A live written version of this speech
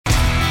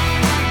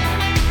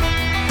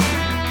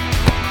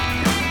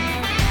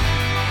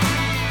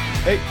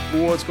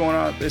Hey, what's going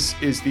on? This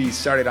is the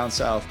Saturday Down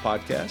South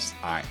podcast.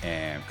 I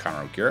am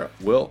Connor O'Gara.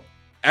 Will,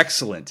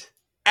 excellent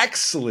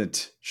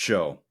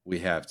show we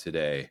have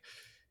today.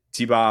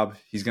 T-Bob,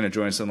 he's going to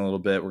join us in a little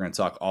bit. We're going to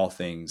talk all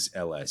things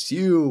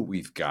LSU.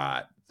 We've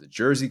got the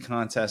jersey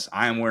contest.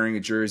 I am wearing a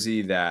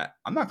jersey that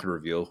I'm not going to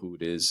reveal who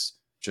it is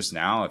just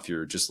now. If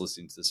you're just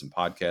listening to this in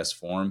podcast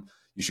form,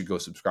 you should go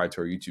subscribe to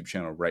our YouTube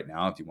channel right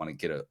now if you want to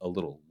get a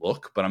little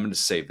look. But I'm going to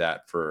save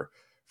that for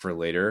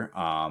later.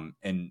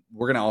 And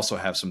we're going to also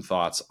have some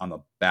thoughts on the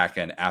back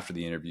end after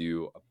the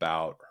interview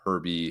about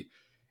Herbie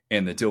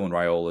and the Dylan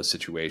Raiola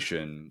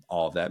situation,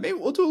 all of that. Maybe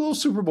we'll do a little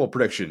Super Bowl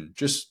prediction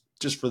just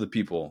for the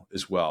people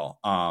as well.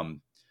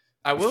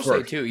 I will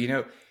say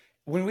too,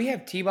 when we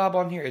have T-Bob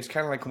on here, it's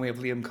kind of like when we have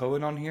Liam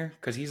Cohen on here,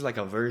 because he's like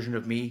a version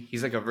of me.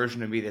 He's like a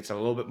version of me that's a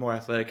little bit more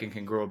athletic and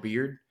can grow a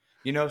beard,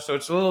 so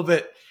it's going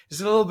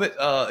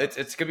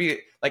to be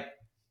like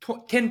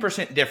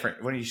 10%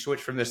 different when you switch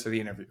from this to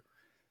the interview.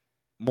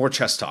 More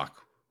chess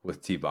talk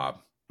with T-Bob.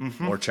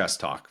 Mm-hmm. More chess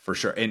talk for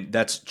sure. And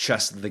that's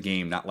chess the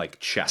game, not like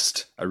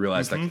chest. I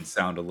realize that can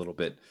sound a little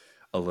bit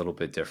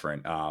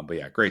different. But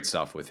yeah, great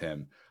stuff with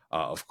him.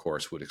 Of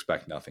course, would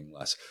expect nothing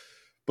less.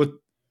 But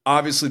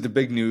obviously the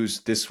big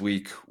news this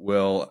week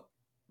will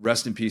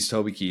rest in peace,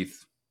 Toby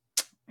Keith.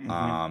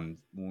 When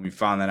we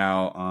found that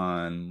out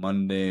on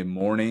Monday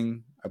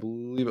morning, I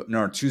believe,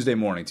 Tuesday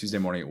morning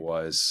it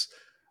was,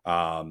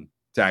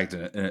 tagged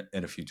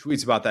in a few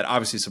tweets about that.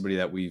 Obviously somebody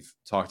that we've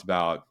talked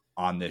about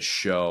on this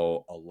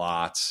show a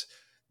lot,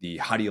 the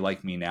How Do You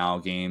Like Me Now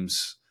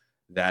games,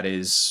 that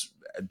is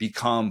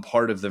become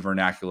part of the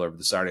vernacular of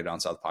the Saturday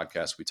Down South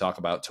podcast. We talk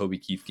about Toby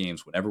Keith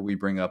games. Whenever we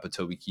bring up a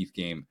Toby Keith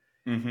game,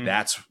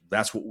 that's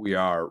what we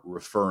are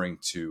referring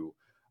to.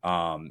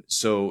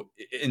 So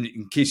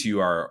in case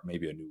you are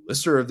maybe a new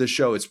listener of this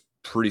show, it's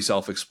pretty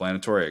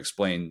self-explanatory. I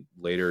explain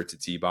later to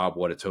T-Bob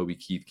what a Toby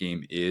Keith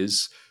game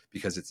is,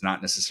 because it's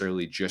not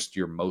necessarily just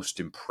your most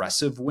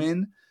impressive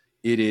win.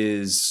 It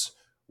is,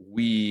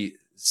 we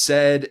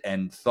said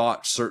and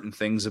thought certain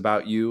things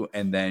about you,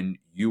 and then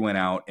you went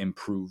out and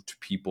proved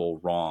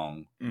people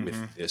wrong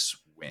with this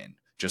win.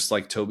 Just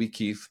like Toby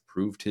Keith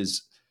proved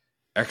his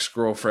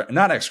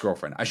not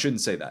ex-girlfriend. I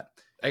shouldn't say that.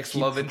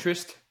 Ex-love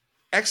interest?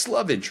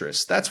 Ex-love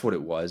interest. That's what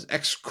it was.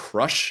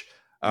 Ex-crush.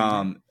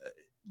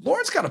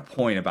 Lauren's got a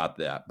point about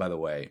that, by the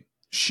way.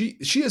 She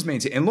has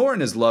maintained, and Lauren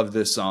has loved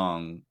this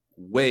song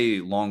way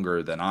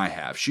longer than I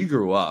have. She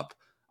grew up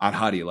on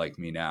How Do You Like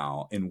Me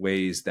Now in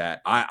ways that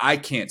I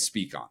can't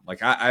speak on. Like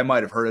I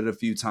might have heard it a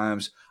few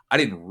times. I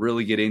didn't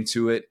really get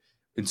into it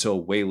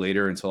until way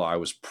later, until I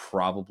was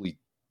probably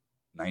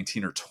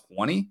 19 or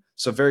 20.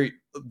 So very,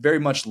 very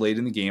much late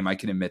in the game. I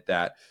can admit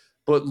that.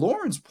 But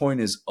Lauren's point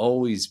has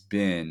always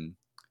been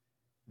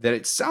that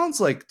it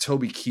sounds like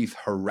Toby Keith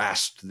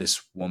harassed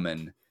this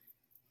woman.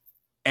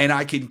 And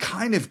I can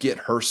kind of get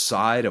her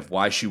side of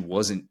why she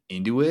wasn't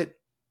into it.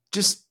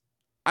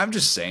 I'm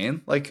just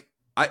saying, like,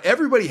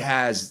 everybody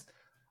has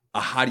a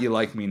How Do You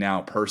Like Me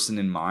Now person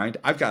in mind.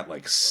 I've got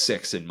like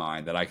 6 in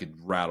mind that I could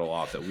rattle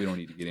off that we don't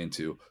need to get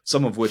into,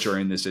 some of which are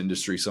in this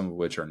industry, some of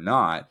which are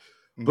not.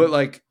 But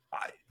like,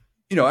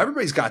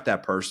 everybody's got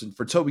that person.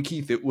 For Toby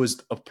Keith, it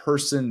was a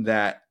person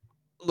that,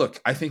 look,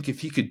 I think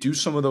if he could do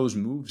some of those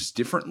moves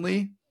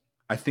differently,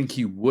 I think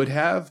he would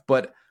have.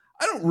 But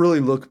I don't really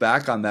look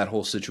back on that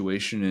whole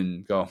situation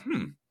and go,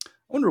 I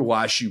wonder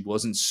why she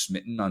wasn't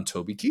smitten on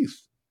Toby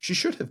Keith. She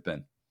should have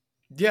been.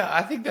 Yeah,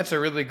 I think that's a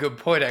really good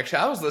point, actually.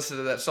 I was listening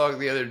to that song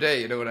the other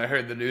day, when I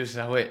heard the news,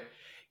 and I went,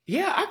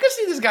 yeah, I could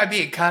see this guy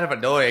being kind of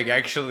annoying,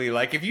 actually.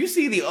 Like, if you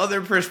see the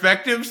other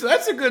perspectives,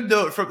 that's a good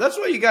note. That's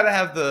why you got to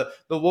have the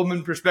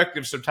woman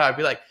perspective sometimes.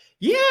 Be like,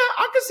 yeah,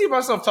 I could see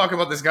myself talking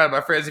about this guy to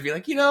my friends and be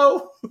like,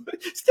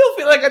 still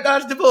feel like I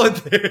dodged a bullet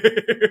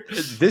there.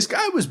 This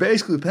guy was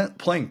basically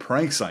playing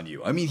pranks on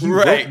you. I mean, he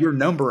wrote your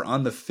number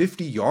on the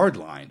 50-yard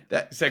line. He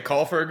said,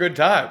 call for a good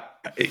time.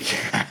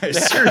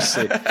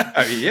 Seriously.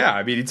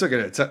 He took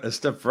it a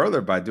step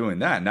further by doing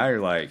that. Now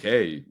you're like,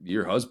 hey,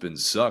 your husband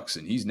sucks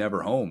and he's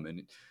never home.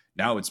 And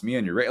now it's me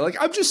on your radio.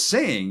 Like, I'm just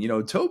saying,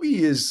 Toby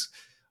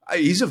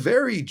he's a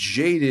very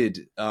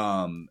jaded,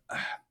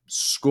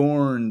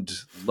 scorned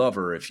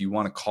lover, if you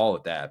want to call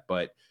it that.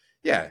 But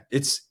yeah,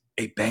 it's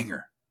a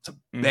banger. It's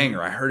a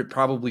banger. I heard it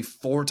probably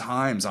 4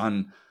 times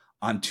on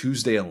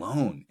Tuesday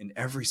alone, and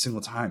every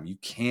single time you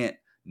can't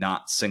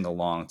not sing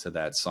along to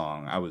that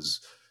song. I was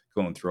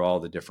going through all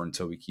the different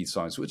Toby Keith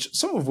songs,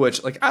 some of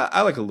which like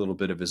I like a little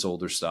bit of his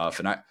older stuff.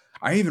 And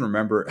I even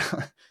remember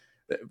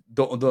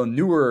the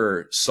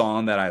newer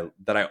song that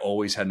I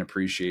always had an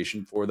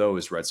appreciation for, though,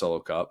 is Red Solo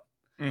Cup.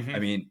 I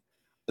mean,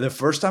 the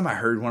first time I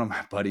heard one of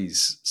my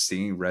buddies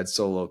singing Red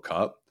Solo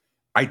Cup,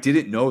 I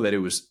didn't know that it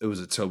was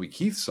a Toby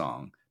Keith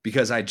song,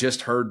 because I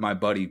just heard my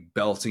buddy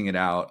belting it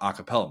out a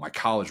cappella. My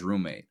college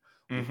roommate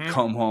would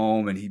come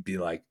home and he'd be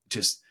like,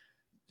 just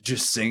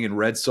singing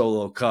Red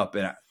Solo Cup.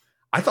 And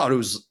I thought it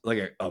was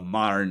like a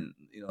modern,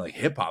 like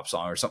hip hop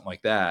song or something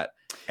like that.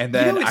 And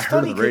then I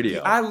heard on the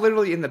radio. I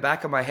literally, in the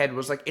back of my head,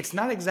 was like, it's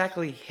not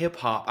exactly hip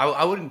hop.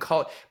 I wouldn't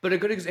call it, but a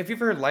good example. Have you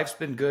ever heard Life's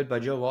Been Good by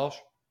Joe Walsh?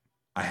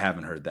 I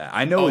haven't heard that.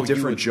 I know Oh, a you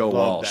different would Joe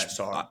love Walsh.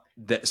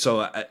 that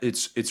song.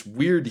 It's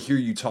weird to hear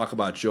you talk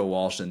about Joe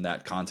Walsh in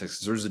that context.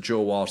 'Cause there's a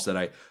Joe Walsh that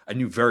I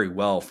knew very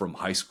well from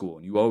high school,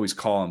 and you always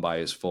call him by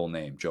his full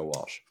name, Joe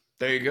Walsh.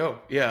 There you go.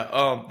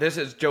 Yeah. This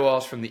is Joe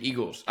Walsh from the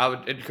Eagles. I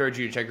would encourage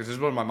you to check this. This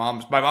is one of my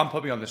mom's. My mom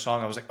put me on this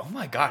song. I was like, oh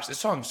my gosh, this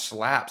song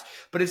slaps.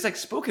 But it's like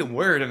spoken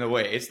word in a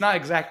way. It's not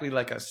exactly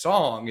like a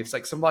song. It's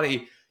like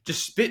somebody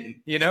just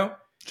spitting, you know?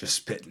 Just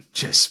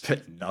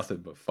spitting, nothing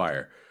but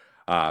fire.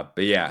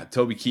 But yeah,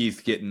 Toby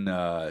Keith getting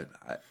a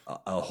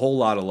whole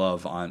lot of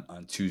love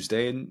on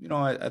Tuesday, and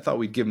I thought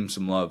we'd give him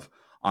some love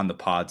on the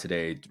pod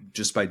today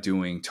just by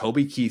doing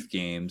Toby Keith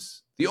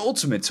games, the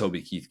ultimate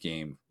Toby Keith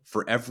game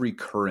for every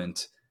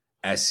current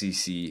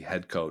SEC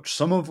head coach.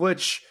 Some of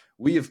which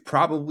we have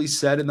probably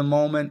said in the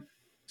moment,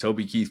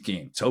 Toby Keith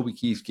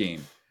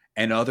game,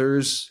 and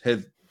others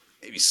have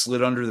maybe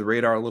slid under the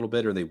radar a little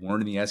bit, or they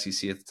weren't in the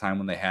SEC at the time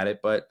when they had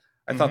it, but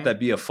I thought that'd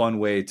be a fun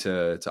way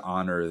to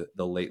honor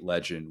the late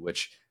legend,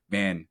 which,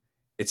 man,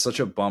 it's such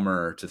a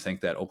bummer to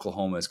think that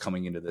Oklahoma is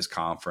coming into this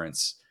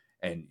conference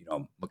and,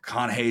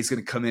 McConaughey is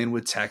going to come in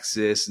with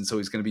Texas. And so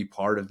he's going to be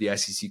part of the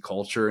SEC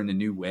culture in a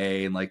new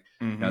way. And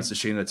it's a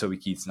shame that Toby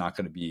Keith's not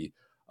going to be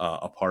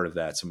a part of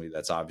that. Somebody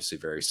that's obviously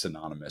very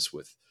synonymous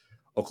with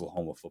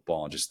Oklahoma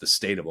football and just the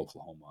state of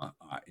Oklahoma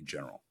in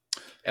general.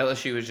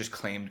 LSU has just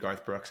claimed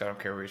Garth Brooks. I don't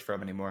care where he's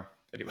from anymore.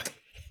 Anyway.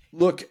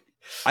 Look,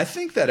 I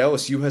think that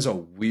LSU has a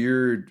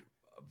weird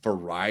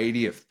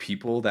variety of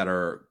people that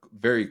are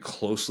very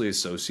closely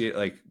associated.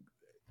 Like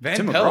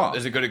Van Pelt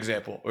is a good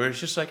example, where it's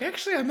just like,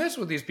 actually, I mess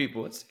with these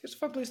people. It's a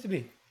fun place to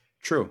be.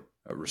 True.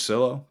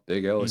 Rosillo,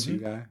 big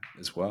LSU guy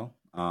as well.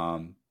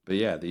 But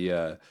yeah,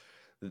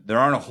 there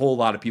aren't a whole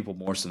lot of people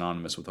more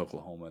synonymous with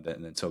Oklahoma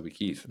than Toby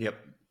Keith. Yep.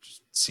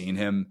 Just seeing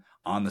him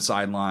on the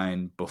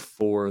sideline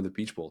before the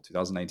Peach Bowl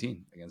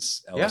 2019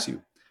 against LSU. Yeah.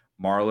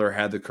 Marler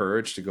had the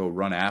courage to go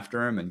run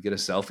after him and get a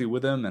selfie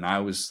with him. And I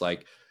was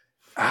like,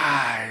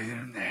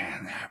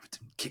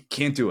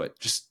 can't do it.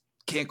 Just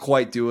can't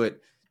quite do it.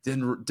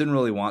 Didn't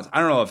really want. I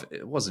don't know if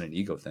it wasn't an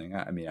ego thing.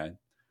 I mean, I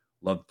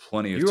loved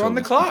plenty of. You were on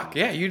the clock.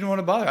 Yeah, you didn't want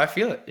to bother. I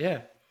feel it.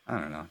 Yeah. I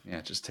don't know. Yeah,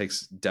 it just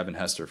takes Devin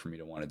Hester for me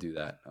to want to do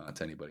that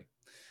to anybody.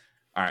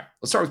 All right,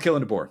 let's start with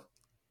Kalen DeBoer.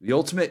 The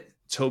ultimate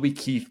Toby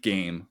Keith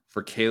game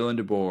for Kalen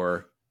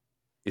DeBoer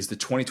is the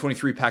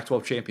 2023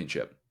 Pac-12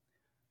 championship.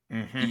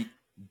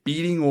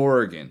 Beating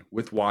Oregon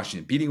with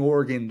Washington, beating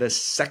Oregon the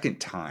second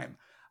time.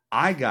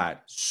 I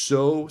got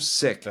so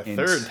sick. The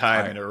third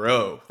time in a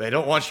row. They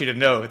don't want you to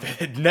know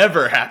that it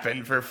never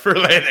happened for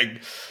Lanning.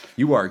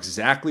 You are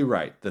exactly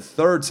right. The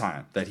third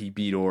time that he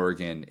beat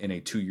Oregon in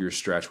a 2-year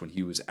stretch when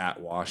he was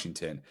at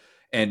Washington.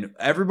 And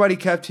everybody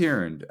kept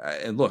hearing,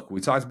 and look,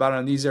 we talked about it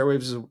on these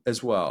airwaves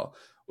as well.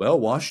 Well,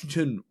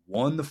 Washington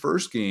won the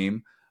first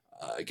game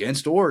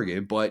against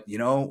Oregon, but,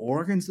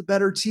 Oregon's the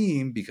better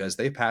team because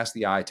they passed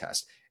the eye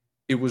test.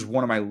 It was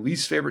one of my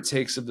least favorite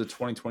takes of the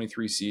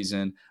 2023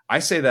 season. I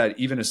say that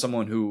even as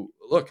someone who,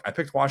 look, I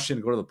picked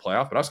Washington to go to the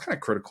playoff, but I was kind of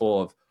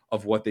critical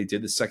of what they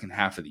did the second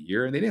half of the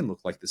year, and they didn't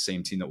look like the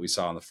same team that we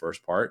saw in the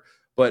first part.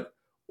 But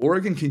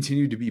Oregon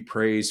continued to be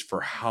praised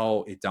for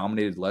how it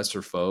dominated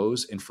lesser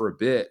foes, and for a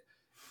bit,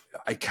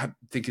 I kept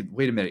thinking,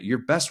 wait a minute, your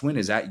best win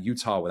is at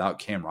Utah without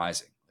Cam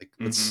Rising. Like,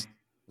 let's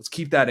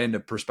keep that into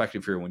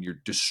perspective here when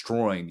you're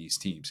destroying these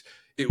teams.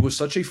 It was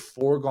such a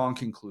foregone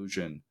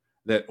conclusion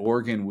that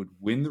Oregon would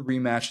win the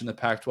rematch in the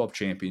Pac-12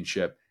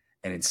 championship,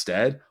 and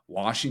instead,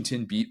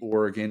 Washington beat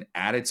Oregon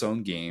at its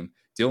own game.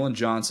 Dylan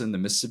Johnson, the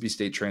Mississippi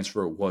State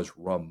transfer, was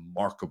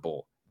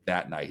remarkable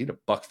that night. He had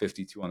a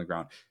 $152 on the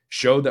ground.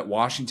 Showed that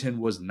Washington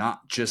was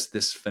not just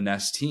this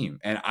finesse team.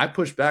 And I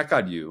push back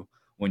on you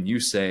when you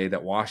say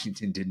that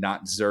Washington did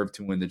not deserve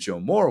to win the Joe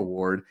Moore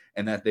Award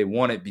and that they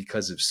won it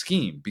because of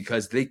scheme,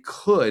 because they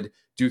could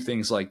do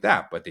things like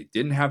that, but they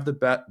didn't have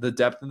the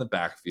depth in the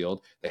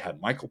backfield. They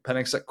had Michael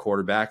Penix at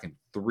quarterback and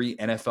 3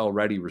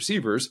 NFL-ready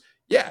receivers.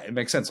 Yeah, it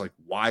makes sense, like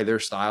why their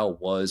style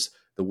was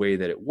the way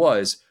that it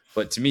was.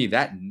 But to me,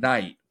 that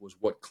night was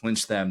what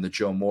clinched them the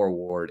Joe Moore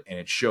Award, and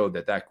it showed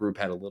that group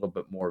had a little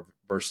bit more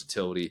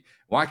versatility.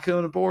 Why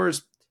Kalen DeBoer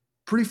is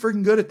pretty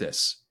freaking good at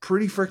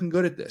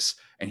this.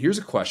 And here's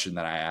a question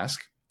that I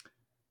ask.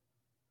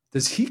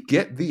 Does he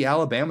get the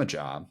Alabama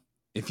job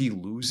if he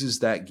loses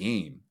that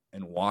game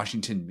and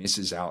Washington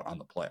misses out on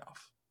the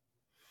playoff?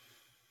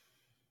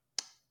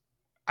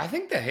 I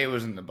think the hay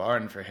was in the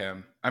barn for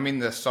him. I mean,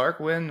 the Sark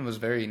win was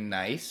very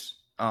nice,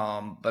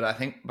 but I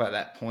think by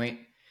that point,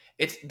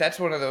 that's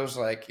one of those,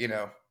 like,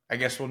 I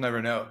guess we'll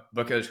never know,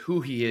 because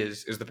who he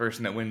is the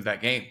person that wins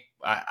that game.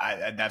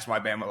 I that's why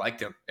Bama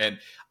liked him. And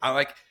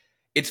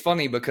it's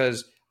funny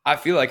because I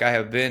feel like I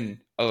have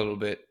been a little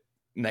bit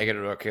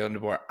negative about Kalen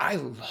DeBoer. I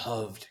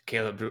loved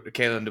Kalen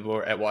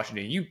DeBoer at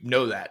Washington. You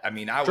know that. I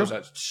mean, I was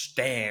a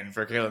stan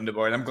for Kalen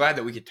DeBoer, and I'm glad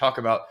that we could talk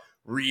about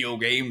real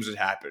games that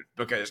happened,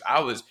 because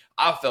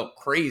I felt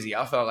crazy.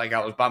 I felt like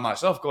I was by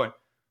myself going,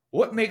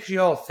 what makes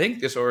y'all think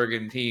this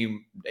Oregon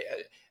team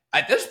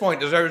at this point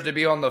deserves to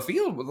be on the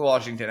field with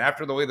Washington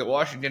after the way that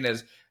Washington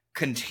has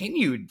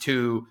continued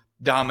to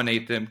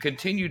dominate them,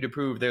 continue to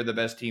prove they're the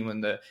best team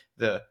in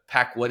the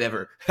Pac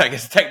whatever. I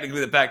guess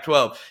technically the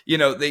Pac-12.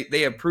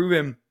 They have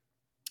proven.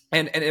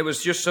 And it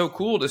was just so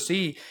cool to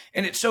see.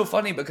 And it's so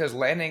funny because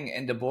Lanning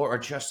and DeBoer are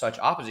just such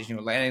opposites.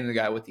 Lanning, the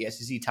guy with the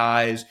SEC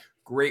ties,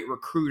 great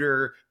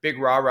recruiter, big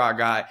rah-rah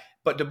guy.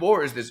 But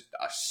DeBoer is this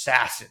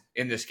assassin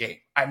in this game.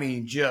 I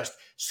mean, just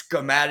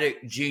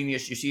schematic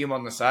genius. You see him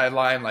on the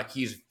sideline, like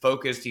he's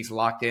focused, he's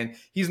locked in.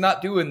 He's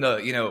not doing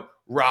the,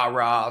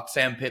 rah-rah,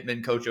 Sam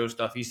Pittman, Coach O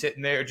stuff. He's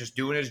sitting there just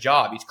doing his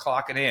job. He's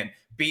clocking in.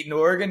 Beating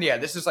Oregon, yeah,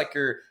 this is like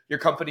your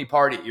company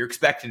party. You're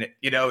expecting it.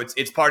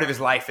 It's part of his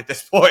life at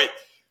this point.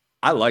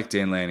 I like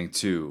Dan Lanning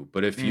too,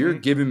 but if you're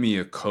giving me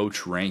a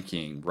coach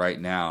ranking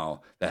right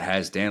now that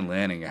has Dan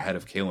Lanning ahead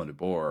of Kalen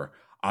DeBoer,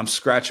 I'm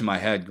scratching my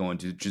head going,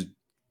 to just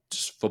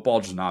football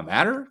does not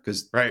matter?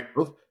 Because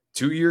both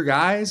 2-year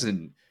guys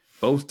and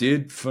both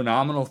did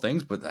phenomenal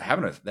things, but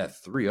having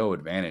that 3-0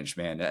 advantage,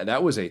 man,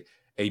 that was a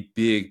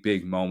big,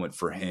 big moment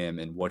for him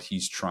and what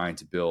he's trying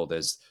to build.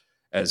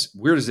 As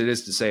weird as it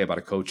is to say about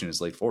a coach in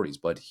his late 40s,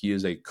 but he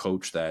is a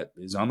coach that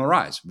is on the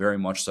rise, very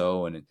much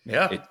so, and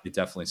it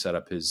definitely set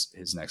up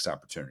his next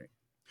opportunity.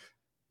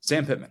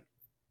 Sam Pittman,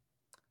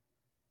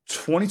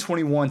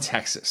 2021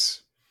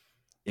 Texas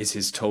is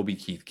his Toby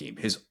Keith game,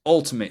 his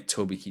ultimate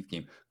Toby Keith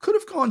game. Could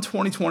have gone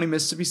 2020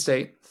 Mississippi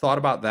State. Thought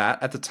about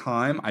that at the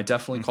time. I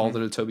definitely called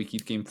it a Toby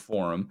Keith game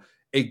for him.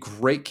 A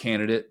great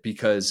candidate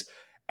because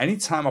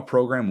anytime a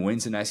program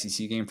wins an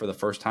SEC game for the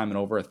first time in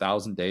over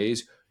 1,000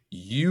 days,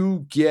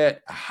 you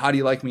get How Do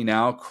You Like Me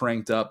Now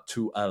cranked up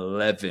to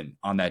 11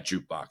 on that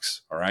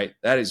jukebox. All right.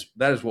 That is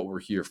what we're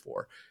here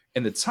for.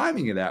 And the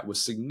timing of that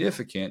was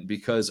significant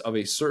because of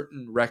a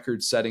certain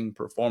record-setting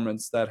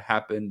performance that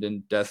happened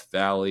in Death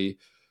Valley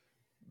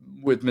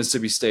with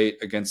Mississippi State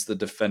against the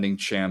defending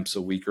champs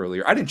a week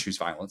earlier. I didn't choose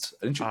violence.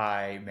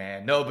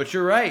 No, but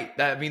you're right.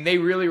 They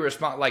really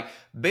respond, like,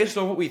 based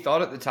on what we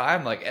thought at the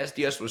time, like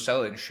SDS was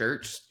selling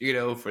shirts,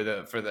 for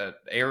the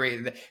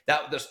area.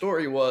 That the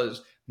story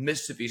was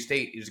Mississippi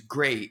State is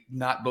great,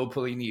 not Bo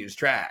Pelini is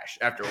trash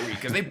after a week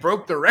because they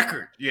broke the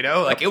record,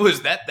 it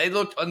was that they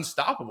looked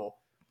unstoppable.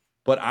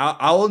 But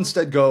I'll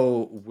instead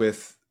go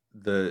with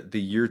the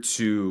year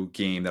 2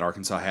 game that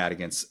Arkansas had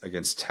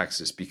against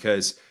Texas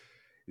because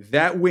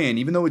that win,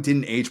 even though it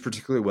didn't age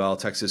particularly well,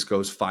 Texas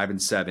goes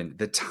 5-7.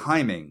 The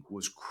timing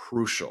was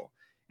crucial.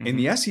 In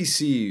the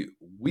SEC,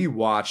 we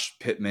watched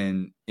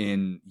Pittman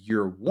in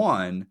year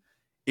 1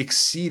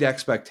 exceed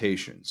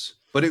expectations,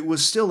 but it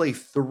was still a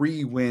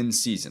 3-win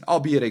season,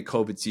 albeit a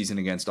COVID season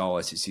against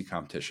all SEC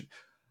competition.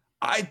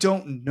 I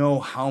don't know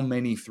how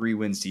many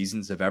 3-win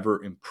seasons have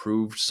ever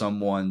improved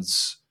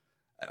someone's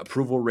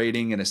approval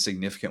rating in a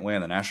significant way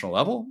on the national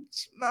level.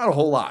 It's not a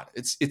whole lot.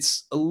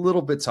 It's a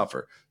little bit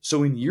tougher.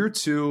 So in year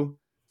 2,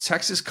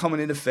 Texas coming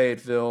into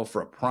Fayetteville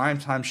for a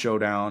primetime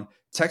showdown.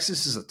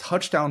 Texas is a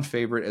touchdown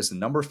favorite as the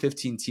number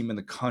 15 team in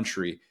the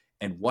country.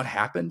 And what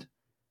happened?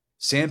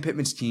 Sam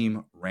Pittman's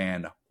team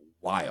ran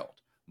wild.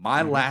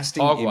 My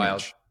lasting hog image.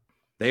 Wild.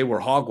 They were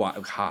hog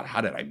wild. God,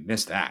 how did I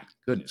miss that?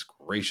 Goodness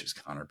gracious,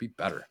 Connor, be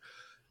better.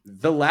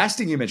 The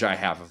lasting image I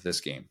have of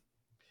this game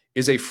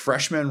is a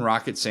freshman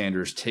Rocket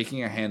Sanders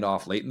taking a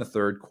handoff late in the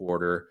third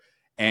quarter,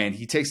 and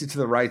he takes it to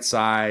the right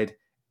side,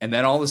 and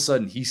then all of a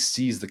sudden he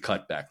sees the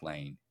cutback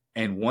lane.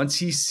 And once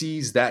he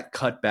sees that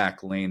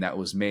cutback lane that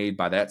was made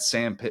by that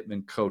Sam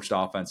Pittman coached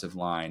offensive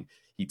line,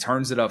 he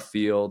turns it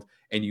upfield,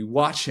 and you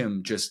watch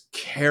him just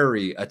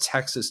carry a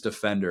Texas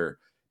defender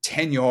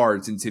 10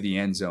 yards into the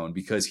end zone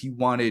because he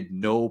wanted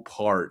no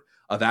part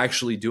of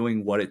actually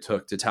doing what it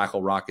took to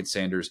tackle Rocket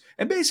Sanders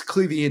and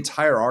basically the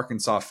entire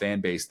Arkansas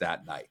fan base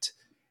that night.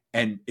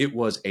 And it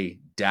was a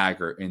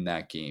dagger in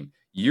that game.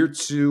 Year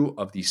 2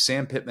 of the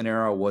Sam Pittman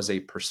era was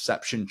a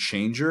perception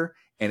changer,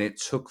 and it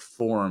took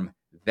form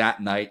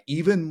that night,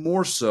 even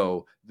more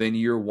so than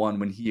year 1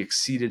 when he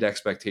exceeded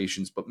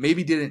expectations, but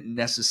maybe didn't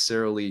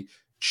necessarily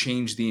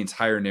change the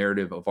entire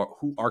narrative of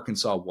who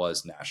Arkansas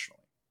was nationally.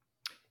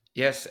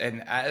 Yes,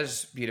 and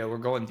as we're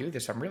going through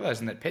this, I'm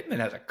realizing that Pittman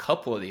has a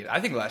couple of these. I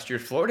think last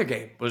year's Florida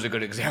game was a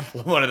good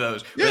example of one of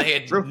those. Where they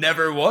had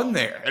never won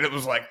there, and it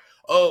was like,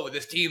 oh,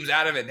 this team's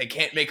out of it. They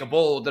can't make a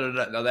bowl.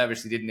 Now, they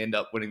obviously didn't end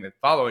up winning the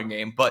following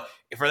game. But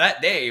for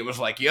that day, it was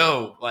like,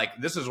 yo, like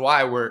this is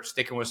why we're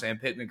sticking with Sam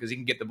Pittman because he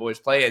can get the boys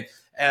playing.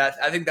 And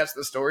I think that's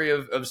the story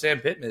of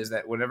Sam Pittman is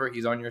that whenever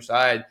he's on your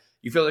side,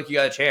 you feel like you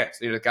got a chance.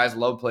 The guys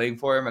love playing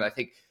for him. And I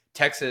think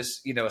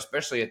Texas,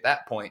 especially at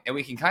that point, and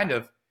we can kind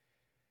of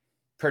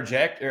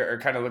project or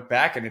kind of look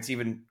back, and it's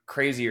even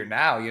crazier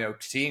now,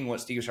 seeing what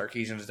Steve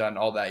Sarkisian has done,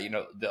 all that,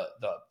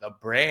 the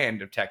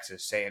brand of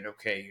Texas saying,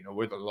 okay,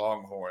 we're the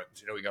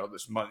Longhorns, we got all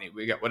this money,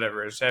 we got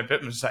whatever. And Sam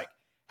Pittman's like,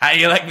 how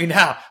do you like me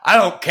now? I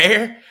don't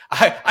care.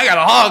 I got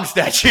a hog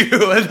statue.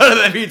 None of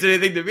that means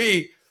anything to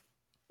me.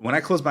 When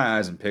I close my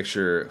eyes and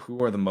picture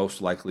who are the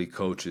most likely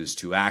coaches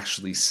to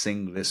actually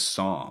sing this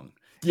song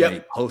in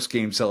a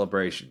post-game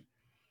celebration,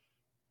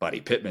 Buddy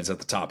Pittman's at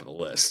the top of the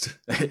list.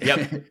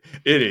 Yep.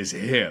 It is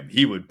him.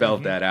 He would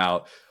belt that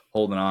out,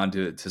 holding on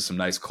to some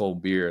nice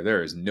cold beer.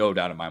 There is no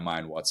doubt in my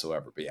mind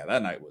whatsoever. But yeah,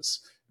 that night was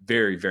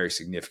very, very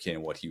significant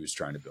in what he was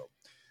trying to build.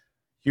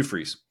 Hugh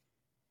Freeze.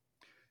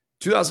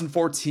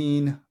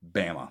 2014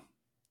 Bama.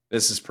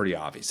 This is pretty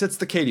obvious. It's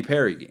the Katy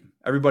Perry game.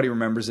 Everybody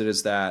remembers it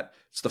as that.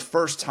 It's the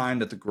first time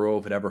that the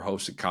Grove had ever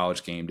hosted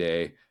College Game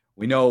Day.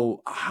 We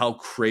know how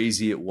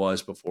crazy it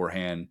was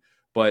beforehand,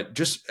 but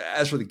just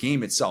as for the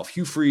game itself,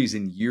 Hugh Freeze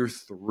in year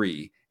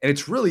 3, and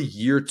it's really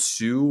year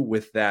 2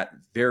 with that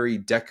very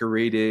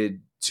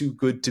decorated, too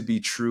good to be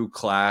true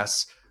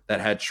class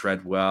that had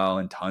Treadwell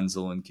and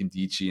Tunzel and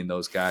Kandichi and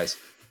those guys.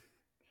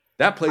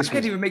 That place I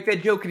can't even make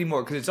that joke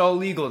anymore because it's all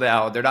legal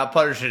now. They're not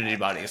punishing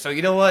anybody. So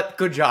you know what?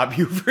 Good job,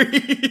 Hugh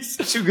Freeze.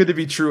 Too good to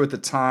be true at the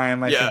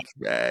time. I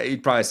think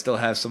he'd probably still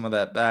have some of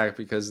that back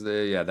because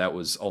that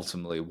was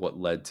ultimately what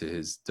led to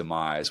his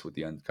demise with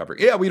the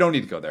uncovering. Yeah, we don't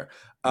need to go there.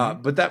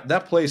 But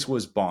that place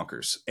was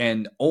bonkers.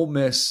 And Ole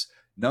Miss,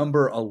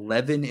 number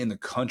 11 in the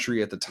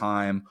country at the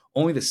time,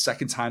 only the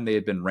second time they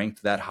had been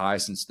ranked that high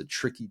since the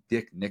tricky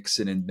Dick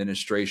Nixon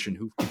administration.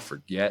 Who can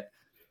forget?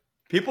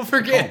 People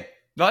forget.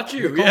 Not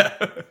you, yeah.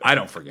 I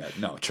don't forget.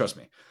 No, trust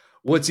me.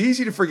 What's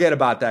easy to forget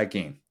about that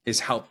game is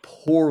how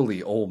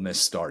poorly Ole Miss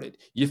started.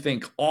 You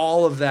think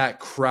all of that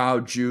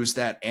crowd juice,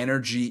 that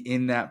energy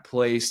in that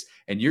place,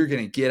 and you're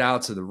going to get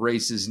out to the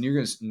races, and you're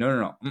going to –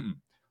 no.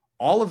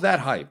 All of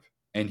that hype,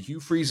 and Hugh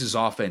Freeze's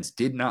offense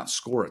did not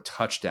score a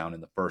touchdown in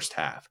the first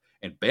half.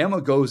 And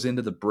Bama goes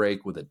into the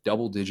break with a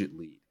double-digit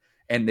lead,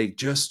 and they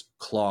just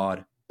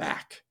clawed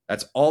back.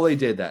 That's all they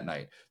did that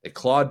night. They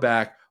clawed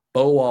back.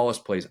 Bo Wallace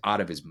plays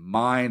out of his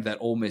mind. That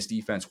Ole Miss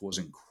defense was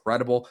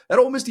incredible. That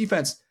Ole Miss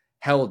defense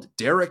held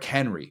Derrick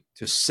Henry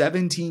to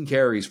 17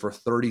 carries for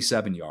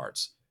 37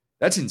 yards.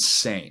 That's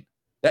insane.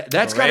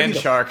 That's got to be the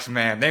Sharks,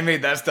 man. They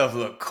made that stuff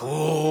look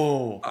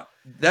cool.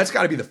 That's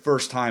got to be the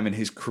first time in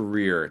his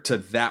career to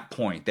that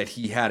point that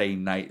he had a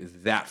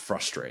night that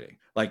frustrating.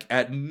 Like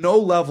at no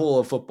level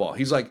of football,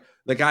 he's like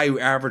the guy who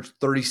averaged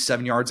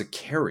 37 yards a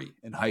carry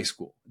in high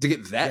school. To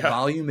get that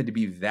volume and to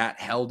be that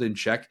held in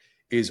check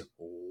is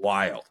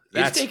wild.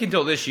 It's taken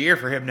until this year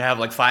for him to have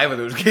like 5 of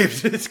those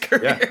games in his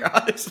career,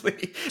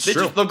 honestly.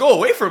 They'll go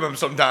away from him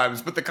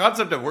sometimes, but the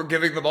concept of we're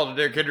giving the ball to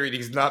Derrick Henry and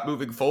he's not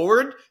moving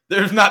forward,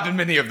 there's not been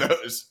many of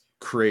those.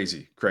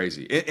 Crazy.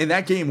 And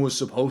that game was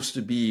supposed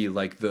to be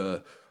like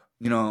the,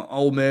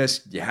 Ole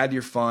Miss, you had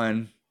your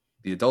fun.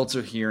 The adults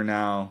are here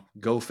now.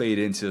 Go fade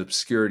into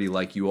obscurity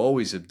like you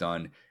always have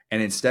done.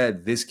 And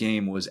instead, this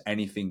game was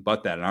anything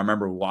but that. And I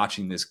remember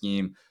watching this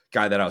game.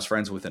 Guy that I was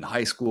friends with in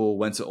high school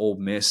went to Ole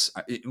Miss,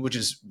 which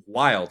is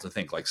wild to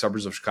think, like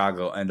suburbs of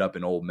Chicago end up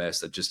in Ole Miss.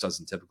 That just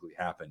doesn't typically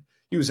happen.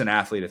 He was an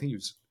athlete. I think he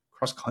was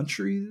cross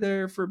country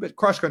there for a bit,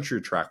 cross country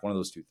or track, one of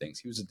those two things.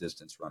 He was a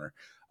distance runner.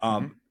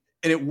 And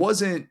it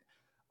wasn't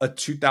a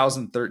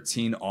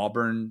 2013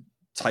 Auburn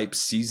type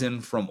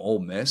season from Ole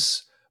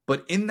Miss,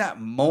 but in that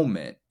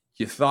moment,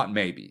 you thought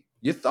maybe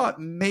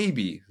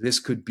this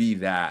could be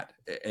that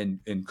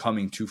and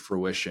coming to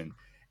fruition.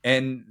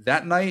 And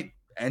that night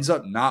ends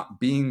up not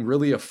being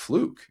really a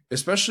fluke,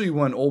 especially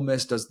when Ole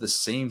Miss does the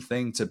same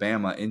thing to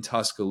Bama in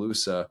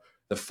Tuscaloosa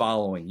the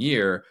following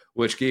year,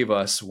 which gave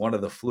us one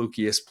of the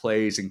flukiest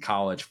plays in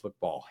college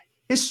football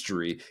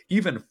history,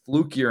 even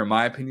flukier in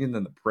my opinion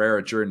than the prayer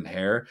at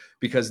Jordan-Hare,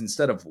 because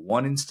instead of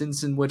one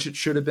instance in which it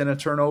should have been a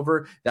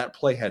turnover, that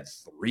play had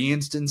 3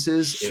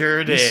 instances.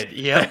 Sure did.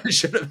 Yeah. It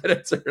should have been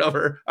a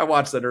turnover. I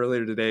watched that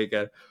earlier today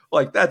again.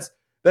 Like that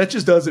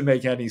just doesn't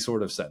make any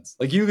sort of sense.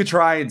 Like you could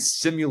try and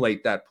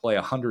simulate that play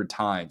 100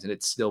 times and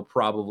it still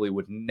probably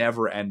would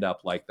never end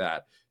up like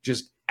that.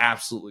 Just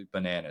absolutely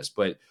bananas.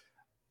 But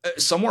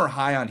somewhere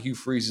high on Hugh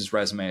Freeze's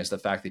resume is the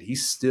fact that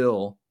he's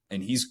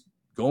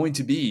going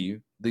to be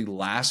the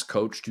last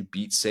coach to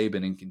beat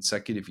Saban in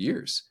consecutive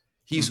years.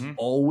 He's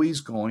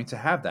always going to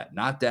have that.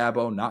 Not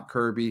Dabo, not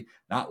Kirby,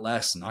 not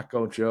Les, not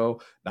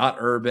Gojo, not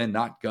Urban,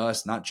 not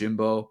Gus, not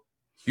Jimbo.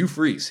 Hugh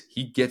Freeze,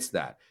 he gets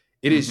that.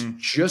 It is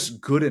just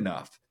good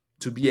enough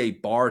to be a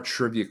bar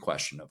trivia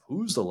question of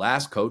who's the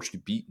last coach to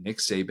beat Nick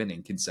Saban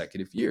in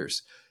consecutive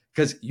years.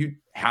 Because you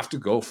have to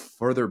go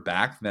further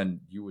back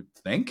than you would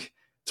think.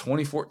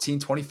 2014,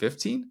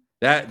 2015,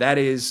 that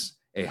is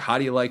a how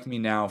do you like me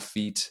now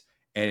feat.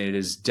 And it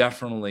is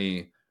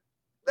definitely,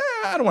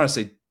 I don't want to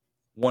say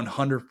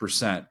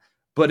 100%,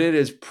 but it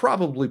has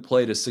probably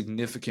played a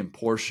significant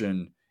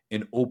portion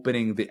in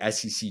opening the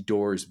SEC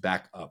doors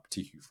back up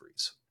to Hugh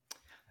Freeze.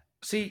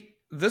 See,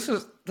 this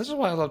is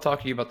why I love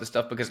talking to you about this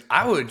stuff, because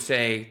I would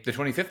say the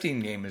 2015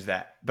 game is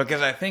that.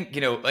 Because I think,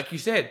 like you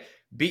said,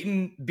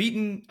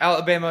 beating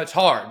Alabama, it's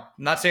hard. I'm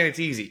not saying it's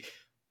easy.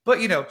 But,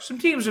 some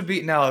teams have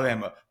beaten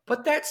Alabama.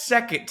 But that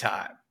second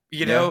time,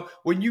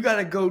 when you got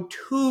to go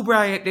to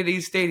Bryant-Denny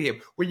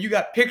Stadium, when you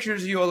got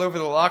pictures of you all over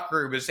the locker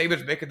room and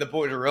Saban's making the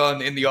boys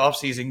run in the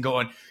offseason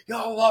going,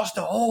 y'all lost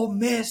to Ole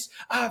Miss.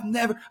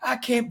 I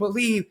can't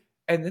believe.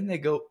 And then they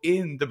go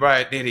in the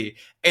Bryant-Denny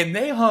and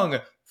they hung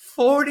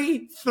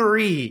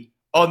 43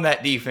 on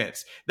that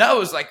defense. That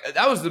was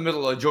the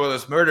middle of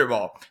Joyless Murder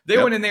Ball. They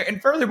went in there,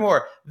 and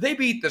furthermore, they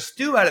beat the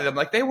stew out of them.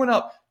 Like, they went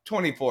up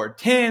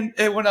 24-10.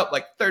 It went up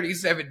like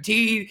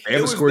 30-17.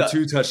 Bama scored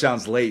 2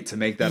 touchdowns late to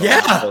make that a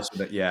lot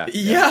closer.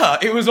 Yeah,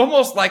 it was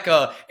almost like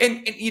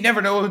and you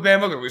never know with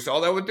Bama. We saw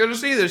that with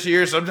Tennessee this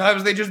year.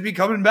 Sometimes they just be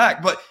coming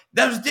back, but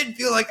those did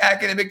feel like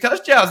academic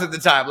touchdowns at the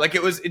time. Like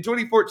it was in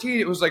 2014.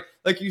 It was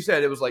like you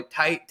said, it was like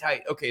tight.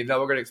 Okay, now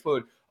we're gonna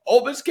explode.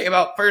 Ole Miss came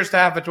out first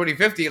half of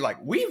 2015 like,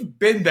 we've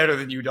been better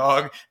than you,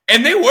 dog.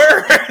 And they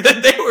were.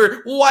 They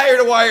were wire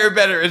to wire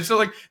better. And so,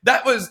 like,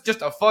 that was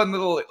just a fun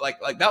little, like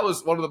that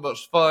was one of the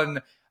most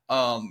fun,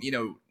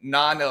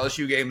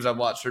 non-LSU games I've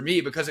watched for me,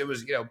 because it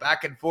was,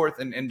 back and forth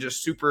and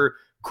just super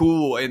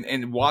cool,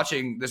 and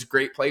watching this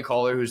great play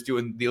caller who's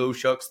doing the oh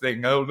shucks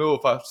thing. I don't know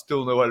if I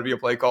still know how to be a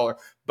play caller.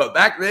 But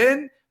back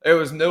then, there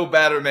was no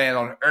better man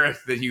on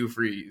earth than Hugh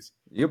Freeze.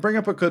 You bring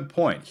up a good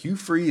point. Hugh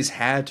Freeze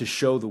had to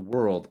show the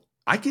world,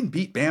 I can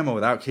beat Bama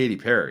without Katy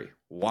Perry.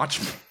 Watch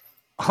me.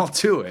 I'll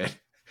do it.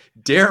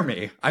 Dare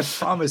me. I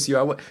promise you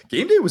I will.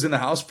 Game day was in the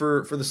house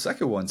for the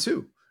second one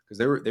too, because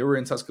they were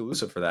in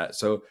Tuscaloosa for that.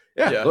 So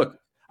yeah. Look,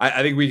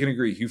 I think we can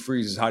agree. Hugh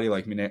Freeze's How Do You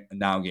Like Me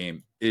Now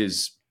game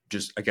is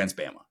just against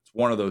Bama. It's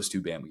one of those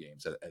 2 Bama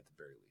games at the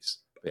very least.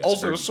 Yeah,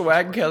 also,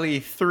 Swag Kelly,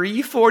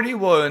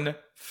 341,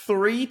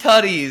 3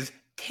 tutties,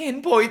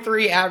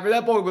 10.3 average.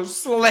 That boy was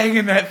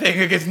slanging that thing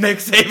against Nick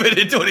Saban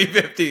in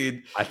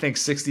 2015. I think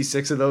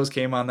 66 of those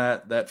came on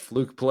that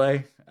fluke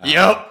play.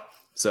 Yep.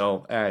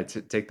 So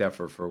take that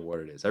for what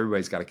it is.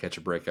 Everybody's got to catch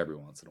a break every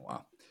once in a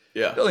while.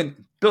 Yeah.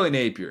 Billy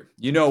Napier,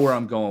 you know where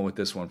I'm going with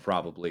this one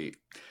probably.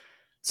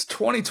 It's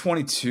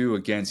 2022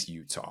 against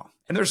Utah.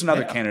 And there's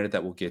another candidate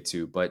that we'll get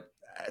to, but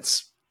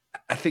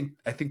I think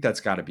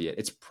that's got to be it.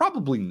 It's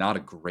probably not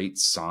a great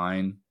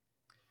sign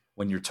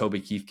when your Toby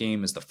Keith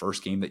game is the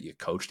first game that you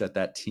coached at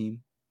that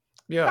team.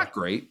 Yeah. Not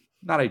great.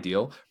 Not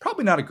ideal.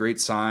 Probably not a great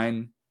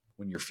sign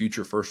when your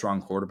future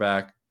first-round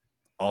quarterback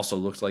also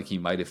looks like he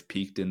might have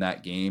peaked in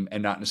that game,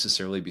 and not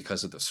necessarily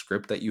because of the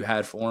script that you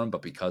had for him,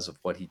 but because of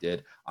what he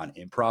did on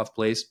improv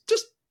plays.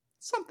 Just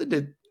something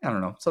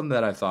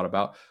that I thought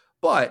about.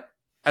 But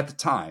at the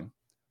time,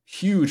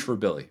 huge for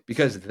Billy,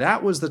 because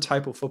that was the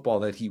type of football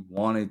that he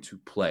wanted to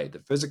play. The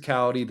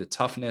physicality, the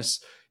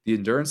toughness, the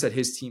endurance that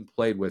his team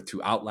played with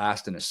to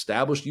outlast an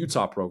established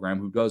Utah program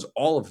who does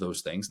all of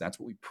those things. That's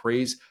what we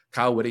praise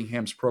Kyle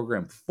Whittingham's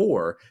program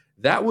for.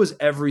 That was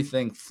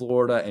everything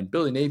Florida and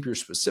Billy Napier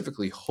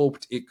specifically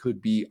hoped it could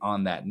be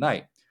on that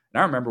night.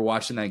 And I remember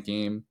watching that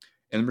game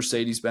in the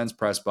Mercedes-Benz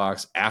press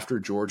box after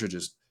Georgia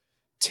just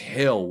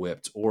tail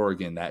whipped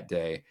Oregon that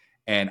day.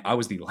 And I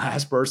was the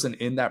last person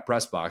in that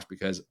press box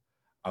because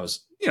I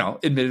was,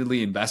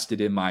 admittedly invested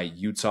in my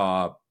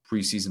Utah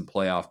preseason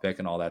playoff pick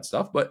and all that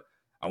stuff. But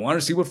I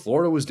wanted to see what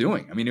Florida was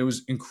doing. I mean, it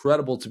was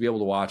incredible to be able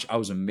to watch. I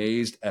was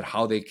amazed at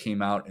how they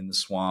came out in the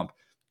Swamp,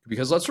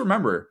 because let's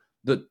remember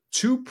the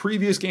 2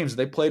 previous games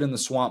they played in the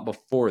Swamp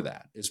before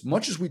that. As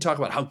much as we talk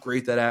about how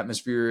great that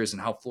atmosphere is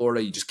and how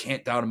Florida, you just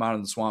can't doubt them out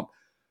in the Swamp.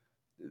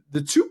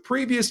 The 2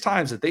 previous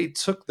times that they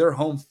took their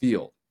home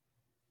field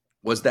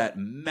was that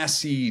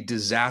messy,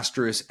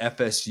 disastrous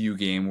FSU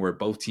game where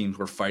both teams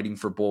were fighting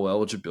for bowl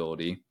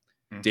eligibility.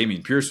 Mm-hmm.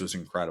 Dameon Pierce was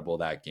incredible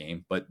that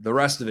game, but the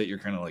rest of it, you're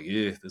kind of like,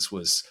 this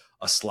was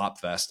a slop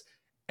fest.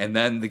 And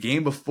then the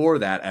game before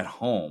that at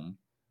home,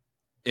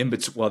 they had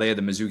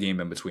the Mizzou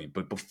game in between,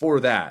 but before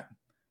that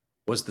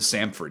was the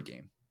Samford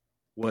game,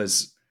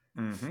 was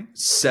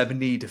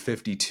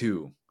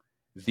 70-52.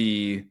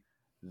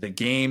 The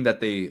game that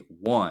they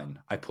won,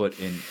 I put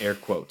in air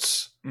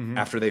quotes,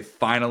 after they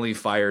finally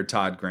fired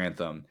Todd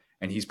Grantham,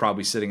 and he's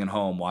probably sitting at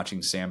home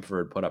watching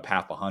Samford put up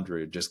half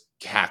 100, just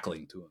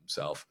cackling to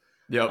himself.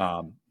 Yep.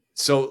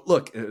 So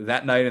look,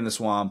 that night in the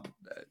Swamp,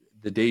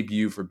 the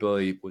debut for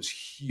Billy was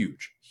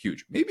huge.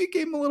 Maybe it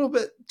gave him a little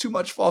bit too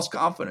much false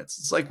confidence.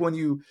 It's like when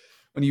you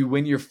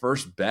win your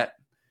first bet,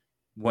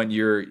 when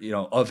you're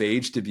of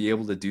age to be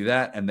able to do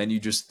that, and then you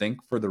just think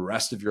for the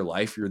rest of your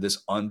life you're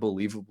this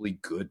unbelievably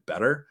good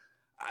bettor.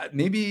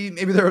 Maybe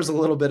there was a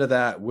little bit of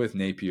that with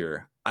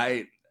Napier.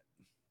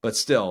 But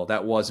still,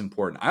 that was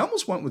important. I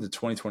almost went with the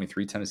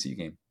 2023 Tennessee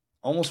game.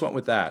 Almost went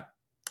with that.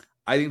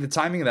 I think the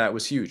timing of that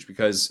was huge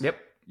because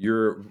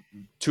you're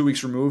 2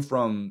 weeks removed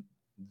from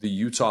the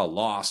Utah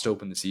loss to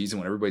open the season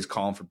when everybody's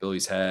calling for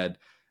Billy's head.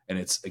 And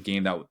it's a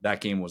game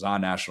that game was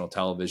on national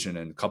television.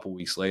 And a couple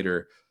weeks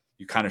later,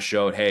 you kind of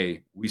showed,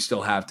 hey, we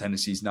still have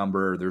Tennessee's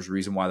number. There's a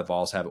reason why the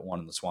Vols haven't won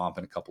in the Swamp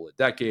in a couple of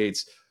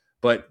decades.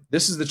 But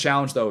this is the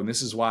challenge, though, and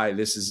this is why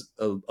this is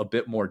a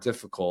bit more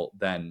difficult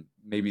than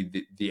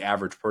maybe the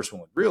average person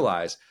would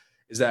realize,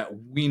 is that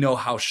we know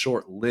how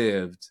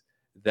short-lived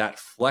that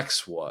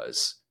flex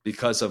was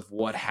because of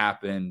what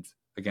happened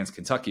against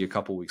Kentucky a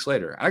couple weeks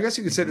later. I guess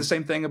you could say the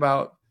same thing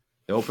about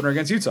the opener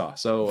against Utah.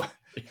 So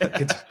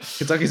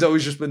Kentucky's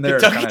always just been there.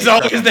 Kentucky's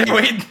always there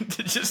waiting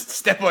to just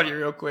step on you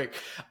real quick.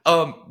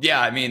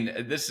 I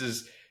mean,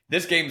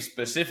 this game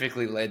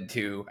specifically led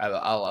to,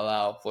 I'll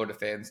allow Florida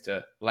fans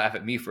to laugh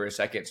at me for a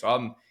second. So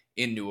I'm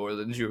in New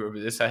Orleans. You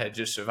remember this? I had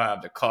just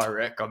survived a car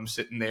wreck. I'm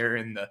sitting there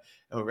in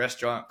a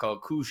restaurant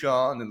called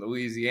Couchon in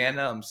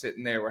Louisiana. I'm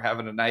sitting there. We're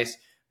having a nice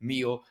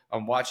meal.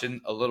 I'm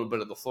watching a little bit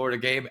of the Florida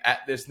game at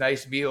this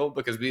nice meal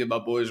because me and my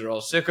boys are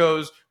all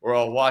sickos. We're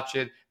all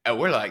watching, and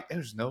we're like,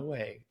 there's no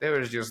way. There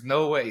is just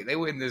no way they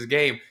win this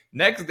game.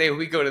 Next day,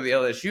 we go to the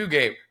LSU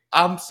game.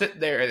 I'm sitting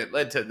there, and it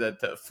led to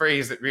the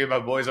phrase that me and my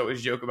boys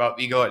always joke about,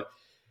 me going,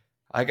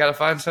 I got to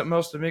find something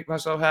else to make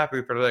myself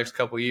happy for the next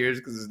couple of years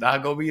because it's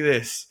not going to be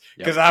this.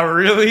 Because I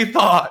really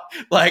thought,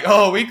 like,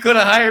 oh, we could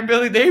have hired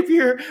Billy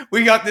Napier.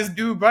 We got this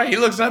dude, right? He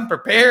looks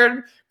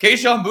unprepared.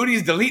 Keyshawn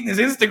Moody's deleting his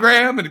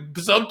Instagram and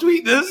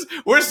subtweeting us.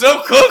 We're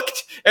so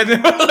cooked. And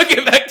then we're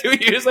looking back 2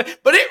 years later.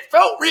 But it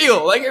felt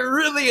real. Like, it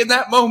really, in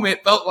that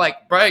moment, felt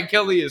like Brian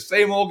Kelly is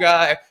same old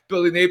guy.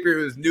 Billy Napier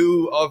is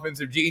new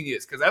offensive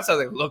genius. Because that's how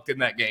they looked in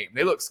that game.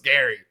 They looked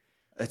scary.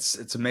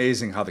 It's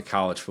amazing how the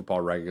college football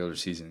regular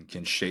season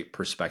can shape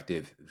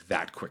perspective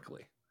that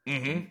quickly.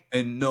 Mm-hmm.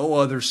 In no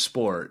other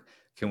sport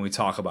can we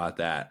talk about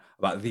that,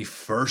 about the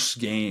first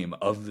game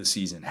of the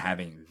season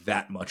having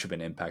that much of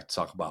an impact to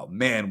talk about,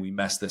 man, we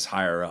messed this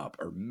hire up,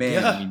 or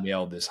man, we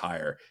nailed this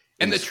hire.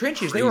 And the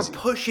trenches, they were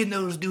pushing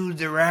those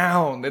dudes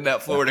around in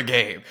that Florida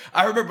game.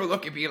 I remember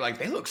looking, being like,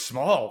 they look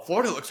small.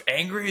 Florida looks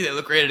angry. They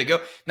look ready to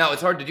go. Now,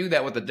 it's hard to do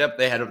that with the depth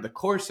they had over the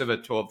course of a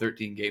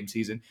 12-13 game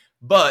season.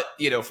 But,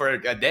 for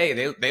a day,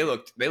 they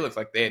looked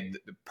like they had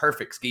the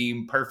perfect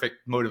scheme, perfect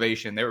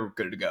motivation. They were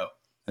good to go.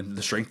 And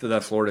the strength of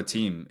that Florida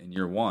team in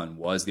year one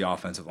was the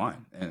offensive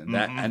line. And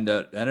that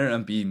ended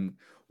up being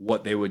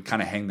what they would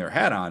kind of hang their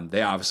hat on.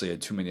 They obviously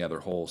had too many other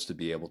holes to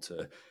be able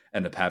to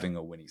end up having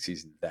a winning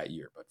season that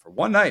year. But for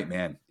one night,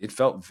 man, it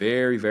felt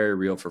very, very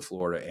real for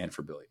Florida and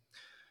for Billy.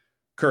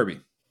 Kirby,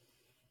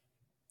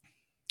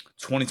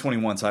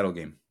 2021 title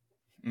game.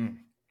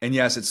 And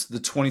yes, it's the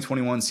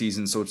 2021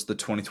 season, so it's the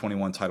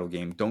 2021 title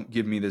game. Don't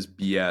give me this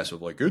BS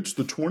of like, it's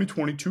the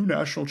 2022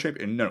 national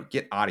champion. No,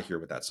 get out of here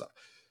with that stuff.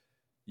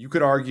 You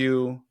could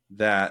argue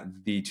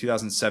that the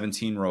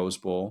 2017 Rose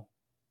Bowl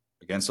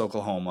against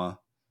Oklahoma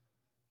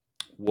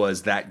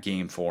was that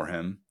game for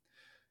him.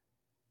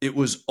 It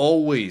was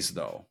always,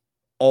 though,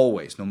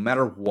 no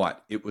matter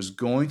what, it was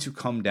going to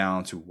come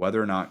down to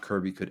whether or not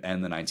Kirby could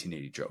end the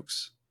 1980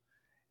 jokes.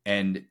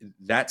 And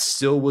that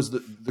still was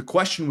the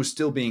question was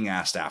still being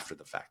asked after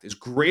the fact. As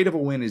great of a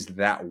win as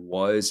that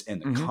was,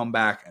 and the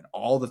comeback and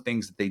all the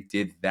things that they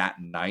did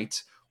that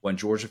night, when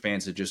Georgia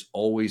fans had just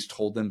always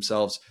told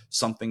themselves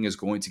something is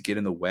going to get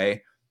in the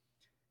way,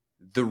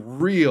 the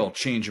real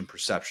change in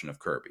perception of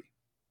Kirby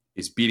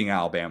is beating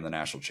Alabama in the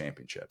national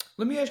championship.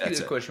 Let me ask you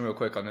this question real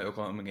quick on the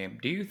Oklahoma game.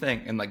 Do you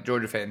think, and like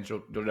Georgia fans, you'll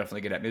definitely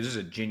get at me, this is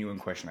a genuine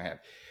question I have.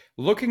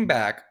 Looking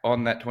back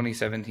on that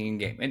 2017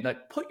 game, and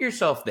like put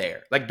yourself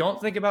there. Like, don't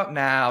think about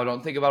now,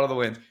 don't think about all the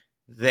wins.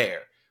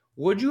 There.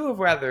 Would you have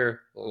rather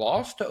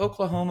lost to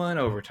Oklahoma in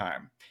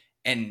overtime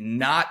and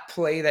not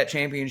play that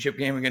championship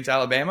game against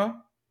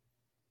Alabama?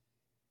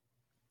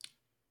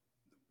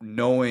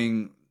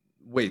 Then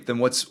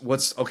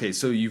what's okay,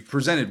 so you've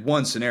presented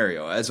one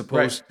scenario as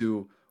opposed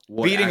to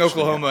what beating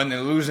Oklahoma and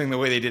then losing the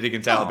way they did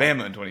against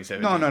Alabama in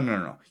 2017.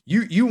 No.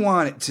 You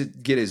want to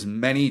get as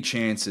many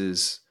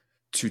chances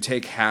to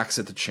take hacks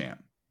at the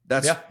champ.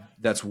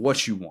 That's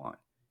what you want.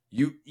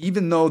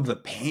 Even though the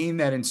pain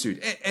that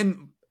ensued,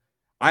 and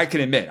I can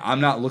admit,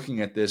 I'm not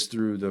looking at this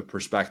through the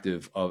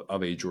perspective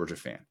of a Georgia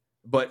fan,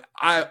 but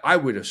I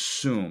would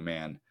assume,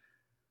 man,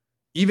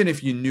 even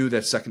if you knew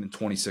that 2nd and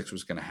 26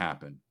 was going to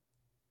happen,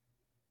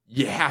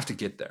 you have to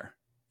get there.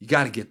 You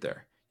got to get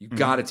there. You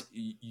got to.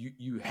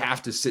 You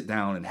have to sit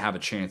down and have a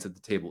chance at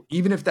the table,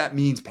 even if that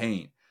means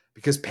pain,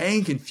 because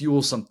pain can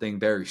fuel something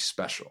very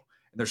special.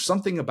 And there's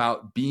something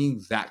about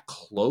being that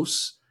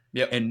close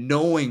and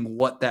knowing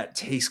what that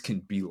taste can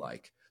be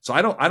like. So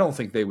I don't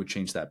think they would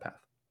change that path.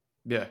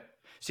 Yeah.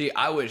 See,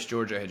 I wish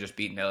Georgia had just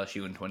beaten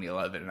LSU in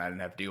 2011 and I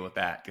didn't have to deal with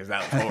that because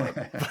that was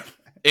horrible.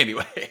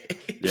 Anyway.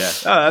 Yeah.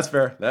 Oh, that's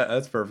fair.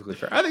 That's perfectly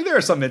fair. I think there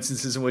are some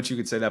instances in which you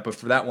could say that, but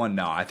for that one,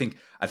 no. I think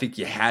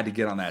you had to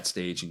get on that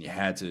stage and you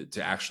had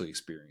to actually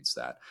experience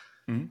that.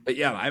 But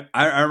yeah,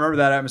 I remember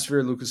that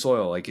atmosphere at Lucas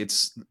Oil. Like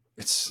it's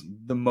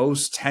the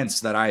most tense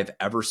that I have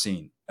ever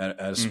seen at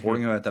a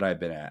sporting event that I've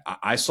been at.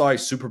 I saw a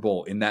Super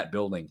Bowl in that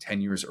building 10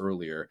 years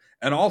earlier,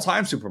 an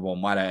all-time Super Bowl,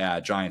 might I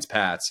add,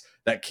 Giants-Pats,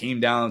 that came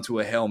down to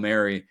a Hail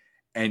Mary.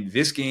 And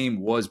this game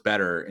was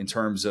better in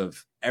terms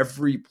of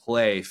every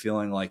play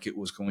feeling like it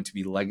was going to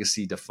be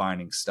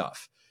legacy-defining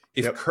stuff.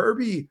 If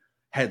Kirby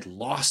had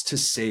lost to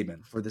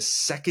Saban for the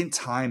second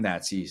time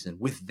that season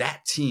with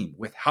that team,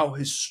 with how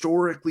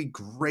historically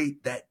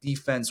great that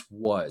defense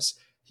was,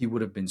 he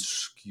would have been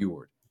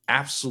skewered.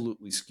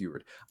 Absolutely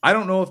skewered. I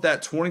don't know if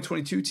that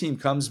 2022 team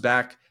comes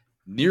back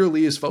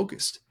nearly as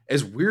focused.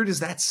 As weird as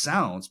that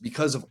sounds,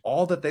 because of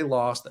all that they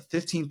lost, the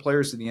 15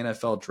 players in the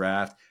NFL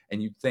draft,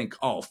 and you'd think,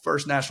 oh,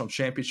 first national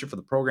championship for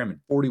the program in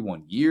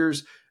 41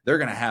 years, they're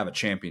going to have a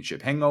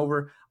championship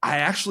hangover. I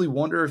actually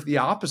wonder if the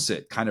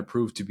opposite kind of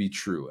proved to be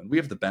true. And we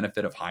have the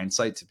benefit of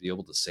hindsight to be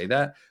able to say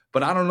that.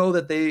 But I don't know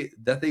that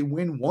they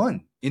win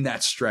one in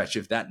that stretch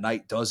if that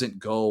night doesn't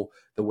go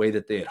the way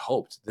that they had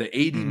hoped. The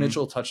A.D.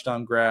 Mitchell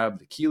touchdown grab,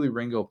 the Keely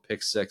Ringo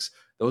pick six,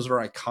 those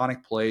are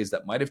iconic plays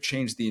that might have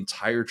changed the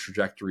entire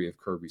trajectory of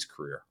Kirby's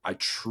career. I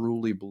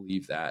truly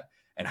believe that.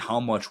 And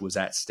how much was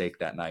at stake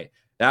that night?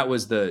 That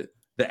was the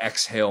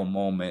exhale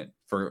moment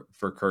for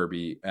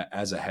Kirby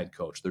as a head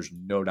coach. There's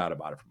no doubt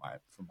about it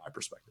from my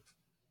perspective.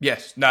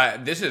 Yes,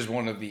 this is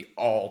one of the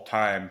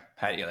all-time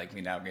 "How do you like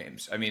me now"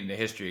 games. I mean, the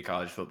history of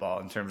college football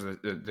in terms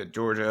of the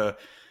Georgia,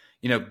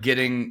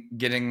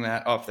 getting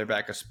that off their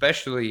back,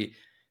 especially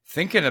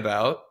thinking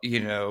about,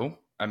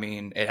 I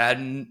mean, it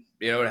hadn't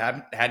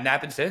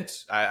happened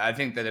since. I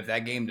think that if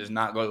that game does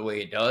not go the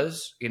way it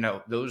does,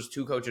 those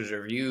two coaches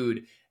are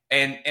viewed.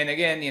 And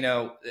again,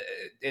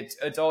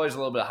 it's always a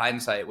little bit of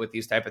hindsight with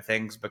these type of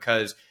things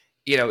because,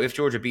 if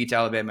Georgia beats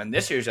Alabama in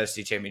this year's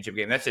SEC championship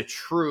game, that's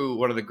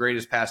one of the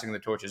greatest passing of the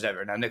torches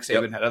ever. Now, Nick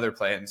Saban had other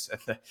plans.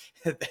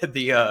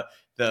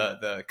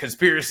 The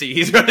conspiracy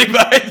he's running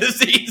behind the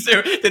scenes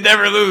to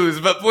never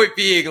lose. But point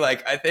being,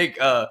 I think,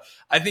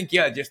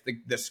 just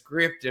the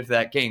script of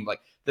that game,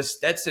 the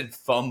Stetson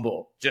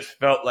fumble just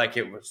felt like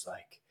it was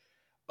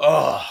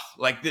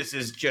this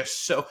is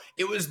just so.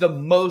 It was the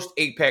most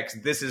apex.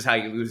 This is how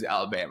you lose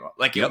Alabama.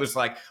 It was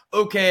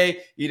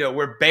okay,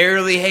 we're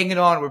barely hanging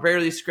on, we're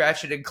barely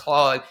scratching and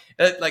clawing.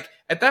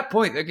 At that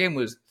point, the game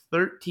was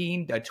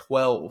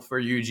 13-12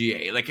 for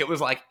UGA. It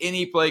was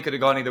any play could have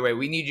gone either way.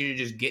 We need you to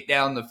just get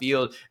down the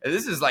field. And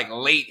this is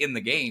late in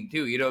the game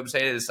too. You know what I'm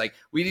saying? It's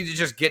we need to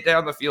just get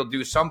down the field,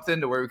 do something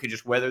to where we could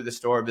just weather the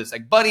storm. But it's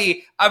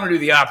buddy, I'm gonna do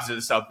the opposite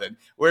of something.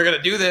 We're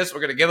gonna do this.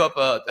 We're gonna give up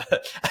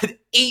an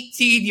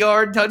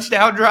 18-yard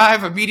touchdown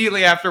drive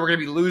immediately after we're gonna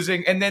be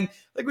losing. And then,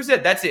 like we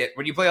said, that's it.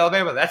 When you play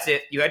Alabama, that's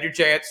it. You had your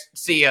chance.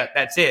 See ya.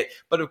 That's it.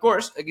 But of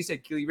course, like you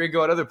said, Keely Ringo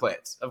had other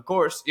plans. Of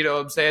course, you know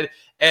what I'm saying?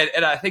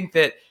 And I think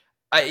that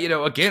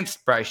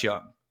against Bryce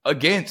Young,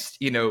 against,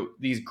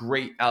 these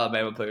great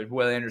Alabama players,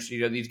 Will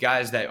Anderson, these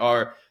guys that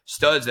are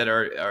studs that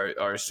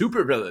are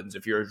super villains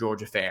if you're a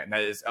Georgia fan.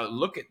 That is,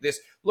 look at this.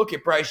 Look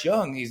at Bryce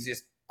Young. He's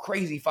this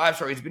crazy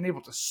 5-star. He's been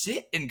able to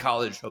sit in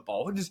college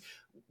football.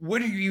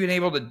 When are you even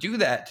able to do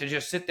that, to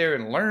just sit there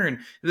and learn?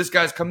 This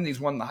guy's coming, he's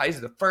won the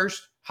Heisman, the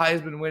first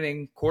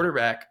Heisman-winning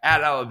quarterback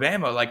at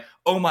Alabama.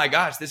 Oh, my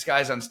gosh, this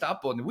guy's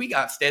unstoppable. And we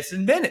got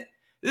Stetson Bennett.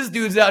 This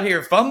dude's out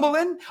here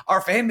fumbling. Our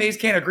fan base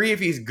can't agree if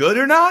he's good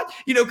or not.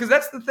 Because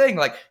that's the thing.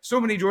 So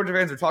many Georgia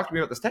fans are talking to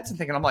me about the Stetson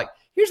thing. And I'm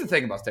here's the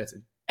thing about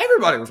Stetson.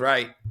 Everybody was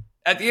right.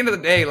 At the end of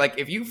the day,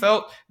 if you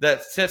felt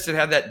that Stetson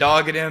had that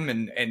dog in him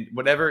and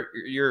whatever,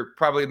 you're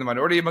probably in the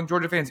minority among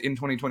Georgia fans in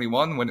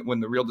 2021 when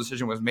the real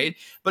decision was made.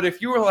 But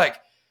if you were I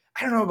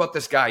don't know about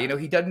this guy.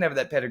 He doesn't have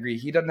that pedigree.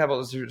 He doesn't have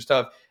all this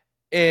stuff.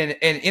 And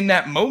in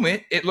that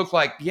moment, it looked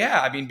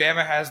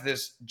Bama has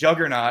this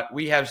juggernaut.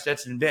 We have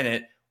Stetson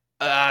Bennett.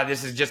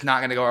 This is just not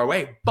going to go our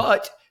way.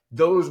 But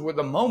those were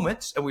the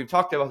moments, and we've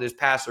talked about his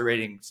passer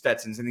rating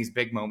Stetson's in these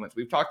big moments.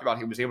 We've talked about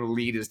he was able to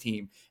lead his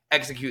team,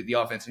 execute the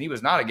offense, and he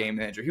was not a game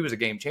manager. He was a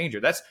game changer.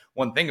 That's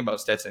one thing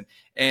about Stetson.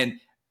 And,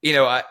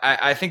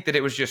 I think that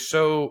it was just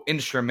so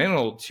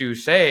instrumental to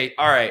say,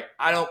 all right,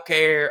 I don't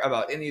care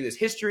about any of this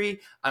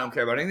history. I don't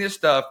care about any of this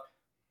stuff.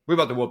 We're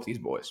about to whoop these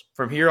boys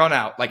from here on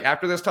out.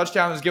 After this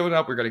touchdown is given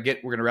up, we're going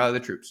to rally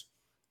the troops.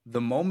 The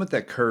moment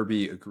that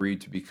Kirby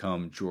agreed to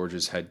become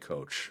Georgia's head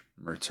coach,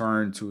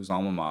 returned to his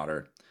alma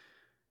mater,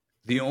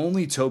 the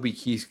only Toby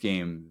Keith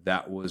game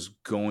that was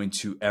going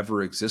to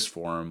ever exist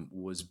for him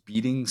was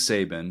beating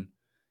Saban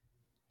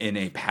in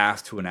a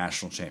path to a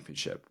national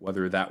championship,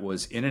 whether that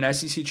was in an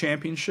SEC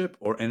championship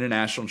or in a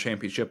national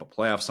championship, a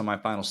playoff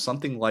semifinal,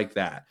 something like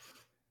that.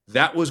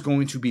 That was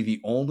going to be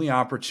the only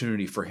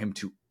opportunity for him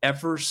to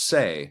ever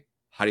say,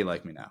 how do you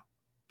like me now?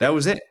 That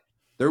was it.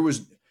 There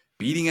was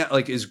beating it,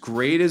 as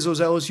great as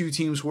those LSU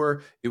teams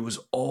were, it was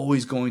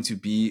always going to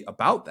be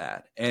about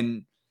that.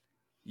 And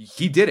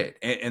he did it.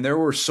 And there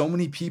were so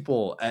many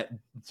people at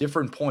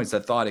different points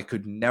that thought it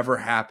could never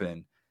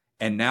happen.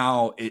 And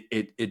now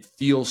it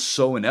feels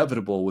so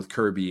inevitable with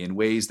Kirby in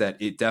ways that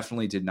it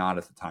definitely did not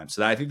at the time.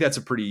 So I think that's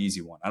a pretty easy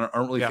one. I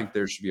don't really think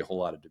there should be a whole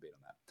lot of debate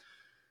on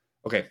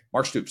that. Okay,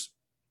 Mark Stoops.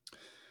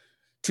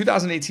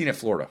 2018 at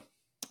Florida.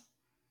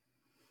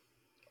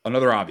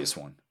 Another obvious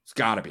one. It's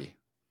got to be.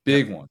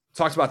 Big one.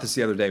 Talked about this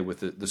the other day with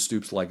the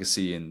Stoops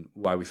legacy and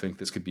why we think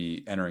this could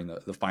be entering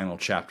the final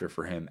chapter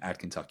for him at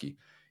Kentucky.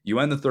 You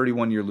end the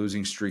 31-year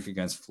losing streak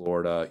against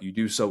Florida. You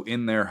do so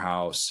in their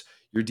house.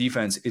 Your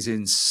defense is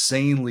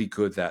insanely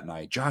good that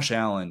night. Josh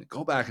Allen,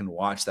 go back and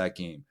watch that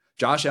game.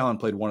 Josh Allen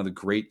played one of the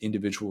great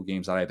individual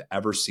games that I've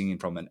ever seen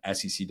from an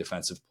SEC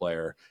defensive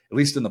player, at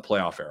least in the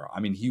playoff era. I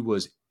mean, he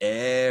was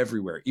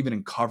everywhere, even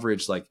in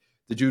coverage. The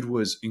dude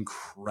was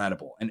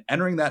incredible. And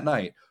entering that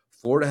night,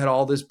 Florida had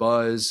all this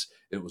buzz.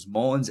 It was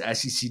Mullen's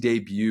SEC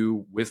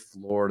debut with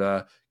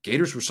Florida.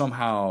 Gators were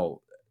somehow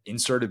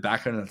inserted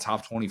back into the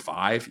top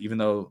 25, even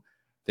though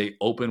they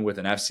opened with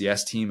an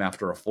FCS team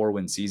after a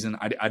 4-win season.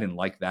 I didn't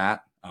like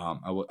that.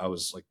 I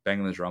was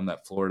banging the drum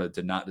that Florida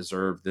did not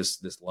deserve this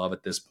love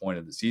at this point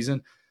of the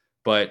season.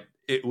 But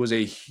it was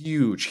a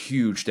huge,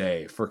 huge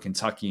day for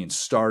Kentucky and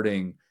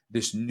starting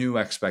this new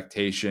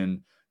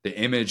expectation.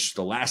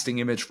 The lasting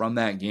image from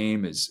that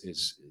game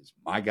is is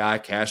my guy,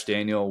 Cash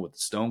Daniel, with the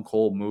stone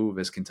cold move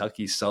as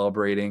Kentucky's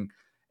celebrating.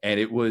 And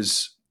it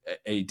was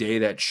a day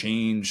that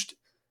changed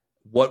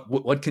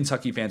what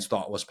Kentucky fans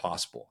thought was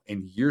possible.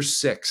 In year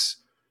 6,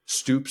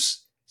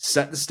 Stoops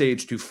set the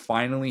stage to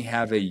finally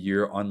have a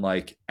year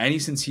unlike any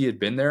since he had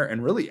been there,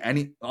 and really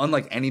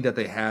unlike any that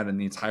they had in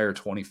the entire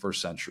 21st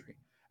century.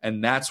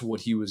 And that's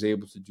what he was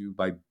able to do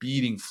by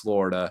beating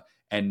Florida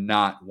and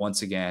not,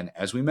 once again,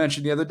 as we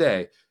mentioned the other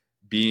day,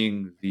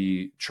 being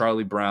the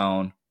Charlie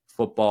Brown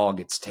football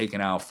gets taken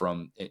out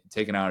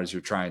as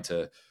you're trying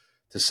to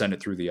send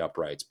it through the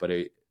uprights. But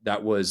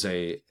that was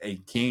a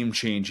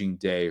game-changing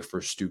day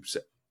for Stoops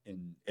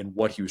in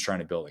what he was trying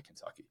to build at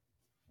Kentucky.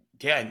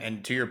 Yeah,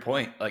 and to your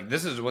point, like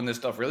this is when this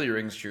stuff really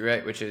rings true,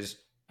 right? Which is,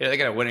 they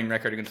got a winning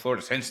record against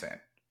Florida since then.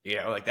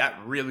 Like that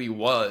really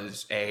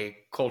was a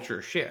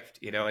culture shift,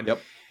 and Yep.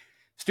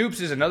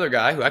 Stoops is another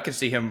guy who I could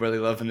see him really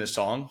loving this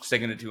song,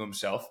 singing it to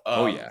himself.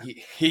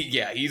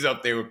 He's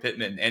up there with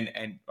Pittman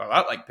and a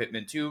lot like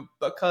Pittman too,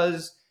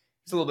 because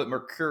he's a little bit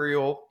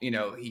mercurial.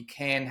 He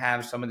can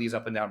have some of these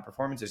up and down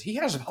performances. He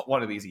has about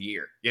one of these a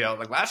year.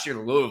 Like last year,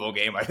 the Louisville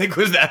game, I think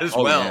was that as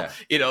well.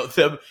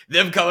 Yeah.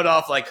 Them coming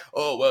off like,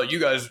 oh, well, you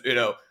guys,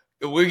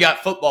 we got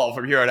football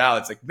from here on out.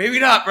 It's like, maybe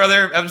not,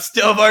 brother. I'm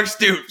still Mark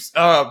Stoops.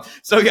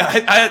 So yeah,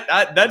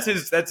 I that's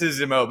his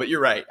MO. But you're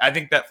right. I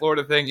think that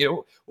Florida thing,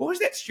 what was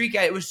that streak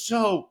at? It was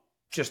so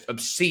just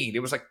obscene.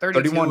 It was like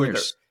 31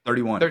 years.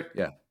 31.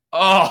 Yeah.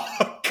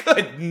 Oh,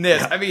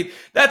 goodness. Yeah. I mean,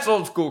 that's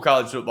old school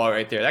college football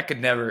right there. That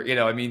could never,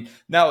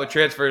 now with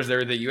transfers and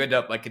everything, you end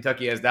up like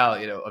Kentucky has now,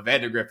 a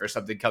Vandergrift or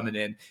something coming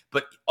in.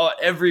 But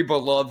every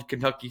beloved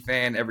Kentucky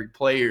fan, every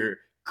player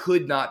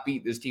could not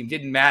beat this team.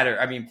 Didn't matter.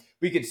 I mean,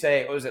 we could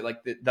say, what was it,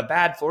 like the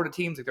bad Florida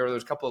teams? Like there were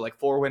those couple of like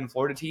 4-win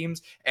Florida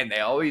teams, and they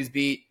always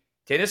beat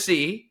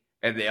Tennessee,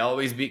 and they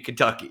always beat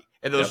Kentucky.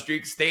 And those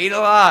streaks stayed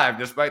alive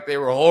despite they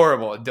were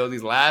horrible until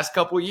these last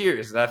couple of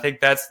years. And I think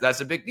that's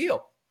a big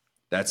deal.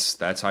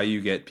 That's how you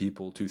get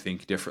people to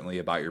think differently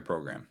about your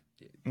program.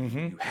 Mm-hmm.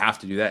 You have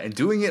to do that, and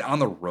doing it on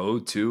the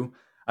road too.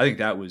 I think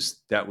that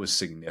was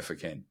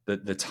significant.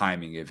 The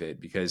timing of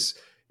it, because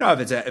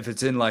if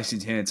it's in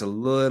Lexington, it's a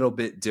little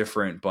bit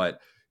different.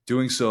 But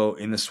doing so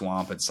in the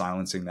swamp and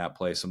silencing that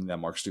play, something that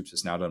Mark Stoops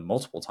has now done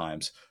multiple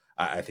times,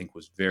 I think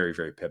was very,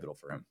 very pivotal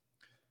for him.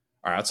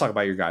 All right, let's talk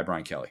about your guy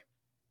Brian Kelly.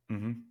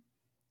 Mm-hmm.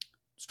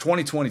 It's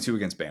 2022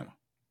 against Bama.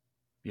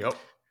 Yep.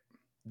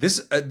 This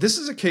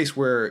is a case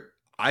where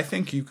I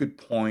think you could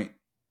point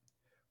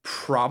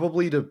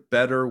probably to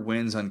better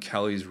wins on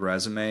Kelly's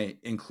resume,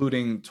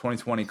 including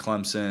 2020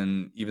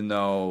 Clemson, even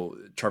though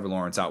Trevor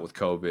Lawrence out with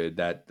COVID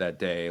that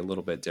day, a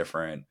little bit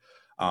different.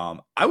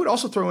 I would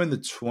also throw in the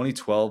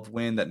 2012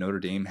 win that Notre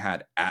Dame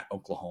had at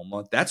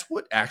Oklahoma. That's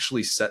what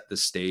actually set the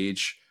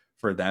stage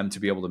for them to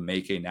be able to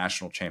make a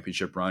national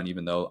championship run,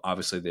 even though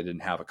obviously they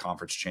didn't have a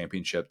conference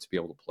championship to be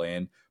able to play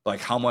in. But like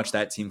how much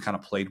that team kind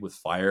of played with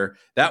fire,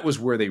 that was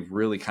where they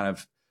really kind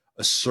of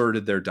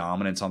asserted their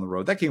dominance on the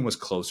road. That game was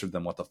closer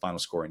than what the final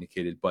score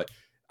indicated, but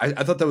I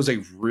thought that was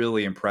a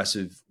really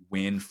impressive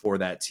win for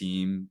that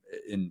team,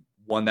 and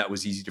one that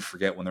was easy to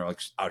forget when they're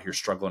like out here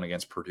struggling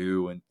against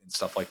Purdue and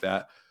stuff like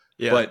that.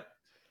 Yeah. But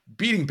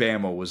beating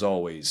Bama was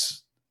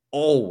always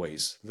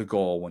the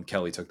goal when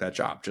Kelly took that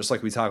job, just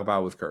like we talk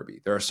about with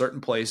Kirby. There are certain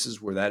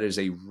places where that is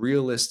a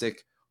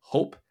realistic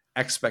hope,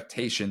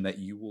 expectation that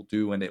you will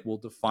do, and it will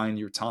define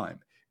your time.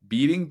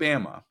 Beating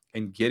Bama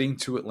and getting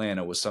to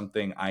Atlanta was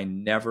something I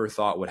never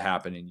thought would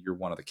happen in year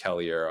one of the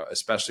Kelly era,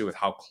 especially with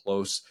how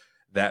close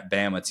that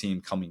Bama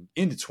team coming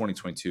into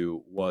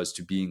 2022 was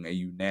to being a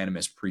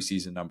unanimous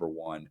preseason number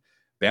one.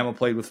 Bama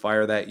played with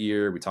fire that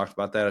year. We talked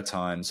about that a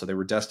ton. So they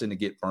were destined to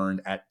get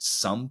burned at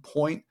some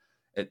point,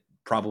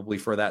 probably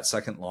for that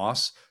second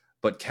loss.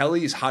 But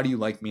Kelly's "How do you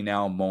like me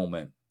now"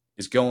 moment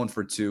is going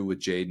for two with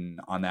Jaden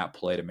on that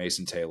play to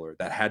Mason Taylor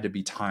that had to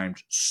be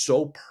timed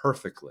so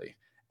perfectly.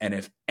 And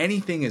if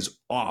anything is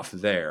off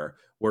there,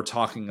 we're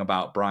talking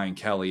about Brian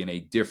Kelly in a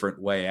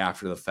different way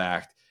after the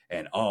fact.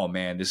 And, oh,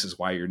 man, this is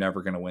why you're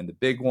never going to win the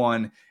big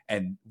one.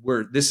 And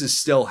this is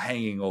still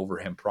hanging over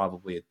him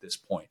probably at this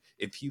point.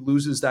 If he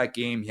loses that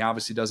game, he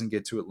obviously doesn't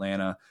get to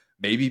Atlanta.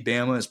 Maybe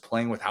Bama is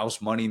playing with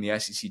house money in the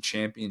SEC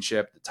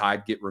championship. The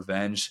Tide get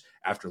revenge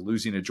after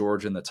losing to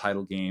Georgia in the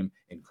title game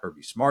in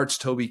Kirby Smart's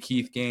Toby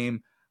Keith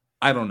game.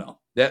 I don't know.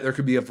 There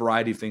could be a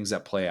variety of things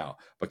that play out.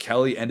 But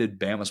Kelly ended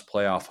Bama's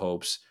playoff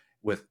hopes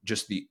with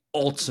just the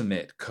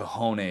ultimate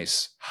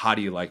cojones, "How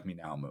do you like me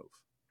now" move.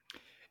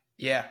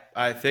 Yeah,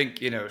 I think,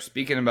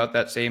 speaking about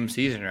that same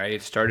season, right,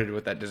 it started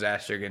with that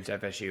disaster against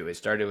FSU. It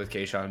started with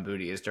Kayshon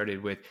Boutte. It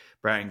started with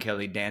Brian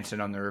Kelly dancing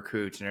on the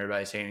recruits and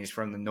everybody saying he's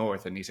from the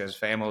North and he says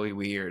family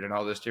weird and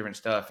all this different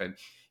stuff. And,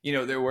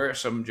 there were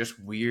some just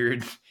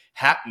weird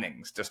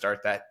happenings to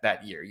start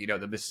that year.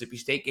 The Mississippi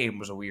State game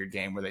was a weird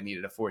game where they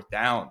needed a fourth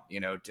down,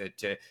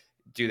 to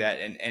do that.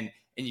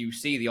 And you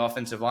see the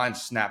offensive line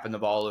snapping the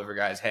ball over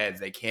guys' heads.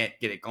 They can't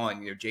get it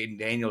going. Jaden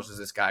Daniels is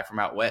this guy from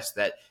out west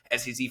that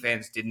SEC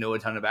fans didn't know a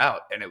ton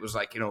about. And it was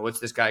like, what's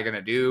this guy going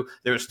to do?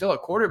 There was still a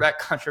quarterback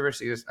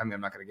controversy. I'm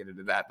not going to get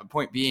into that. But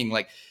point being,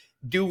 like,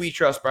 do we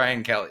trust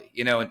Brian Kelly?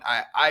 And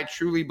I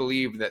truly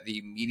believe that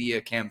the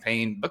media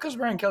campaign, because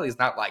Brian Kelly is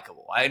not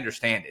likable, I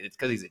understand it. It's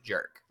because he's a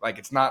jerk. Like,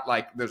 it's not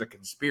like there's a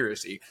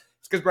conspiracy.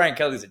 It's because Brian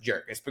Kelly's a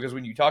jerk. It's because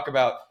when you talk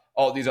about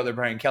all these other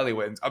Brian Kelly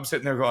wins, I'm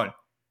sitting there going,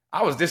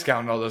 I was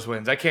discounting all those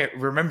wins. I can't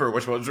remember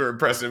which ones were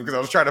impressive because I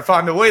was trying to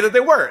find a way that they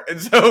weren't. And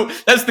so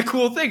that's the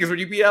cool thing, is when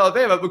you beat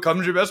Alabama, it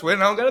becomes your best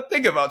win. I don't got to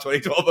think about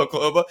 2012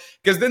 Oklahoma,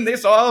 because then they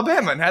saw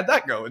Alabama and had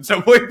that go. And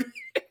so,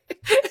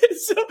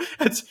 so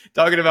that's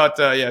talking about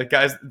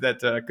guys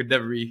that could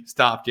never be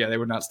stopped. Yeah, they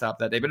were not stopped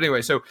that day. But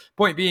anyway, so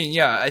point being,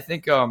 I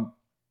think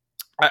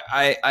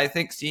I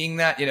think seeing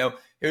that,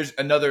 here's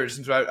another,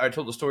 since I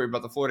told the story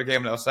about the Florida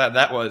game and how sad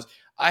that was,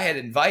 I had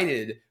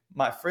invited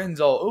my friends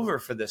all over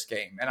for this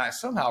game, and I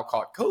somehow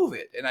caught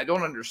COVID. And I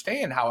don't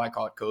understand how I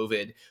caught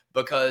COVID,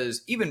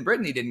 because even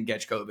Brittany didn't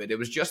catch COVID. It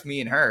was just me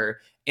and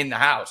her in the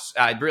house.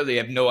 I really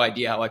have no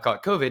idea how I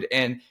caught COVID.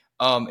 And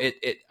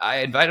I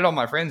invited all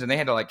my friends, and they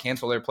had to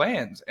cancel their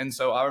plans. And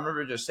so I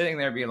remember just sitting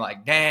there being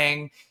like,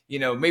 dang,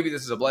 maybe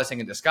this is a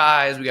blessing in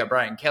disguise. We got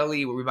Brian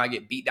Kelly, where we might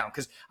get beat down.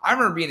 Because I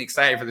remember being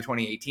excited for the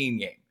 2018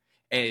 game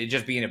and it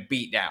just being a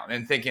beat down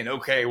and thinking,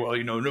 okay, well,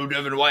 no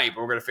Devin White,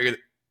 but we're going to figure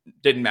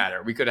didn't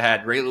matter. We could have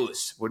had Ray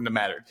Lewis. Wouldn't have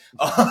mattered.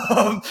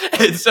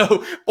 And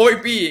so,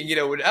 point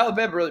being, when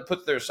Alabama really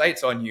puts their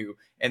sights on you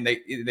and they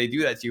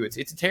do that to you, it's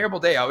a terrible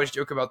day. I always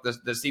joke about the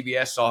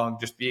CBS song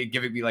just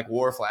giving me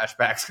war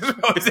flashbacks, because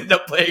we always end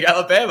up playing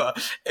Alabama.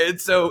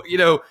 And so,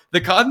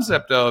 the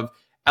concept of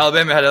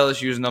Alabama had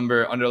LSU's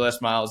number under Les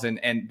Miles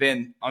and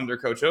then under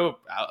Coach O,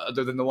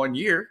 other than the 1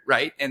 year,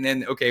 right? And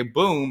then, okay,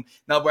 boom,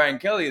 now Brian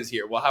Kelly is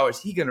here. Well, how is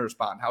he going to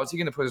respond? How is he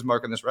going to put his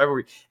mark on this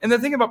rivalry? And the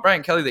thing about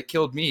Brian Kelly that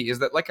killed me is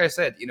that, like I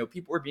said,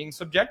 people were being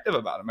subjective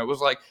about him. It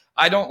was like,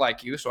 I don't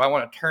like you, so I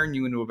want to turn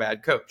you into a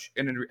bad coach.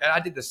 And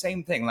I did the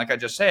same thing, like I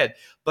just said.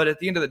 But at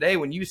the end of the day,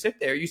 when you sit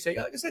there, you say,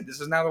 like I said,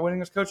 this is now the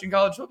winningest coach in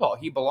college football.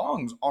 He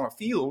belongs on a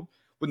field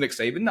with Nick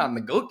Saban, not in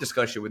the GOAT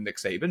discussion with Nick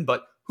Saban,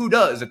 but who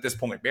does at this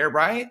point? Bear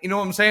Bryant? You know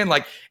what I'm saying?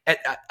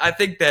 I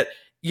think that,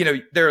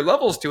 there are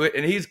levels to it,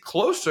 and he's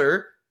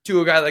closer to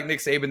a guy like Nick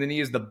Saban than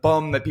he is the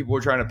bum that people were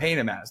trying to paint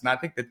him as. And I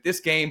think that this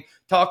game,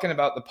 talking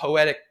about the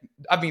poetic,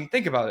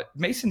 think about it.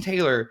 Mason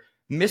Taylor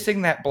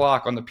missing that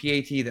block on the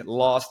PAT that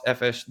lost the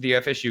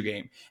FSU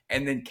game,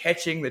 and then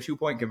catching the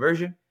 2-point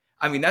conversion.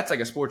 That's like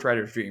a sports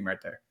writer's dream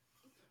right there.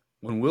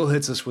 When Will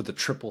hits us with a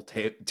triple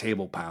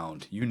table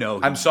pound,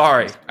 I'm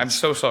sorry. I'm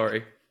so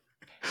sorry.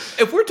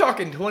 If we're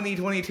talking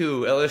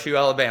 2022 LSU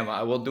Alabama,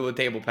 I will do a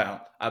table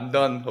pound. I'm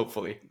done,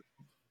 hopefully.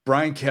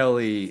 Brian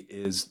Kelly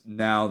is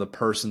now the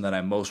person that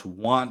I most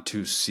want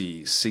to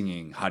see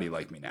singing "How Do You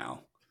Like Me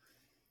Now?"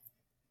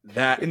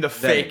 That in the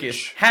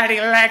fakest "How Do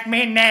You Like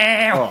Me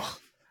Now?" Oh,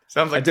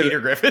 sounds like Peter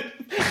Griffin.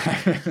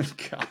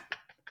 God.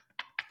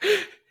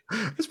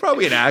 It's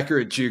probably an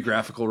accurate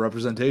geographical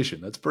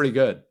representation. That's pretty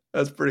good.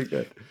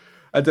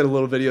 I did a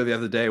little video the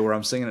other day where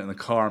I'm singing it in the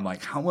car. I'm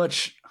like, how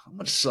much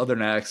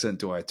Southern accent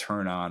do I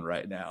turn on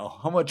right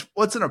now?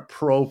 What's an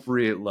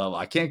appropriate level?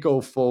 I can't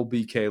go full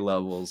BK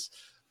levels,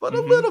 but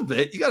a little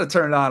bit. You got to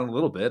turn it on a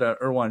little bit. I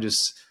don't want to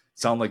just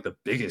sound like the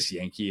biggest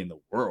Yankee in the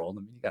world.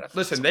 You got to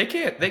listen. They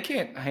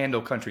can't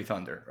handle country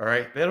thunder. All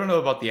right. They don't know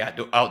about the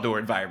outdoor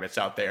environments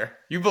out there.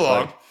 You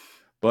belong.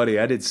 Buddy,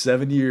 I did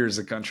 7 years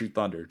of country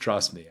thunder.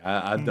 Trust me.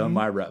 I've done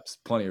my reps,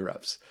 plenty of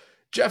reps.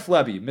 Jeff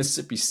Lebby,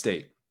 Mississippi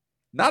State.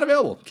 Not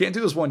available. Can't do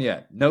this one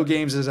yet. No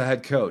games as a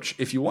head coach.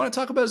 If you want to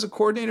talk about as a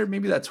coordinator,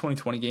 maybe that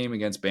 2020 game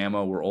against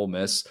Bama where Ole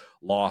Miss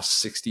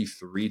lost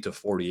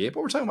 63-48. But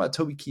we're talking about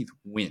Toby Keith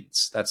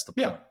wins. That's the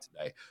point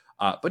today.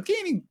 But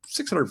gaining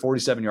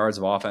 647 yards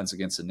of offense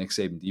against the Nick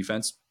Saban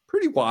defense,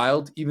 pretty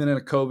wild, even in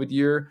a COVID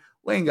year.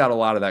 Lane got a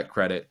lot of that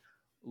credit.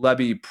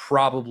 Lebby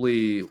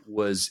probably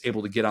was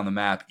able to get on the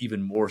map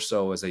even more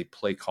so as a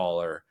play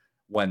caller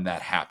when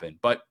that happened.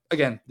 But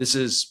again,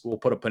 we'll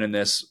put a pin in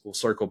this. We'll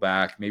circle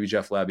back. Maybe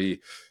Jeff Lebby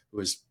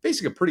was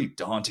facing a pretty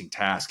daunting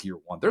task year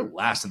one. They're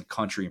last in the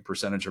country in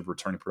percentage of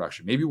returning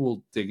production. Maybe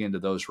we'll dig into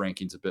those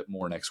rankings a bit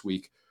more next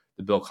week.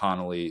 The Bill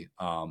Connolly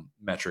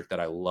metric that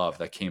I love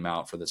that came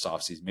out for this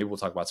offseason. Maybe we'll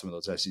talk about some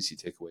of those SEC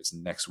takeaways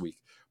next week.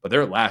 But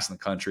they're last in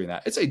the country in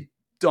that. It's a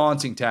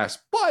daunting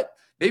task, but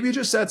maybe it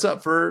just sets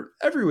up for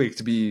every week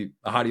to be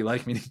a How Do You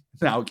Like Me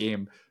Now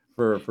game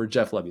for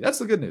Jeff Lebby. That's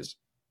the good news.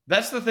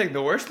 That's the thing.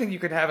 The worst thing you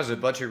could have is a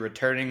bunch of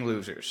returning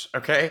losers,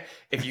 okay?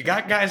 If you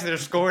got guys that are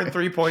scoring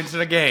 3 points in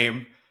a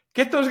game,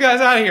 get those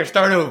guys out of here.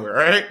 Start over,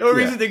 all right? No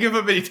reason to give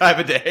them any time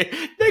of day.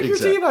 Make your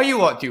team how you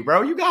want to,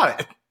 bro. You got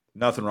it.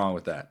 Nothing wrong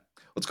with that.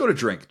 Let's go to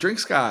Drink.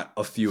 Drink's got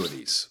a few of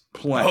these.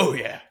 Plenty. Oh,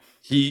 yeah.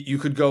 You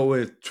could go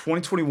with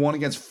 2021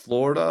 against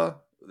Florida.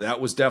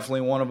 That was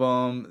definitely one of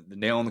them. The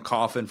nail in the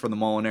coffin from the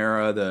Mullen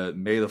era, the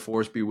May the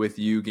Force be with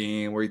you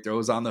game where he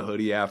throws on the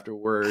hoodie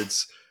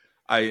afterwards.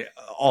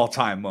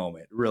 All-time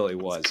moment, really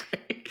was.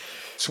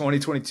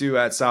 2022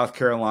 at South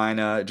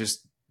Carolina,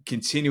 just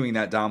continuing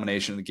that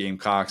domination of the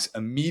Gamecocks.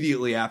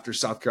 Immediately after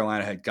South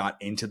Carolina had got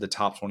into the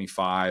top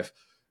 25,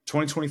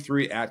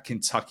 2023 at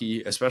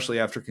Kentucky, especially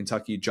after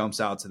Kentucky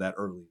jumps out to that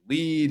early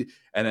lead.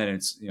 And then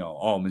it's,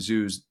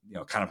 Mizzou's,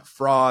 kind of a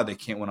fraud. They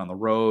can't win on the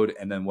road.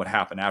 And then what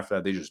happened after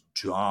that? They just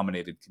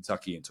dominated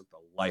Kentucky and took the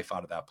life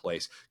out of that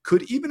place.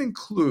 Could even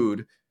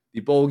include the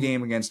bowl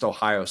game against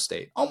Ohio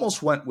State.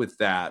 Almost went with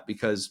that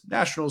because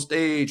national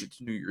stage, it's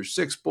New Year's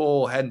Six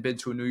bowl, hadn't been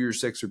to a New Year's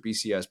Six or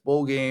BCS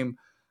bowl game.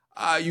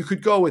 You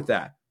could go with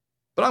that.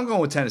 But I'm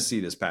going with Tennessee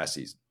this past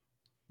season.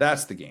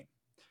 That's the game.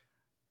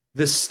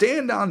 The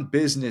stand-on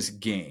business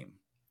game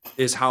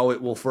is how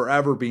it will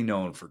forever be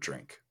known for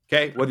Drink.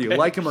 Okay? Whether you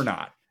like him or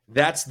not.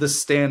 That's the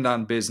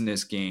stand-on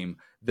business game.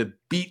 The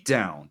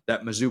beatdown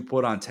that Mizzou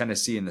put on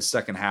Tennessee in the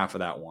second half of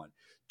that one.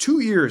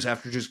 2 years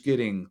after just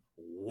getting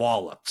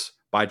walloped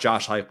by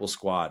Josh Heupel's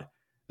squad.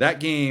 That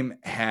game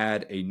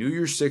had a New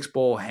Year's Six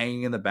bowl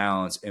hanging in the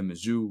balance, and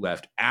Mizzou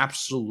left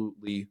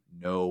absolutely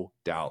no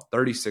doubt.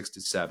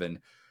 36-7.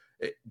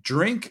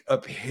 Drink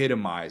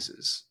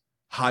epitomizes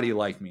how do you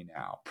like me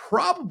now?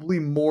 Probably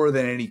more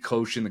than any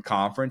coach in the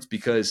conference,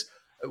 because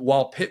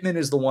while Pittman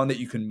is the one that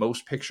you can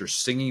most picture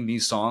singing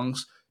these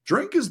songs,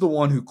 Drink is the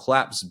one who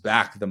claps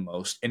back the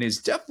most and is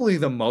definitely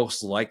the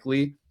most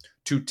likely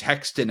to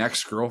text an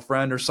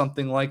ex-girlfriend or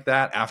something like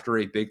that after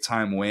a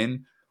big-time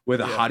win with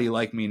a how do you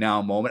like me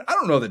now moment. I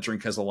don't know that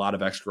Drink has a lot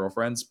of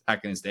ex-girlfriends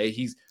back in his day.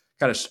 He's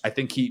kind of, I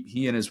think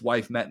he and his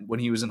wife met when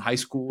he was in high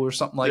school or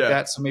something like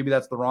that, so maybe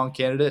that's the wrong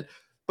candidate.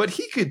 But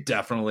he could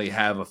definitely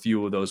have a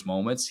few of those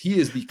moments. He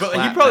is the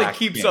But he probably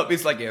keeps up.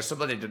 He's like,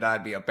 somebody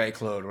denied me a bank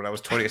loan when I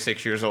was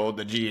 26 years old,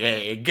 the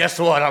GA. And guess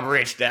what? I'm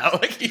rich now.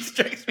 Like, he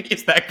strikes me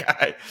as that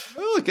guy.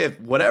 Well, look, if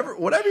whatever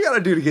you got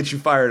to do to get you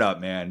fired up,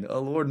 man.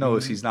 Lord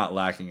knows he's not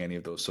lacking any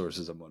of those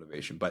sources of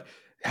motivation. But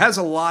has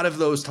a lot of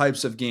those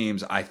types of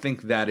games. I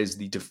think that is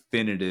the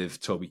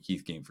definitive Toby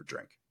Keith game for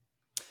Drink.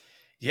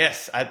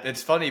 Yes,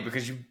 it's funny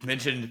because you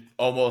mentioned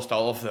almost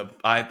all of them.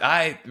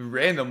 I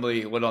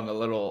randomly went on a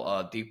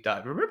little deep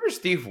dive. Remember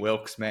Steve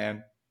Wilkes,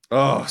 man?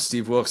 Oh,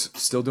 Steve Wilkes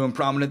still doing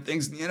prominent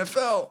things in the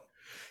NFL.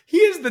 He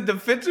is the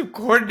defensive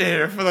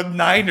coordinator for the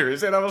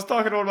Niners. And I was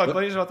talking to one of my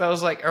buddies about that. I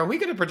was like, are we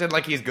going to pretend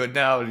like he's good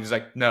now? And he's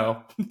like,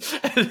 no.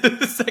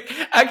 It's like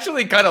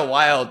actually kind of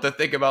wild to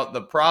think about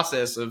the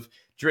process of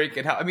Drake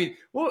and how,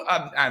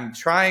 I'm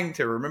trying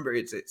to remember.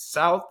 It's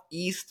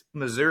Southeast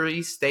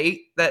Missouri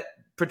State that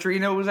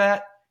Petrino was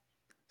at.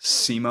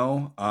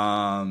 SEMO.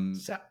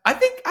 I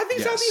think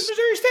yes. Southeast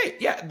Missouri State.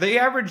 Yeah, they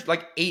averaged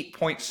like 8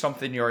 point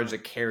something yards a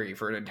carry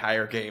for an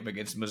entire game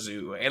against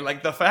Mizzou, and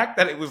like the fact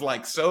that it was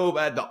like so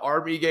bad, the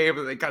Army game,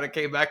 and they kind of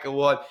came back and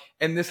won,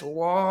 and this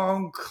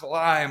long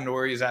climb to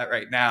where he's at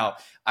right now,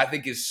 I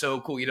think is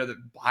so cool. The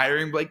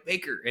hiring Blake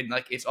Baker, and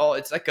like it's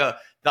like the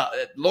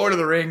Lord of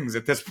the Rings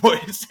at this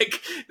point. It's like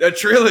a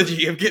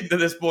trilogy of getting to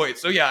this point.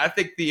 So yeah, I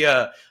think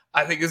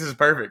this is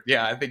perfect.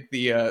 Yeah, I think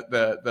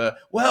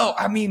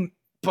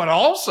but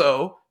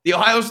also the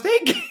Ohio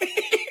State game.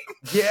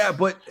 Yeah,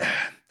 but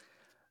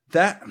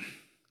that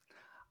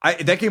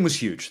game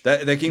was huge.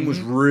 That game was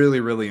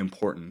really, really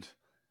important.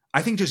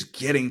 I think just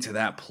getting to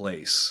that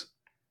place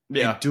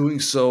and doing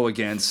so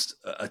against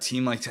a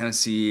team like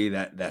Tennessee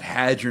that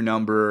had your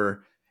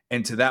number.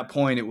 And to that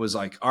point, it was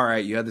like, all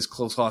right, you had this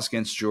close loss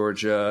against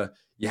Georgia.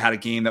 You had a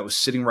game that was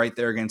sitting right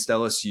there against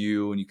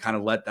LSU, and you kind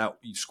of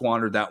you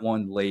squandered that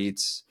one late.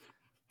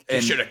 You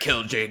should have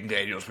killed Jaden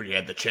Daniels when you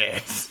had the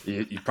chance.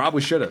 You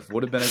probably should have.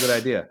 Would have been a good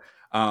idea.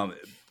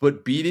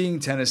 But beating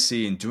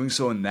Tennessee and doing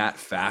so in that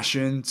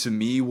fashion, to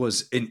me,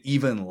 was an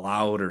even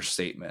louder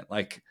statement.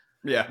 Like,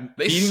 they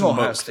beating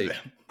Ohio State.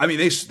 Them. I mean,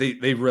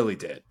 they really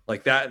did.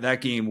 Like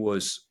that game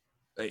was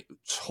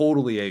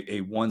totally a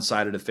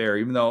one-sided affair.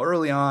 Even though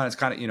early on it's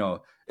kind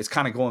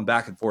of going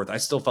back and forth. I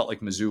still felt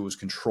like Mizzou was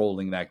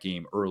controlling that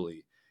game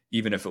early,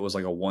 even if it was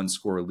like a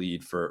one-score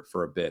lead for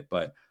a bit.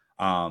 But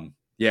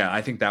yeah,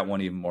 I think that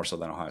one even more so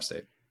than Ohio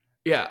State.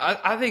 Yeah,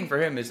 I think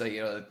for him, it's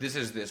like, this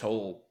is this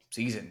whole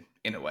season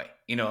in a way.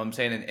 You know what I'm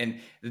saying?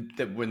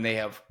 And when they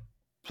have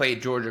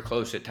played Georgia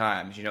close at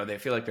times, they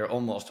feel like they're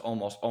almost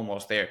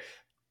there.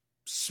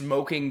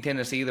 Smoking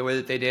Tennessee the way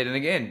that they did. And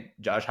again,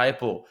 Josh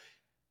Heupel,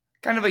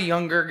 kind of a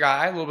younger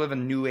guy, a little bit of a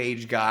new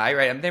age guy,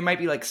 right? I mean, they might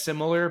be like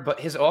similar, but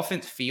his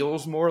offense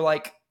feels more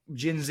like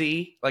Gen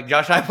Z. Like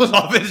Josh Heupel's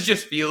offense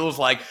just feels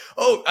like,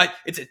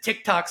 it's a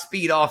TikTok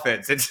speed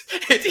offense. It's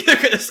either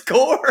going to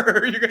score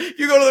or if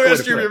you go to the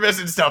restroom, you're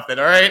missing something.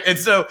 All right. And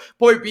so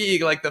point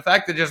being, like the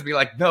fact to just be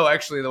like, no,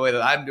 actually the way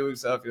that I'm doing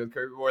stuff,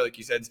 Kirby Moore, like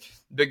you said, it's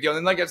a big deal.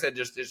 And like I said,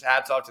 just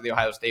hats off to the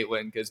Ohio State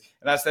win.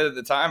 And I said at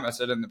the time, I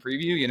said in the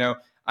preview,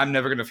 I'm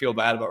never going to feel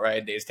bad about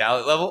Ryan Day's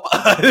talent level.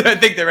 I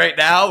think that right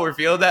now we're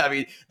feeling that. I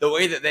mean, the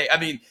way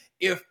that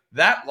if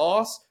that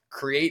loss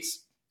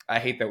creates, I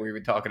hate that we've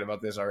been talking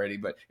about this already,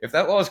 but if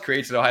that loss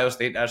creates an Ohio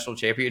State national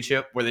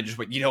championship where they just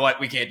went, you know what,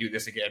 we can't do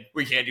this again.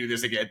 We can't do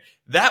this again.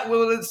 That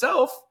will in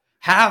itself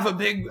have a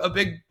big,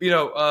 like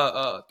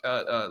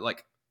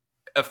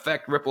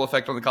ripple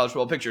effect on the college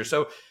football picture.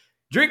 So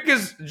Drink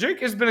has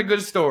been a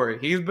good story.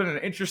 He's been an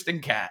interesting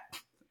cat.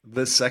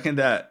 The second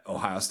that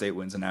Ohio State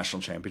wins a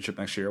national championship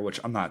next year, which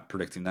I'm not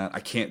predicting that. I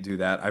can't do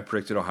that. I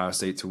predicted Ohio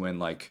State to win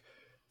like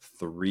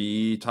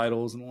 3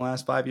 titles in the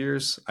last 5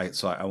 years.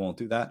 So I won't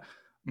do that.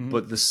 Mm-hmm.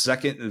 But the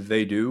second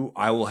they do,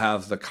 I will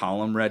have the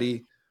column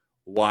ready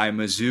why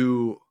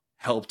Mizzou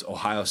helped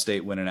Ohio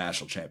State win a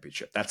national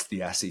championship. That's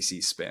the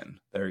SEC spin.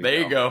 There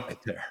you go. Right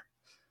there.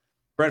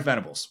 Brent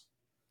Venables,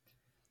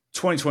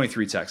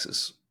 2023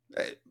 Texas.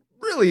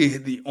 Really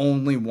the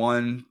only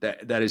one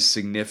that is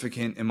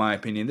significant, in my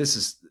opinion. This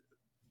is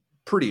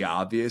pretty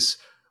obvious.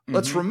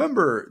 Let's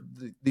remember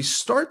the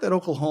start that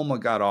Oklahoma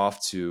got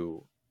off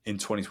to in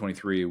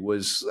 2023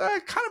 was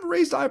kind of a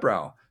raised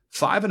eyebrow.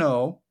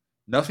 5-0,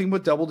 nothing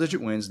but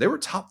double-digit wins. They were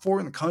top 4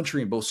 in the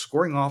country in both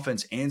scoring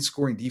offense and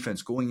scoring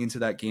defense going into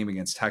that game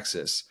against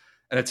Texas.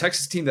 And a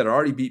Texas team that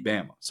already beat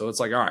Bama. So it's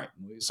like, all right,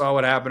 we saw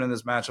what happened in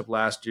this matchup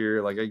last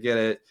year. Like, I get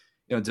it.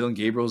 You know, Dylan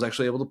Gabriel was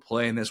actually able to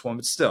play in this one,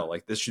 but still,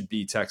 like, this should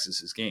be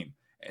Texas's game.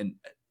 And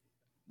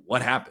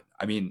what happened?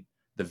 I mean,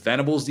 the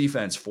Venables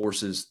defense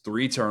forces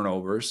 3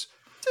 turnovers.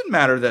 Didn't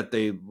matter that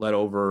they let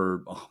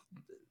over,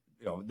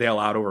 they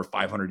allowed over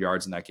 500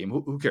 yards in that game.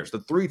 Who cares? The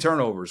 3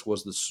 turnovers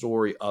was the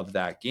story of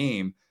that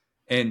game.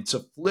 And to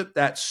flip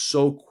that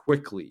so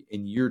quickly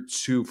in year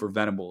 2 for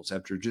Venables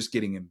after just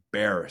getting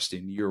embarrassed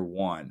in year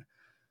 1,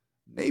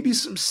 maybe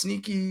some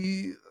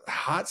sneaky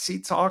hot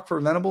seat talk for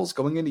Venables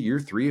going into year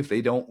 3 if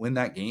they don't win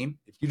that game.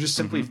 If you just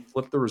simply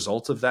flip the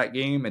results of that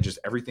game and just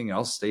everything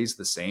else stays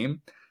the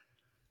same,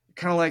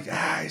 kind of like,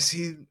 is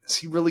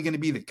he really going to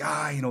be the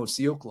guy? You know, it's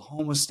the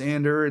Oklahoma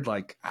standard.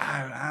 Like,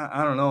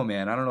 I don't know,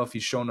 man. I don't know if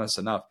he's shown us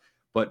enough.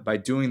 But by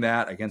doing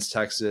that against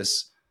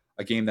Texas,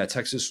 a game that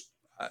Texas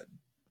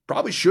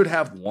probably should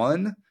have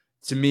won,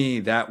 to me,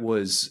 that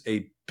was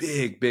a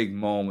big, big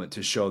moment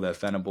to show that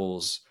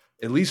Venables,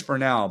 at least for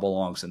now,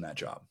 belongs in that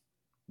job.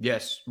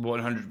 Yes,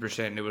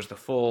 100%. It was the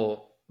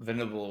full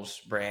Venables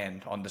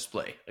brand on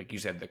display. Like you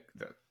said, the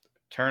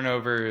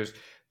turnovers,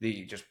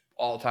 the just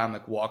all-time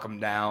like walk them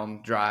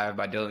down drive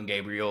by Dylan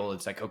Gabriel.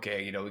 It's like,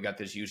 okay, you know, we got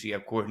this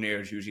UCF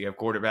coordinator, UCF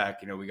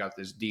quarterback. You know, we got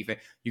this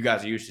defense. You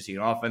guys are used to seeing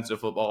offensive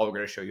football. We're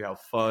going to show you how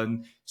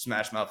fun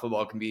smash mouth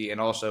football can be.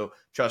 And also,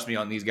 trust me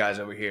on these guys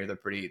over here. They're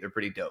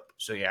pretty dope.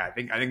 So yeah, I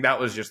think that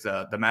was just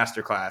the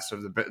masterclass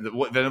of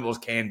what Venables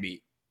can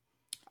be.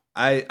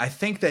 I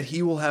think that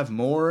he will have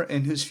more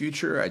in his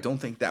future. I don't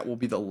think that will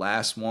be the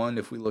last one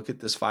if we look at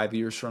this 5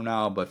 years from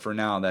now. But for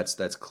now,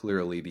 that's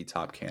clearly the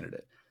top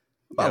candidate.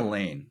 About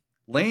Lane.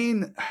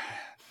 Lane,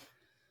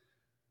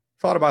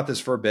 thought about this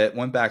for a bit,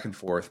 went back and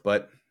forth,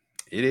 but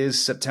it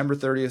is September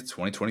 30th,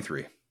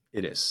 2023.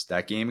 It is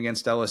that game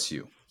against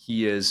LSU.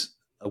 He is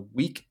a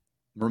week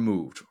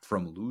removed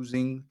from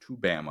losing to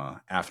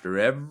Bama after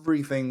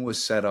everything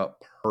was set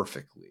up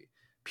perfectly.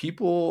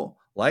 People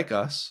like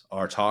us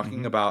are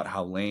talking about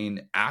how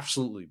Lane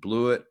absolutely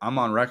blew it. I'm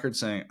on record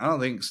saying I don't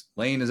think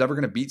Lane is ever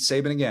going to beat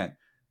Saban again.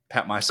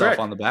 Pat myself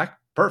on the back.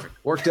 Perfect.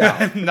 Worked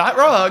out. Not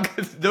wrong.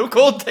 No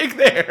cold take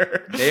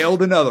there.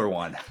 Nailed another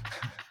one.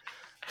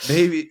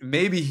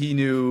 Maybe he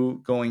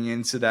knew going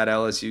into that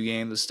LSU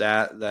game, the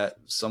stat that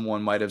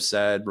someone might have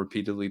said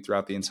repeatedly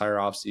throughout the entire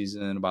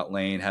offseason about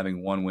Lane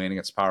having 1 win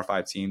against a Power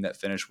 5 team that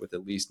finished with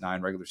at least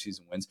 9 regular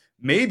season wins.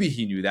 Maybe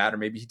he knew that, or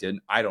maybe he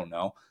didn't. I don't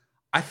know.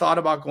 I thought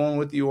about going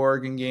with the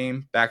Oregon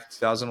game back in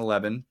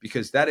 2011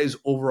 because that is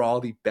overall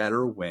the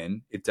better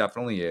win. It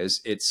definitely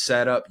is. It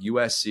set up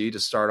USC to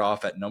start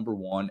off at number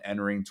 1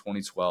 entering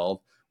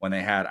 2012 when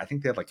they had, I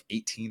think they had like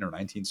 18 or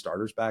 19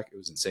 starters back. It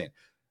was insane.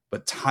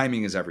 But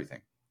timing is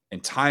everything.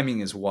 And timing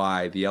is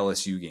why the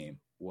LSU game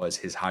was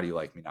his How Do You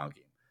Like Me Now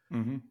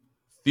game.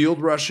 Field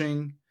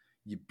rushing,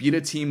 you beat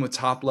a team with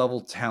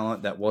top-level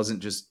talent that wasn't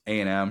just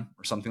A&M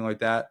or something like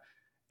that.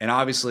 And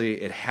obviously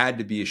it had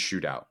to be a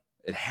shootout.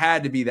 It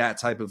had to be that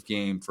type of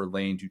game for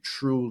Lane to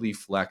truly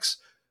flex,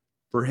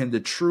 for him to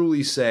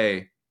truly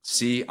say,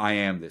 see, I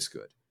am this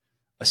good.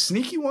 A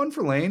sneaky one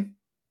for Lane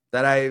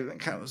that I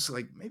kind of was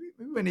like, maybe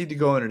I need to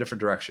go in a different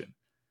direction.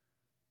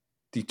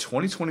 The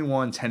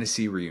 2021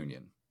 Tennessee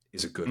reunion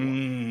is a good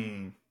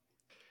one.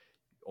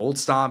 Old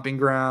stomping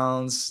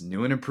grounds,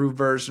 new and improved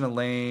version of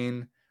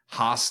Lane,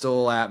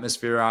 hostile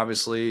atmosphere,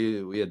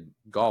 obviously. We had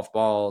golf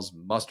balls,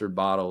 mustard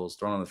bottles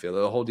thrown on the field.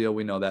 The whole deal,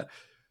 we know that.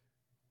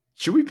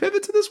 Should we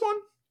pivot to this one?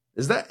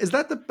 Is that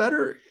the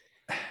better,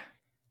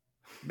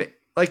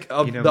 like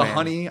the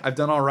honey? I've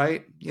done all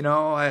right.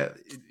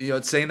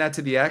 Saying that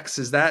to the ex,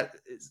 is that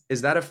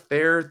a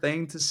fair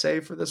thing to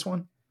say for this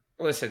one?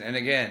 Listen, and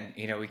again,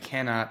 we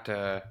cannot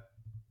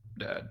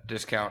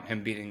discount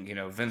him beating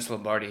Vince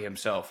Lombardi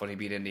himself when he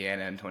beat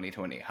Indiana in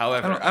 2020.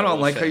 However, I don't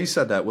like how you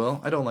said that,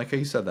 Will. I don't like how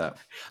you said that.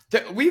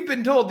 We've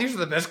been told these are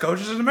the best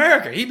coaches in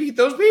America. He beat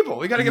those people.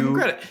 We got to give him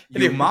credit.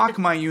 You mock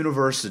my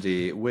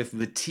university with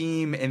the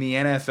team in the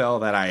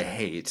NFL that I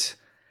hate.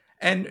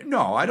 And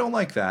no, I don't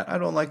like that. I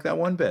don't like that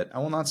one bit. I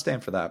will not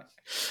stand for that.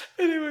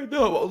 Anyway,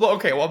 no.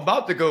 Okay, well, I'm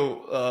about to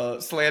go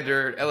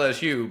slander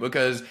LSU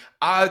because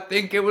I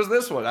think it was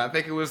this one. I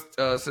think it was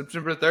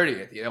September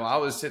 30th. I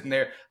was sitting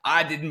there.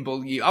 I didn't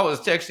believe. I was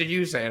texting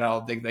you saying I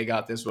don't think they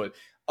got this one.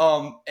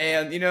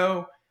 And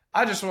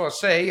I just want to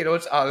say,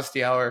 it's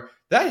honesty hour.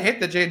 That hit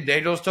that Jaden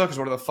Daniels took is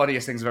one of the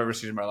funniest things I've ever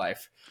seen in my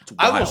life.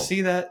 I will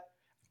see that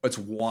It's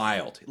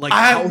wild. Like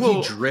how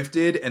he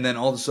drifted, and then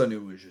all of a sudden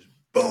it was just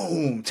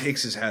boom,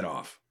 takes his head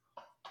off.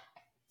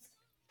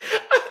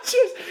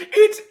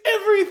 It's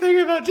everything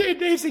about Jaden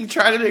Dacey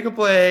trying to make a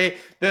play,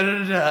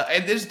 and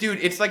this dude,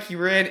 it's like he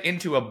ran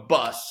into a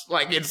bus.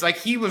 Like it's like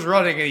he was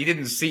running and he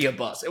didn't see a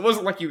bus. It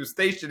wasn't like he was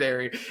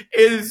stationary. It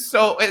is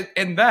so,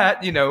 and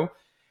that, you know,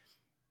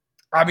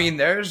 I mean,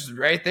 there's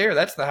right there.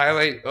 That's the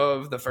highlight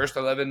of the first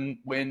 11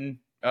 win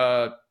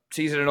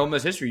season in Ole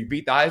Miss history. You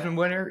beat the Heisman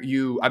winner.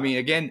 I mean,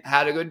 again,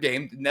 had a good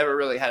game. Never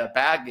really had a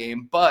bad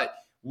game, but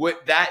with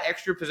that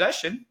extra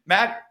possession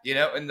mattered, you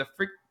know, and the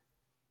freak.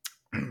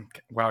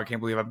 Wow, I can't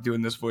believe I'm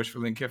doing this voice for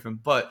Lane Kiffin,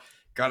 but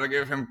gotta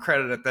give him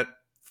credit at that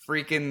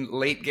freaking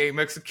late game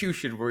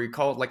execution where he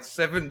called like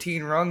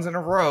 17 runs in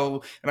a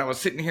row, and I was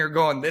sitting here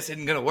going, this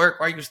isn't gonna work.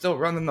 Why are you still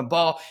running the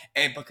ball?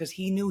 And because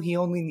he knew he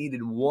only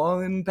needed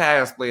one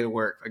pass play to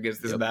work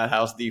against this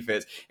Madhouse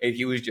defense, and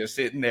he was just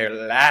sitting there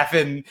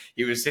laughing.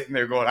 He was sitting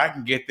there going, I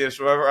can get this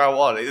wherever I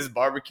want it. This is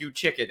barbecue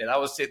chicken. And I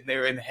was sitting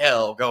there in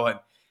hell going,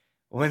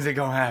 when's it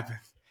gonna happen?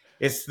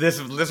 It's this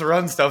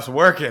run stuff's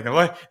working.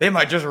 What they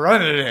might just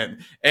run it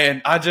in,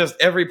 and I just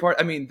every part.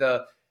 I mean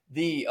the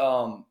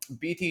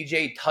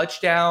BTJ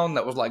touchdown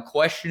that was like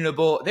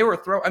questionable. They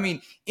were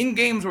in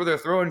games where they're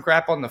throwing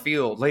crap on the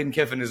field. Lane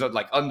Kiffin is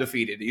like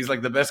undefeated. He's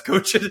like the best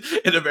coach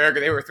in America.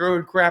 They were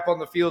throwing crap on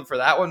the field for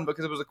that one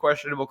because it was a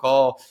questionable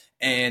call,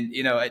 and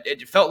you know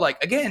it felt like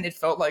they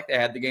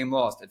had the game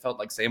lost. It felt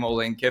like same old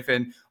Lane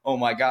Kiffin. Oh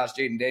my gosh,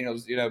 Jaden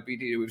Daniels. You know,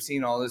 BTJ. We've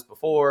seen all this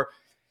before.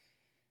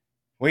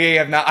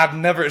 I've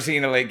never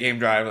seen a late game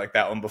drive like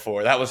that one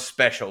before. That was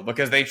special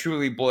because they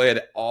truly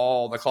bled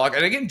all the clock.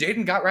 And again,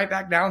 Jaden got right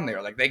back down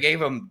there. Like they gave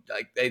him,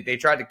 like they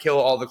tried to kill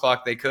all the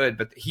clock they could,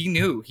 but he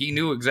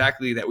knew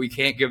exactly that we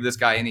can't give this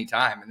guy any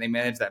time, and they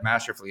managed that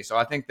masterfully. So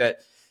I think that,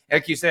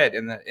 like you said,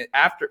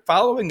 after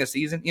following a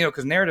season, you know,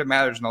 because narrative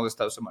matters and all this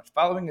stuff so much.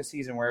 Following a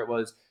season where it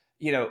was,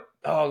 you know,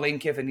 oh, Lane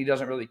Kiffin, he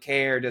doesn't really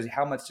care.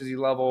 How much does he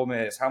love Ole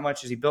Miss? How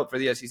much is he built for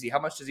the SEC? How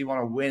much does he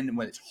want to win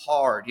when it's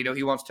hard? You know,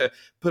 he wants to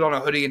put on a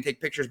hoodie and take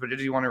pictures, but does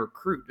he want to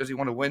recruit? Does he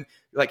want to win?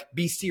 Like,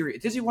 be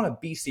serious. Does he want to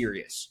be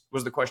serious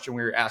was the question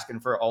we were asking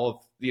for all of,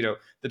 you know,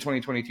 the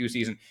 2022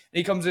 season. And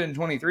he comes in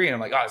 23, and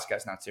I'm like, oh, this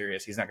guy's not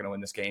serious. He's not going to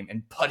win this game.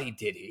 And putty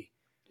did he.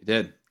 He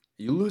did.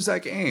 You lose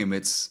that game,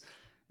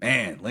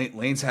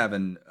 Lane's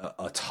having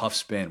a tough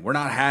spin. We're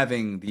not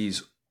having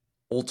these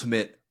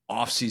ultimate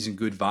off-season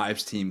good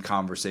vibes team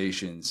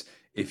conversations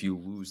if you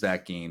lose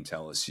that game to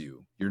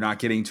LSU. You're not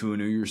getting to a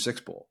New Year's Six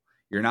Bowl.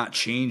 You're not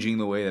changing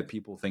the way that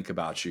people think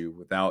about you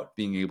without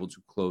being able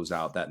to close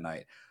out that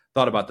night.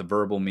 Thought about the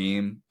verbal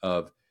meme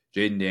of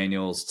Jaden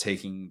Daniels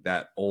taking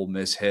that Ole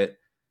Miss hit,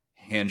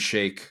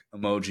 handshake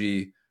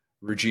emoji,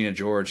 Regina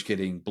George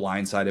getting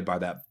blindsided by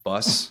that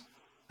bus.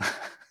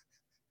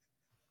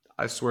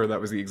 I swear that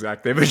was the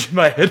exact image in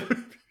my head.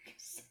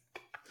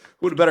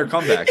 What a better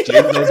comeback.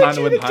 Jaden goes on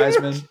to win the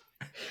Heisman.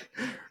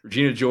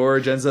 Regina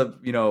George ends up,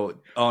 you know,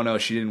 oh no,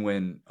 she didn't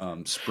win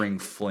Spring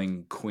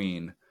Fling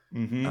Queen.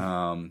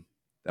 Mm-hmm.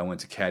 That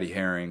went to Caddy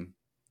Herring.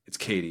 It's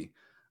Katie.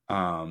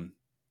 I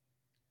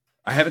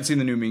haven't seen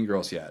the new Mean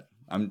Girls yet.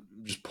 I'm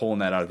just pulling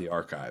that out of the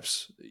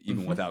archives,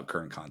 even without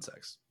current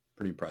context.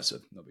 Pretty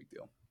impressive. No big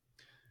deal.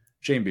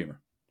 Shane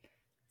Beamer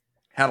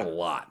had a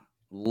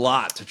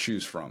lot to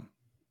choose from.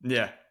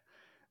 Yeah.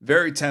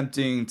 Very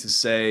tempting to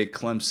say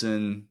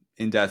Clemson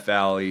in Death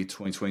Valley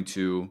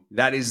 2022.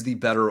 That is the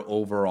better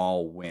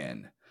overall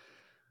win.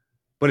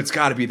 But it's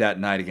got to be that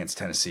night against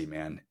Tennessee,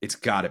 man. It's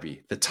got to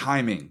be. The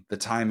timing.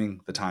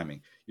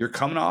 You're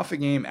coming off a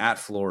game at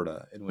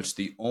Florida in which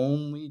the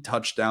only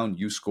touchdown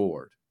you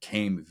scored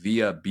came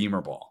via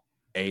Beamer ball,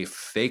 a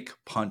fake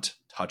punt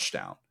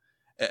touchdown.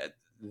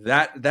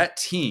 That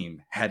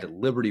team had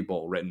Liberty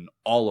Bowl written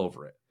all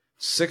over it.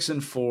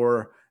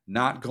 6-4,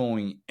 not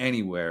going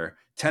anywhere.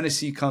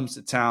 Tennessee comes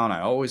to town. I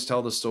always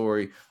tell the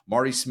story.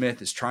 Marty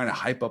Smith is trying to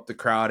hype up the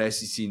crowd,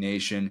 SEC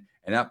Nation,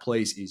 and that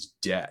place is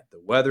dead. The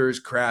weather is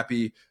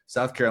crappy.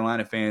 South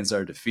Carolina fans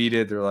are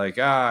defeated. They're like,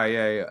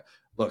 yeah.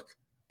 Look,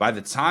 by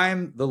the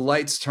time the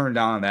lights turned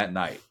on that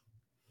night,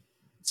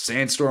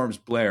 sandstorms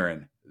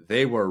blaring,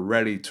 they were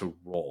ready to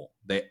roll.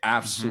 They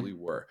absolutely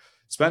were.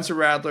 Spencer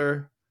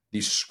Rattler,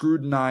 the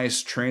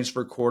scrutinized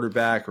transfer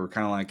quarterback, were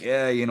kind of like,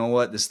 you know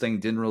what? This thing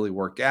didn't really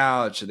work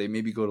out. Should they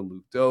maybe go to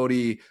Luke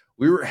Doty?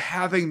 We were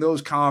having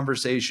those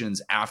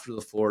conversations after the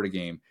Florida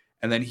game.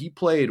 And then he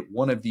played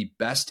one of the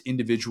best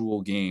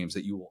individual games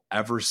that you will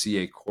ever see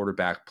a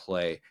quarterback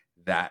play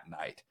that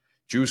night.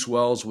 Juice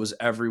Wells was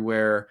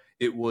everywhere.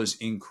 It was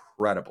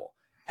incredible.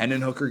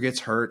 Hendon Hooker gets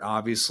hurt,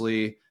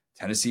 obviously.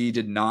 Tennessee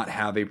did not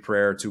have a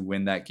prayer to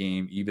win that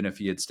game, even if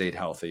he had stayed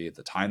healthy. At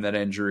the time that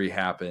injury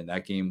happened,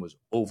 that game was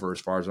over as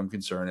far as I'm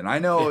concerned. And I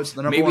know it's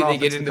the number one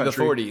offense in the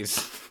country. Maybe they get into the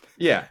 40s.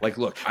 Yeah, like,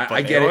 look,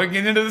 I get it.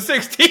 Get into the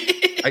 60s.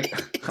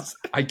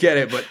 I get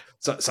it, but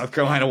South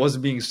Carolina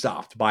wasn't being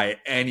stopped by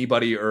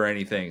anybody or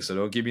anything. So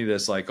don't give me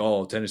this like,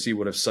 oh, Tennessee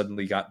would have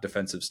suddenly got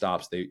defensive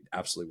stops. They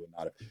absolutely would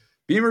not have.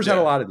 Beamer's had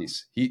a lot of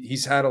these.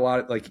 He's had a lot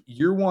of, like,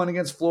 year one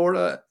against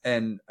Florida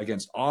and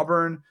against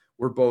Auburn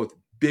were both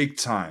big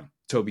time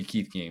Toby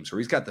Keith games where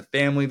he's got the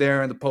family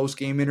there in the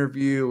post-game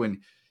interview and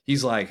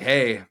he's like,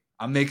 hey,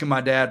 I'm making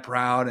my dad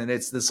proud. And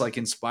it's this like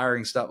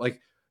inspiring stuff. Like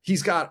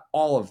he's got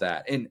all of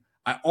that. And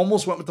I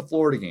almost went with the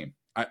Florida game.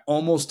 I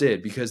almost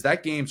did because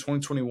that game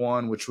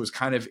 2021, which was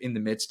kind of in the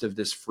midst of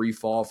this free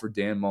fall for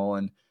Dan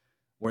Mullen,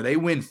 where they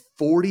win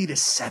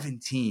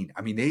 40-17.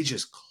 I mean, they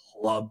just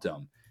clubbed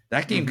them.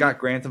 That game got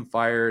Grantham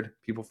fired.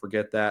 People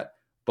forget that.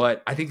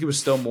 But I think it was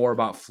still more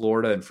about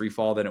Florida and free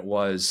fall than it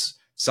was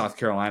South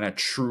Carolina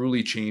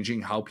truly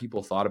changing how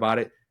people thought about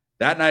it.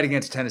 That night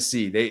against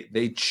Tennessee,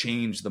 they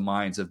changed the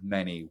minds of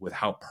many with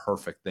how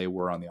perfect they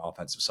were on the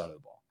offensive side of the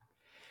ball.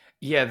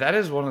 Yeah, that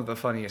is one of the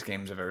funniest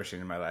games I've ever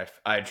seen in my life.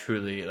 I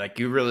truly, like,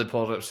 you really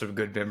pulled up some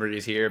good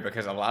memories here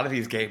because a lot of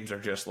these games are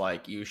just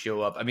like you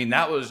show up. I mean,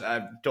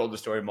 I've told the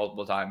story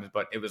multiple times,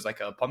 but it was like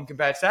a pumpkin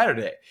patch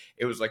Saturday.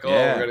 It was like,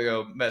 we're going to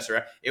go mess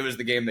around. It was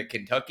the game that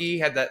Kentucky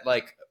had that,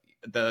 like,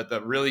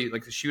 the really,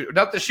 like,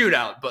 not the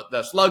shootout, but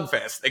the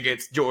slugfest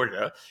against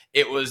Georgia.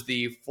 It was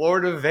the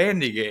Florida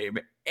Vandy game,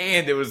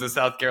 and it was the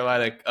South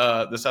Carolina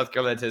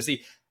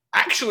Tennessee.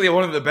 Actually,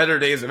 one of the better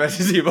days of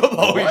SEC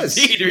football we've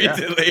seen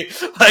recently.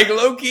 Like,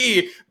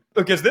 low-key,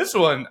 because this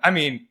one, I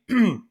mean,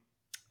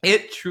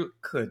 it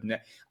couldn't.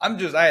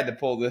 I had to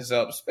pull this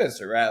up.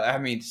 Spencer Rattler, I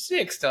mean,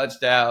 6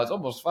 touchdowns,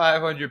 almost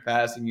 500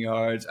 passing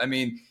yards. I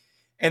mean,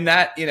 and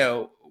that,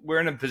 we're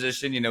in a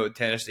position, with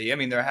Tennessee. I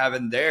mean, they're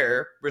having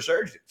their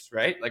resurgence,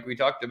 right? Like we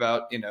talked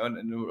about, and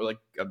we're like,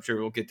 I'm sure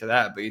we'll get to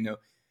that, but,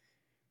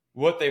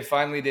 what they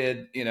finally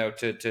did,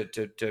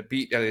 to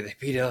beat, they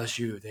beat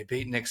LSU, they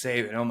beat Nick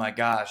Saban. Oh my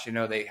gosh,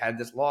 they had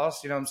this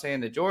loss,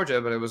 to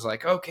Georgia, but it was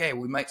like, okay,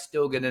 we might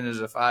still get in as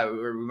a 5,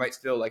 or we might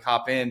still like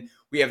hop in.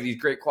 We have these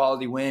great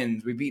quality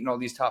wins. We've beaten all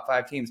these top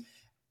 5 teams.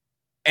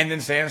 And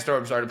then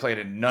Sandstorm started playing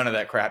and none of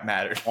that crap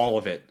mattered. All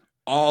of it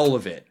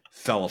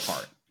fell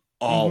apart.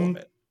 All of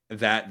it.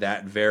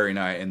 That very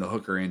night. And the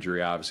Hooker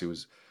injury obviously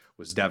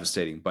was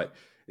devastating, but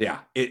yeah,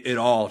 it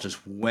all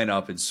just went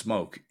up in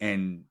smoke.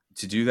 And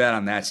to do that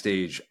on that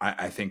stage,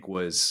 I think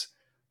was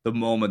the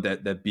moment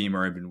that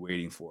Beamer had been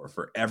waiting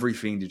for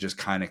everything to just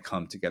kind of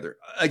come together.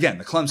 Again,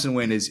 the Clemson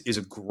win is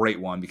a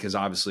great one because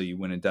obviously you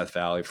win in Death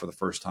Valley for the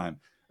first time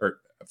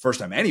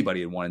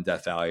anybody had won in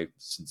Death Valley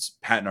since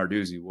Pat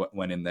Narduzzi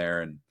went in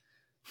there and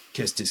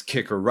kissed his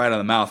kicker right on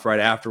the mouth right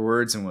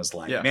afterwards and was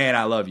like, man,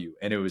 I love you.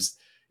 And it was,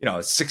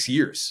 it's 6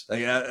 years.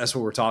 Like, that's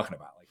what we're talking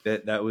about.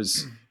 Like that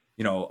was,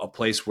 a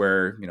place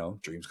where,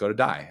 dreams go to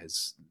die,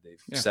 as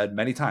they've said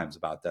many times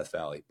about Death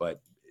Valley. But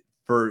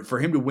for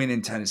him to win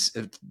in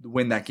Tennessee,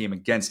 win that game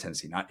against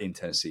Tennessee, not in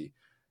Tennessee,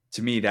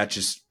 to me, that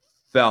just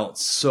felt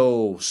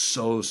so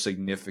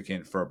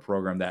significant for a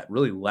program that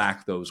really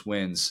lacked those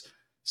wins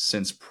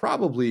since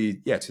probably,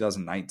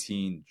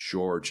 2019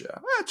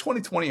 Georgia.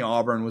 2020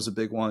 Auburn was a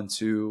big one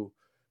too.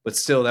 But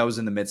still, that was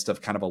in the midst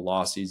of kind of a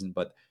lost season.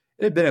 But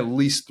it had been at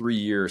least 3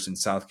 years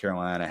since South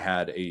Carolina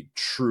had a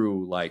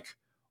true, like,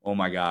 oh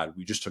my God,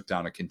 we just took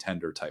down a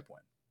contender type win.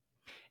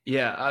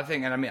 Yeah, I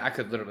think, and I mean, I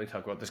could literally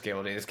talk about this game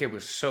all day. This game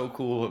was so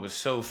cool. It was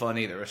so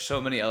funny. There were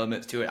so many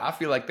elements to it. I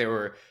feel like there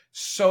were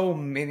so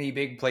many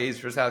big plays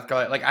for South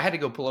Carolina. Like, I had to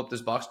go pull up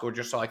this box score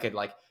just so I could,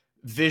 like,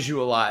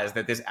 visualize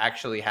that this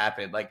actually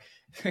happened. Like,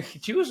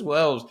 Juice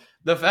Wells,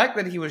 the fact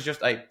that he was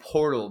just a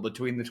portal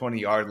between the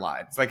 20-yard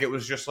lines. Like, it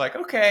was just like,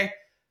 okay,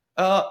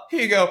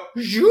 here you go.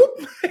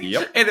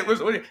 Yep. And it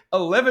was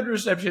 11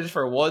 receptions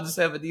for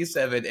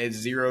 177 and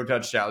 0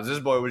 touchdowns. This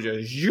boy was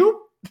just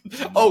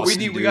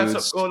we got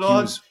something going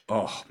on.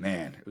 Oh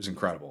man, it was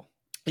incredible.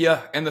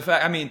 Yeah, and the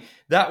fact, I mean,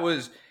 that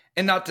was,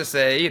 and not to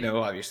say,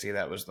 obviously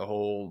that was the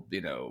whole,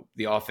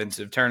 the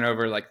offensive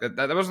turnover. Like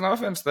that was an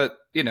offense that,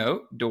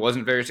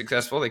 wasn't very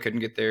successful. They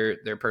couldn't get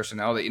their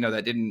personnel. That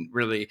that didn't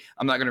really.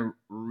 I'm not going to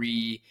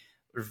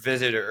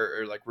revisit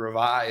or like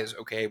revise.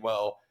 Okay,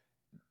 well,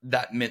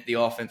 that meant the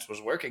offense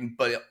was working,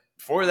 but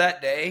for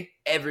that day,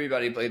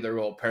 everybody played their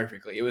role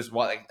perfectly. It was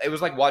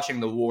like watching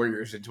the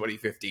Warriors in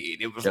 2015.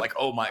 It was like,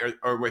 oh my,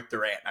 or with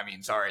Durant. I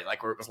mean, sorry,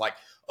 like where it was like,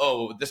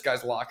 oh, this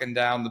guy's locking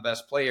down the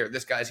best player.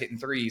 This guy's hitting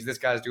threes. This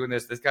guy's doing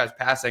this. This guy's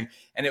passing,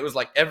 and it was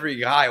like every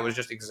guy was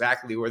just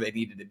exactly where they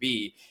needed to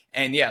be.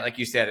 And yeah, like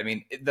you said, I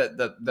mean,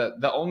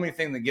 the only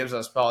thing that gives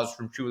us pause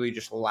from truly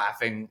just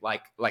laughing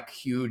like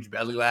huge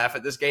belly laugh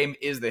at this game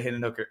is the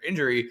Hendon Hooker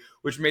injury,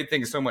 which made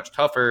things so much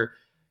tougher.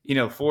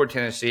 For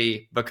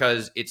Tennessee,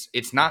 because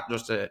it's not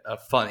just a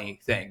funny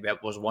thing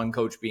that was one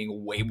coach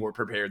being way more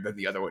prepared than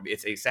the other one.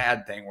 It's a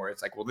sad thing where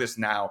it's like, well, this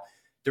now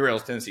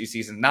derails Tennessee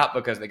season, not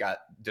because they got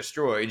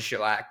destroyed,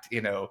 shellacked,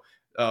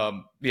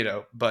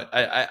 but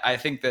I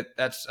think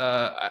that's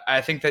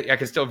I think that I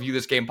can still view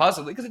this game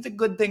positively because it's a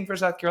good thing for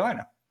South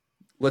Carolina.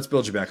 Let's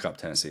build you back up,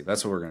 Tennessee.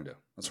 That's what we're going to do.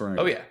 That's what we're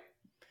going to do.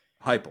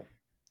 Yeah. Heupel.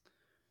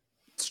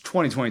 It's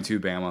 2022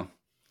 Bama.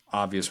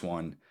 Obvious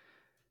one.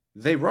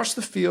 They rushed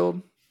the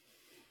field.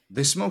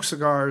 They smoked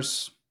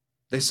cigars.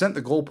 They sent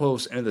the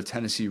goalposts into the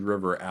Tennessee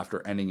River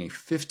after ending a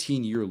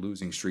 15-year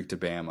losing streak to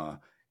Bama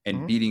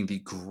and beating the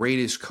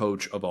greatest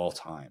coach of all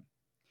time.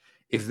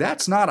 If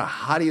that's not a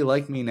how do you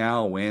like me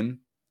now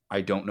win,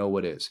 I don't know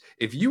what is.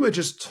 If you had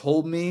just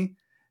told me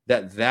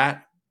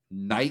that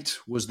night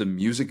was the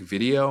music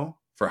video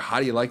for How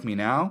Do You Like Me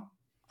Now,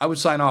 I would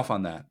sign off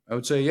on that. I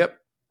would say, yep,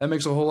 that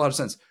makes a whole lot of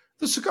sense.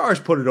 The cigars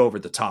put it over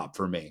the top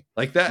for me.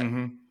 Like that,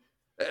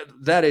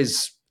 that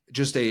is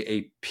just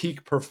a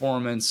peak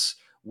performance.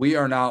 We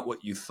are not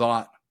what you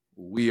thought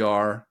we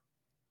are,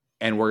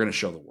 and we're going to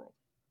show the world.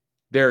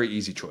 Very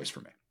easy choice for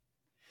me.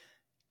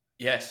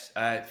 Yes,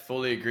 I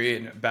fully agree.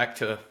 And back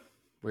to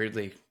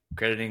weirdly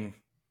crediting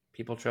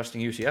people trusting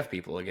UCF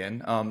people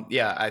again.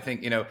 Yeah, I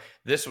think,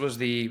 this was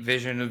the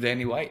vision of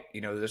Danny White.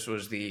 This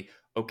was the,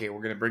 okay,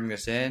 we're going to bring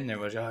this in. It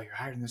was, oh, you're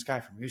hiring this guy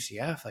from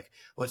UCF. Like,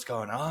 what's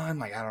going on?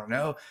 Like, I don't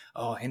know.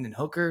 Oh, Hendon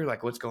Hooker.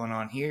 Like, what's going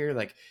on here?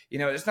 Like,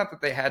 it's not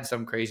that they had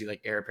some crazy,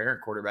 like, heir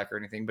apparent quarterback or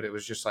anything, but it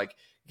was just like,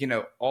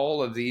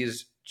 all of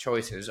these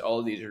choices, all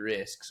of these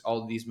risks,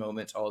 all of these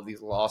moments, all of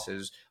these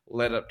losses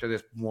led up to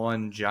this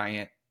one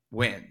giant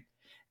win.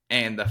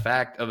 And the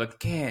fact of,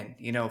 again,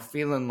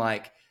 feeling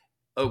like,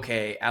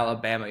 okay,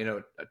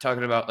 Alabama,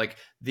 talking about like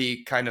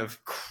the kind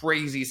of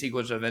crazy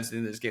sequence of events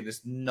in this game,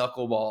 this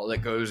knuckleball that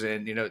goes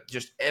in,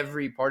 just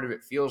every part of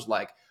it feels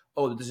like,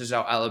 oh, this is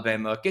how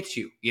Alabama gets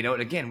you,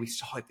 and again, we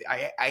saw it.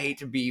 I hate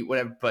to be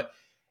whatever, but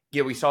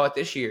yeah, we saw it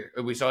this year.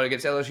 We saw it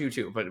against LSU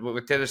too, but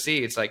with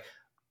Tennessee, it's like,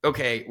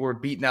 okay, we're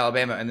beating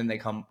Alabama, and then they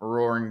come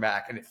roaring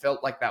back, and it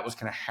felt like that was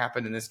going to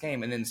happen in this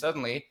game, and then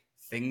suddenly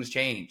things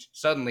change.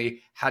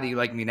 Suddenly, How Do You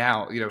Like Me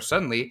Now?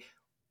 Suddenly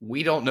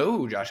we don't know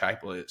who Josh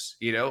Heupel is.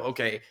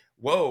 Okay,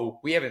 whoa,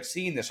 we haven't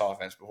seen this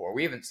offense before.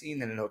 We haven't seen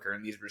Hendon Hooker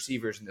and these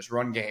receivers and this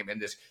run game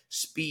and this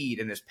speed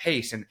and this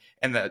pace and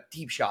the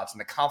deep shots and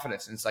the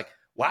confidence. And it's like,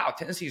 wow,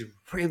 Tennessee's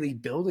really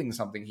building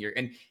something here.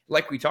 And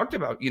like we talked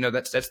about,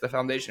 that sets the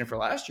foundation for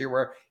last year,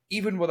 where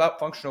even without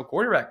functional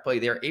quarterback play,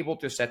 they're able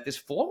to set this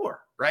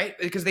floor, right?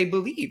 Because they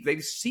believe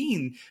they've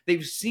seen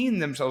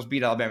themselves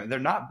beat Alabama. They're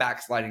not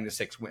backsliding to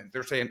 6 wins.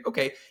 They're saying,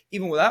 okay,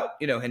 even without,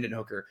 Hendon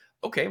Hooker,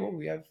 okay, well,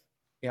 we have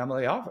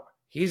Yamaleava.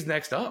 He's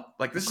next up.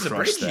 Like, this is a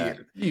bridge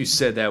here. You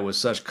said that with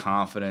such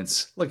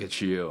confidence. Look at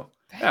you.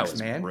 Thanks, that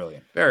was man.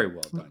 Brilliant. Very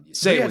well done. You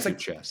say it with your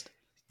chest.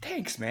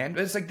 Thanks, man.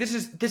 But it's like, this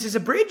is a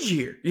bridge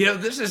year.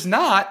 This is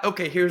not,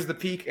 okay, here's the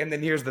peak and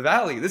then here's the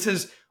valley. This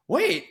is,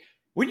 wait,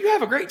 when you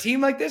have a great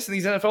team like this and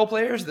these NFL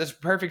players, this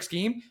perfect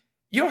scheme,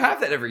 you don't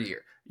have that every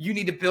year. You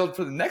need to build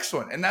for the next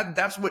one. And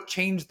that's what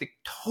changed the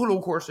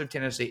total course of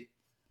Tennessee.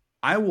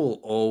 I will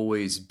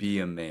always be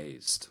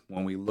amazed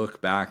when we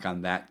look back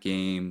on that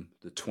game,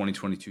 the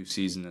 2022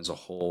 season as a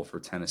whole for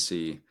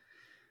Tennessee,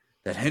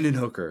 that Hendon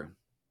Hooker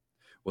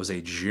was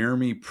a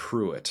Jeremy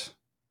Pruitt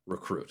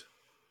recruit,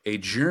 a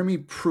Jeremy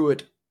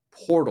Pruitt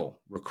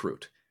portal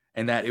recruit,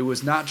 and that it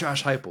was not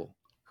Josh Heupel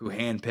who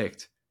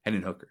handpicked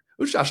Hendon Hooker.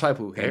 It was Josh Heupel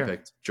who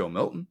handpicked Joe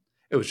Milton.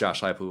 It was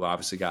Josh Heupel who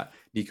obviously got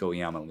Nico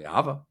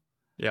Iamaleava.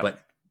 Yeah. But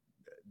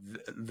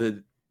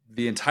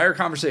the entire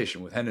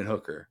conversation with Hendon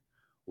Hooker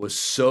was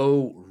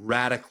so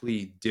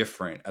radically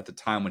different at the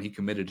time when he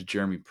committed to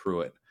Jeremy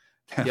Pruitt.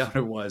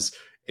 It was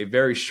a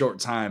very short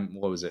time.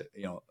 What was it?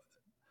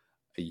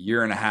 A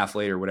year and a half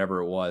later,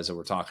 whatever it was that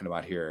we're talking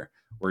about here,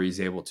 where he's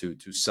able to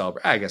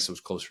celebrate. I guess it was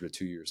closer to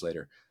 2 years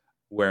later,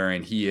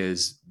 wherein he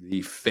is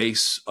the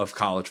face of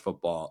college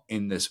football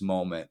in this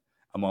moment,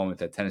 a moment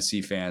that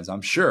Tennessee fans,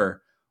 I'm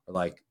sure, are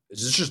like,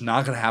 is this just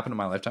not going to happen in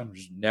my lifetime? I'm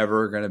just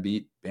never going to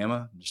beat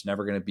Bama. I'm just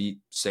never going to beat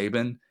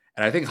Saban.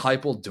 And I think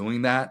Heupel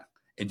doing that,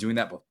 and doing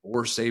that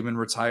before Saban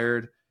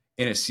retired,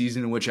 in a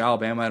season in which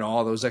Alabama had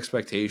all those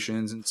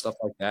expectations and stuff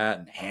like that,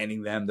 and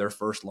handing them their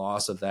first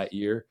loss of that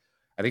year,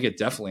 I think it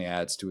definitely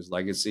adds to his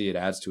legacy. It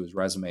adds to his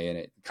resume, and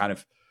it kind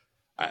of,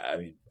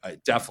 I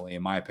definitely,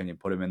 in my opinion,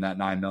 put him in that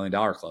 $9 million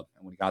club.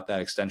 And when he got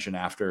that extension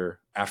after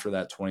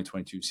that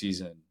 2022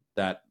 season,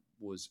 that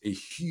was a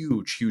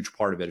huge, huge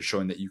part of it, is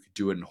showing that you could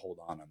do it and hold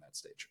on that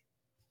stage.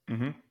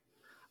 Mm-hmm.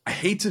 I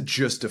hate to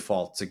just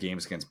default to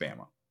games against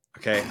Bama.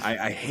 Okay,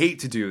 I hate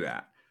to do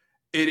that.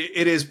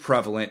 It is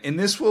prevalent, and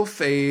this will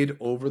fade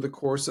over the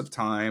course of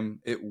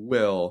time. It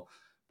will.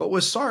 But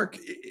with Sark,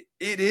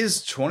 it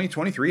is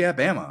 2023 at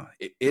Bama.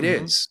 It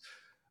is.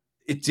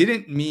 It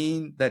didn't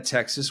mean that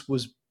Texas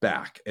was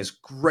back. As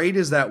great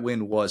as that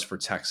win was for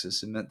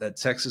Texas, and that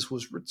Texas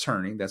was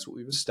returning, that's what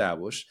we've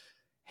established.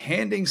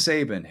 Handing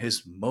Saban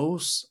his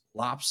most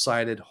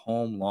lopsided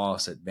home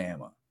loss at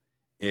Bama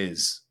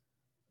is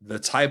the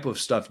type of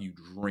stuff you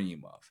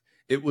dream of.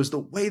 It was the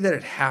way that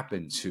it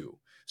happened, too.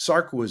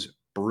 Sark was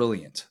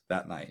brilliant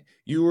that night.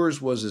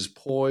 Ewers was as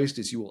poised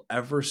as you will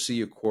ever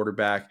see a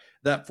quarterback.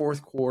 That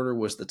fourth quarter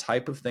was the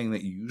type of thing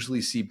that you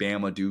usually see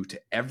Bama do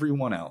to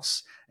everyone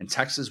else. And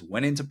Texas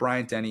went into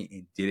Bryant-Denny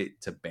and did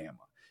it to Bama.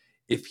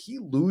 If he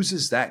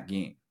loses that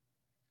game,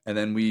 and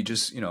then we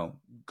just,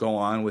 go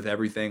on with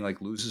everything,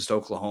 like loses to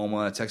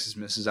Oklahoma, Texas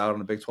misses out on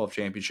the Big 12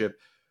 championship,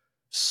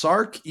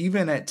 Sark,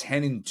 even at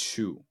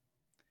 10-2,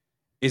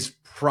 is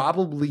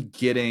probably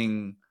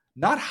getting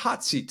not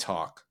hot seat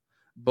talk,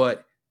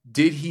 but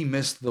did he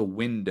miss the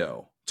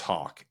window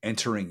talk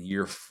entering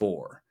year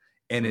 4?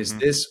 And is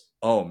this,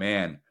 oh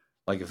man,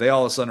 like if they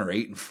all of a sudden are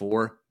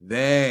 8-4,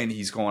 then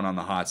he's going on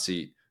the hot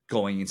seat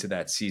going into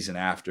that season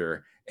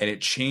after. and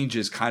it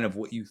changes kind of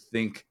what you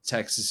think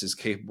Texas is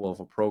capable of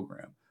a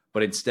program.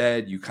 But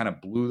instead, you kind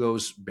of blew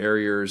those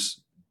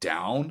barriers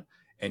down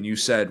and you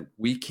said,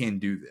 we can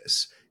do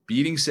this.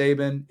 Beating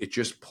Saban, it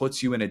just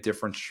puts you in a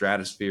different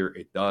stratosphere.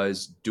 It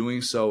does.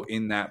 Doing so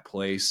in that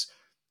place,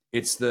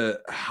 it's the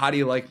how do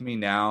you like me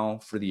now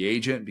for the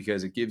agent,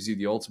 because it gives you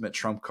the ultimate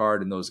trump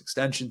card in those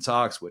extension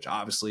talks, which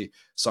obviously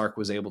Sark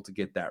was able to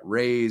get that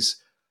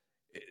raise.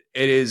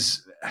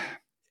 It's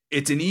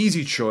an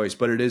easy choice,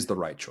 but it is the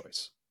right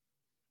choice.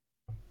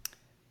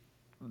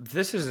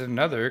 This is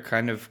another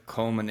kind of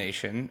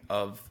culmination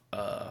of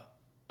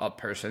a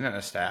person and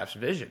a staff's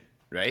vision,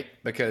 right?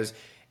 Because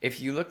if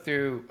you look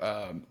through,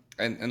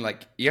 and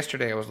like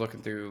yesterday, I was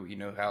looking through,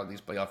 how these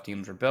playoff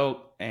teams are built,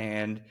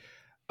 and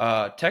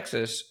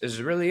Texas is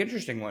a really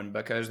interesting one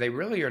because they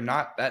really are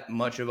not that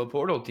much of a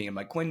portal team.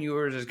 Like Quinn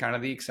Ewers is kind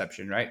of the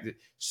exception, right? The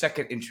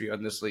second entry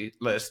on this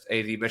list,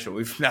 A.D. Mitchell.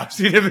 We've now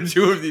seen him in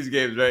 2 of these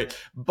games, right?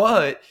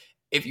 But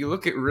if you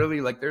look at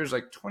really, like, there's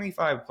like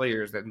 25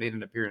 players that made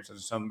an appearance in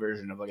some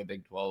version of like a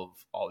Big 12,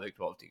 all Big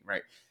 12 team,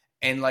 right?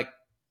 And like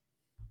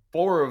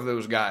 4 of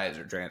those guys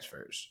are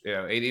transfers.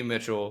 A.D.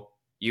 Mitchell,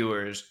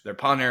 Ewers, their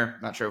punter,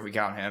 not sure if we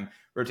count him,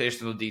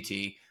 rotational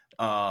DT,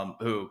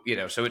 who,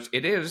 so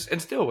it is,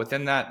 and still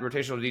within that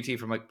rotational DT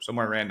from like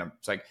somewhere random.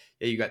 It's like,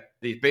 yeah, you got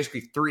these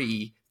basically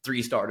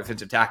 3-star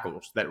defensive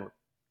tackles that were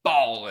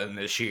balling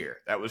this year.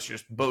 That was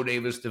just Bo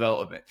Davis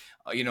development.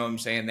 You know what I'm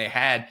saying? They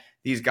had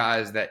these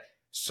guys that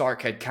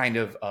Sark had kind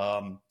of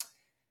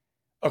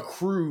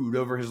accrued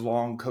over his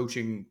long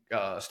coaching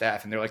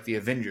staff, and they're like the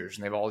Avengers,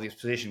 and they have all these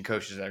position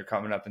coaches that are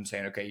coming up and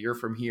saying, okay, you're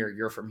from here,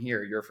 you're from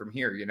here, you're from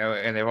here,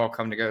 and they've all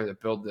come together to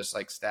build this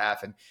like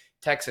staff. And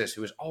Texas,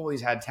 who has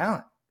always had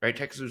talent, right?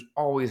 Texas has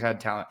always had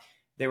talent.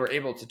 They were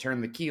able to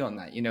turn the key on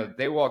that.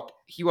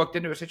 He walked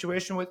into a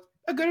situation with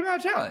a good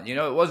amount of talent.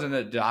 It wasn't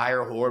a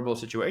dire, horrible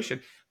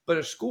situation, but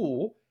a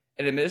school,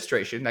 an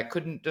administration that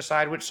couldn't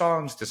decide which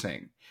songs to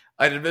sing,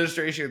 an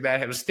administration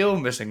that was still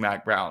missing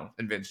Mac Brown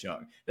and Vince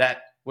Young,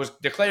 that was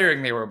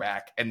declaring they were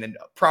back and then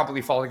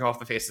promptly falling off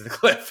the face of the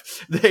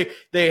cliff.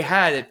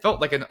 It felt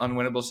like an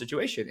unwinnable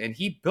situation. And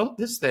he built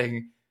this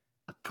thing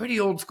a pretty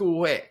old school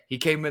way. He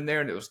came in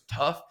there and it was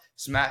tough,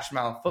 smash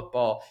mouth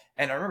football.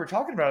 And I remember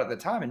talking about it at the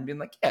time and being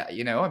like, yeah,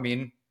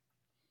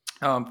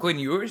 Quinn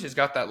Ewers has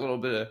got that little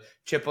bit of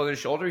chip on his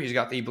shoulder.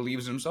 He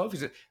believes in himself.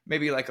 He's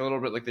maybe like a little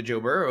bit like the Joe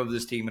Burrow of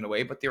this team in a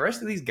way. But the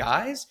rest of these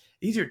guys,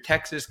 these are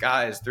Texas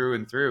guys through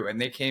and through.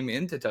 And they came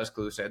into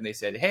Tuscaloosa and they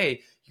said,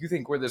 hey, you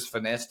think we're this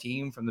finesse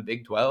team from the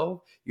Big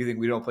 12? You think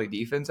we don't play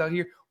defense out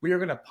here? We are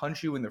going to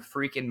punch you in the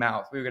freaking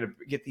mouth. We're going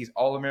to get these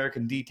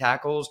All-American D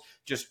tackles,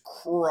 just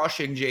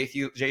crushing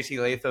J.C.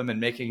 Latham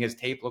and making his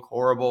tape look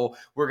horrible.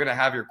 We're going to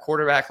have your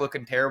quarterback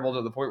looking terrible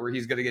to the point where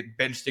he's going to get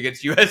benched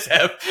against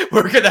USF.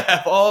 We're going to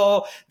have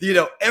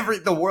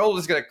the world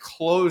is going to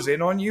close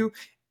in on you.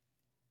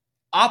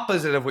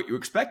 Opposite of what you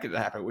expected to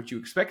happen. What you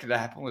expected to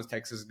happen was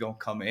Texas is going to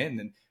come in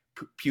and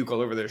puke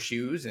all over their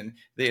shoes, and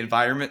the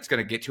environment's going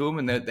to get to them,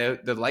 and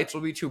the lights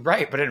will be too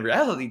bright. But in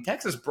reality,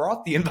 Texas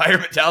brought the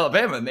environment to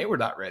Alabama, and they were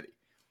not ready.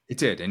 It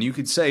did, and you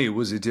could say it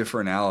was a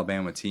different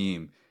Alabama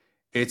team.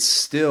 It's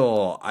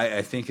still,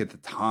 I think at the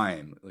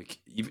time, like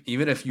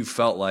even if you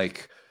felt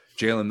like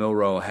Jalen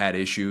Milroe had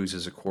issues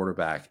as a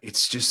quarterback,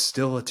 it's just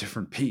still a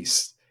different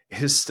piece.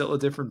 It is still a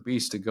different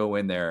beast to go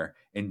in there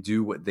and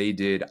do what they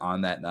did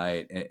on that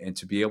night, and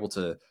to be able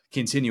to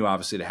continue,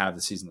 obviously, to have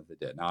the season that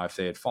they did. Now, if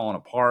they had fallen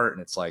apart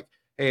and it's like,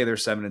 hey, they're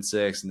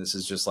 7-6, and this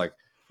is just like,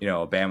 a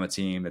Bama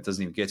team that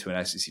doesn't even get to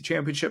an SEC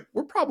championship,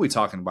 we're probably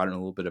talking about it in a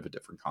little bit of a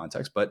different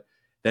context, but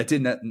that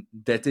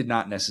did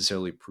not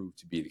necessarily prove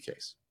to be the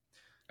case.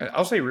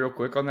 I'll say real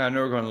quick on that. I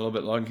know we're going a little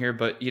bit long here,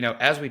 but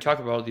as we talk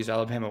about all these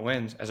Alabama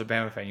wins, as a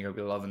Bama fan, you're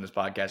gonna be loving this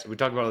podcast. We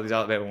talk about all these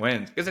Alabama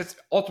wins because it's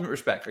ultimate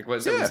respect. Like what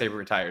Saban Saber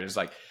retired is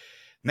like,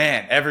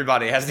 man,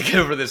 everybody has to get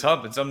over this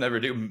hump, and some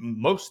never do.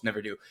 Most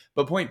never do.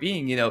 But point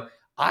being,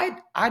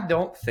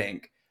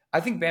 I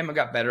think Bama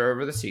got better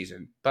over the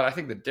season, but I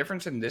think the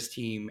difference in this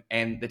team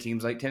and the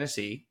teams like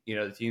Tennessee,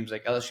 the teams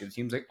like LSU, the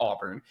teams like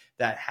Auburn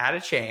that had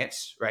a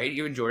chance, right?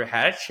 Even Georgia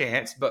had a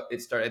chance, but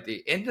it started at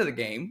the end of the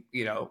game,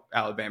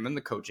 Alabama and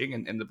the coaching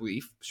and the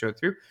belief showed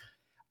through.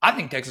 I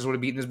think Texas would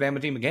have beaten this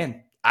Bama team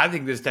again. I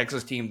think this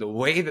Texas team, the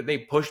way that they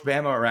pushed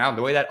Bama around,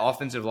 the way that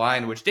offensive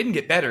line, which didn't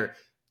get better,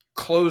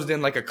 closed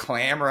in like a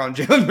clam around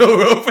Jalen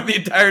Milroe for the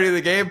entirety of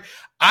the game.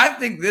 I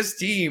think this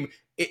team,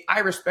 I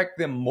respect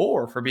them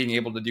more for being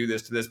able to do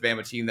this to this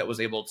Bama team that was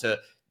able to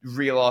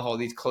reel off all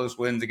these close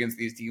wins against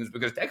these teams,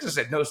 because Texas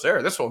said, no,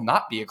 sir, this will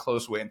not be a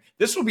close win.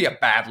 This will be a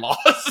bad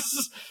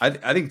loss. I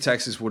think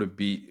Texas could have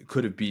beat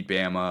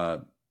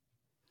Bama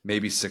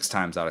maybe 6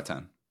 times out of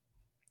 10.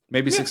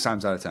 Maybe 6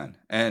 times out of 10.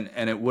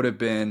 And it would have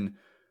been,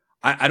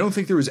 I don't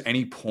think there was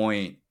any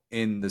point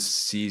in the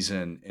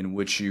season in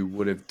which you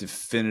would have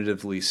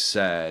definitively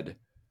said,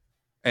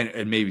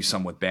 and maybe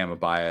some with Bama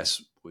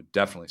bias would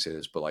definitely say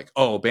this, but like,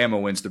 oh, Bama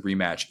wins the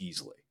rematch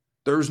easily.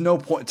 There's no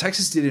point.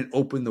 Texas didn't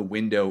open the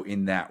window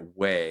in that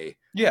way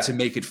to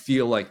make it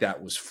feel like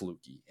that was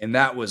fluky. And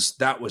that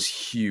was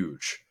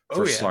huge Oh,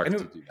 for yeah. Sark And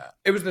to do that.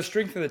 it was the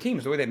strength of the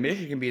teams. The way that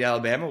Michigan beat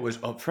Alabama was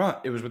up front.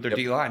 It was with their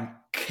D-line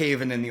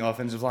caving in the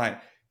offensive line.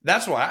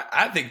 That's why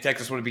I think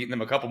Texas would have beaten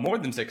them a couple more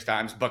than 6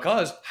 times,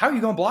 because how are you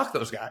going to block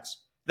those guys?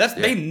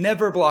 They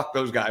never blocked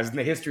those guys in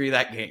the history of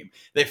that game.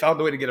 They found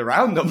a way to get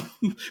around them,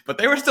 but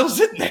they were still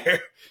sitting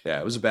there. Yeah,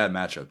 it was a bad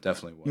matchup.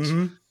 Definitely was.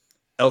 Mm-hmm.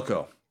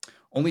 Elko,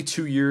 only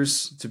 2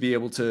 years to be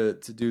able to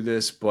do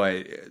this,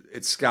 but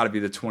it's got to be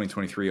the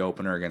 2023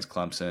 opener against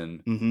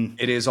Clemson. Mm-hmm.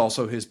 It is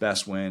also his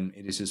best win.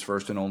 It is his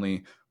first and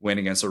only win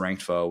against a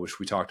ranked foe, which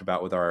we talked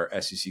about with our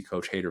SEC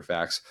coach Hater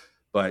Facts.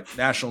 But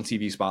national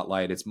TV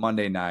spotlight, it's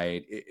Monday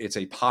night. It's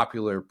a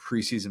popular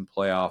preseason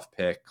playoff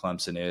pick,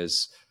 Clemson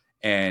is,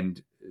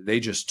 and they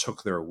just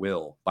took their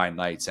will by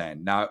night's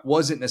end. Now, it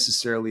wasn't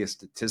necessarily a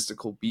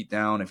statistical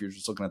beatdown if you're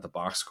just looking at the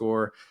box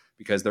score,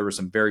 because there were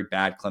some very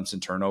bad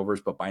Clemson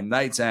turnovers, but by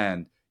night's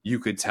end, you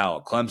could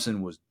tell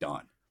Clemson was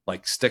done.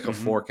 Like, stick a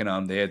fork in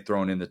them. They had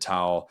thrown in the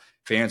towel.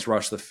 Fans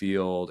rushed the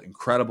field.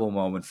 Incredible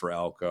moment for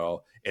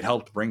Elko. It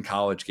helped bring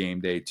College game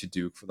day to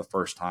Duke for the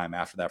first time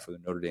after that for the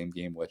Notre Dame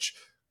game, which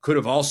could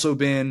have also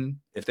been,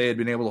 if they had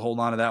been able to hold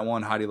on to that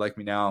one, how do you like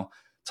me now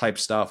type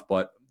stuff.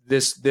 But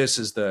this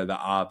is the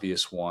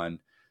obvious one.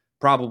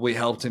 Probably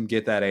helped him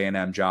get that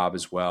A&M job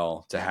as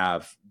well, to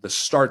have the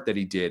start that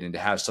he did and to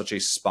have such a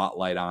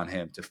spotlight on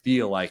him, to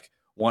feel like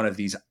one of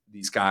these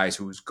guys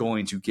who was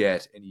going to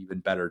get an even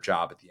better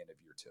job at the end of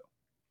year 2.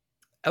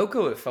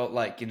 Elko, it felt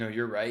like,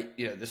 you're right.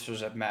 This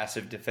was a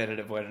massive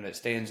definitive win, and it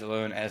stands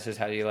alone as his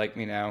 "How do you like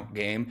me now"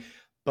 game.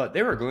 But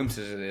there were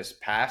glimpses of this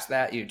past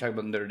that. You talk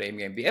about the Notre Dame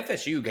game, the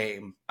FSU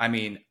game. I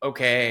mean,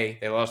 okay,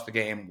 they lost the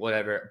game,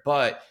 whatever.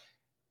 But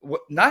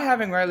not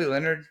having Riley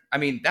Leonard, I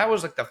mean, that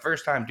was like the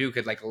first time Duke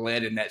had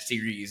led in that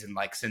series and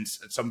since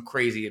some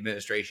crazy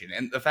administration.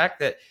 And the fact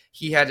that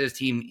he had his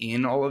team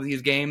in all of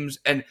these games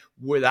and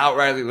without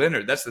Riley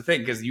Leonard, that's the thing,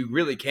 because you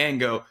really can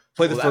go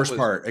play the first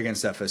part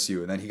against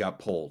FSU, and then he got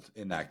pulled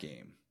in that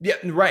game. Yeah,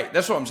 right.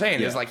 That's what I'm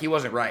saying. Is he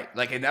wasn't right.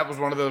 And that was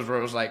one of those where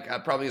it was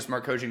probably a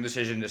smart coaching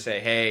decision to say,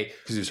 hey,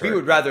 we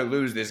would rather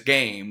lose this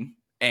game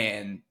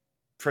and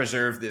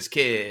preserve this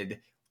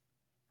kid.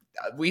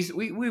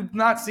 We've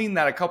not seen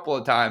that a couple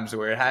of times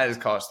where it has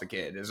cost the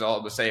kid, is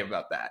all to say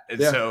about that. And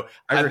so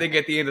I think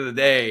at the end of the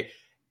day,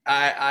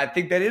 I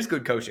think that is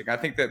good coaching. I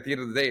think that at the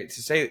end of the day,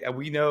 to say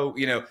we know,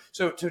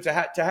 so to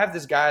have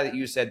this guy that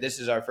you said, this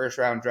is our first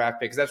round draft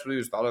pick, because that's what he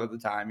was thought of at the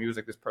time. He was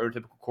like this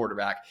prototypical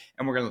quarterback,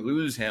 and we're going to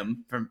lose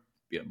him from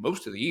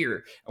most of the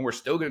year, and we're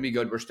still going to be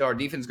good. Our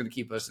defense is going to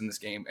keep us in this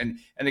game. And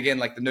again,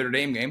 like the Notre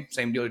Dame game,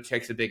 same deal. He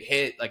takes a big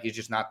hit, he's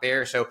just not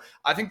there. So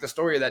I think the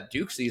story of that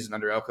Duke season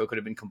under Elko could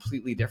have been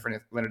completely different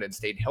if Leonard had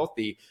stayed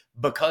healthy,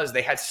 because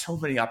they had so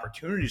many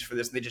opportunities for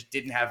this, and they just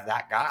didn't have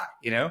that guy,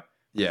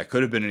 Yeah, it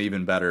could have been an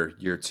even better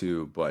year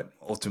 2, but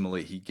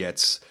ultimately he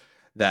gets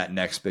that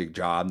next big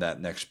job,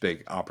 that next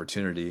big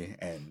opportunity,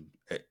 and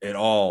it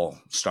all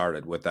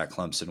started with that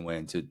Clemson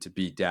win to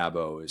beat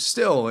Dabo. Is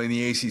still in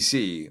the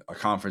ACC, a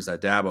conference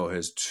that Dabo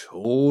has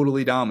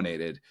totally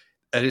dominated.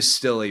 That is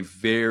still a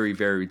very,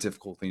 very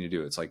difficult thing to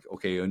do. It's like,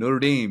 okay, a Notre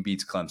Dame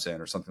beats Clemson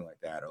or something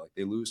like that, or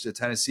they lose to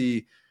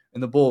Tennessee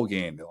in the bowl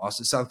game. They lost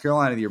to South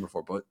Carolina the year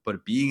before,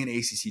 but being an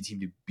ACC team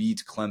to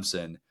beat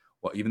Clemson,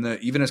 well,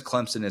 even as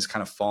Clemson has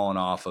kind of fallen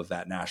off of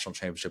that national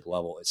championship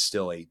level, it's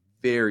still a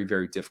very,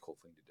 very difficult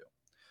thing to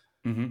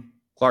do. Mm-hmm.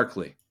 Clark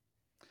Lee.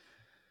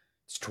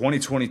 It's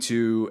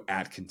 2022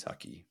 at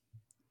Kentucky.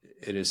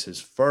 It is his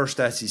first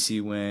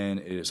SEC win.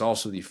 It is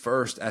also the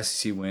first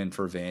SEC win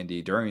for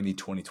Vandy during the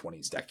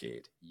 2020s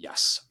decade.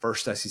 Yes,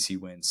 first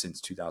SEC win since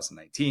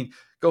 2019.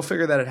 Go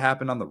figure that it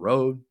happened on the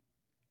road,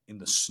 in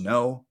the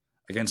snow,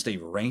 against a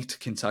ranked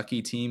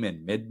Kentucky team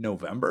in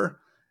mid-November.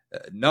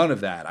 None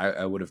of that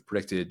I would have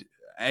predicted.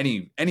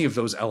 Any of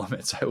those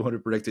elements I would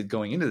have predicted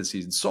going into the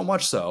season. So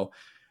much so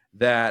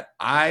that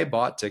I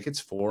bought tickets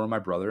for my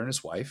brother and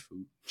his wife.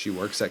 She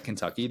works at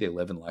Kentucky. They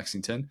live in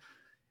Lexington.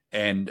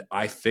 And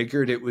I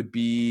figured it would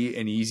be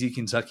an easy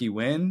Kentucky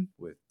win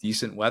with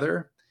decent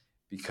weather,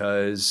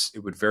 because it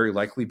would very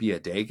likely be a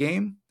day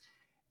game.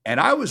 And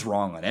I was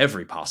wrong on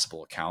every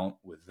possible account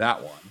with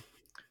that one.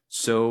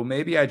 So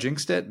maybe I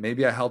jinxed it.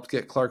 Maybe I helped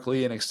get Clark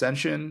Lee an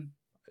extension.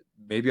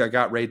 Maybe I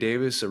got Ray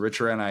Davis a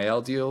richer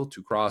NIL deal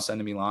to cross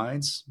enemy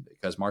lines,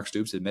 because Mark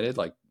Stoops admitted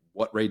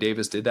what Ray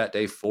Davis did that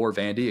day for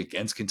Vandy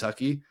against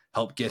Kentucky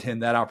helped get him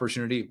that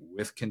opportunity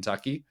with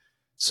Kentucky.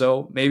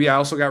 So maybe I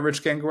also got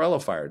Rich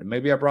Gangarello fired, and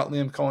maybe I brought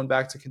Liam Cohen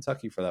back to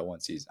Kentucky for that one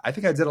season. I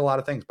think I did a lot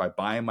of things by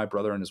buying my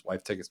brother and his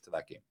wife tickets to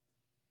that game.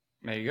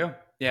 There you go.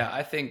 Yeah,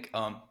 I think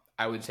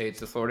I would say it's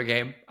the Florida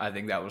game. I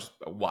think that was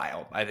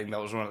wild. I think that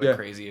was one of the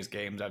craziest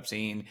games I've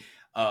seen.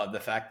 The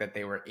fact that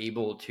they were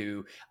able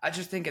to, I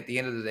just think at the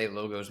end of the day,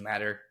 logos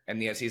matter in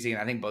the SEC, and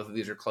I think both of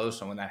these are close.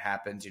 And when that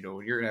happens,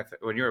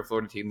 when you're a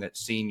Florida team that's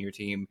seen your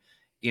team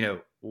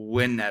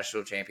win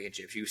national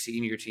championships. You've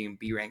seen your team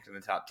be ranked in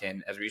the top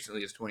 10 as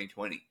recently as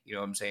 2020. You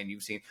know what I'm saying?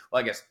 You've seen,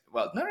 not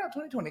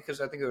 2020, because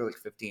I think they were like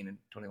 15 and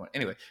 21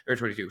 anyway, or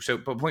 22. So,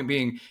 but point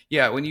being,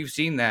 yeah, when you've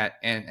seen that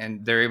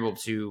and they're able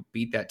to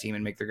beat that team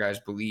and make their guys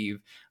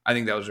believe, I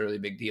think that was a really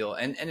big deal.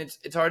 And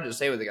it's hard to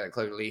say with a guy like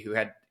Clark Lee, who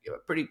had a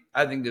pretty,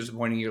 I think,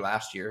 disappointing year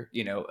last year.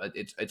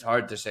 It's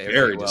hard to say.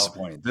 Very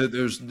disappointing.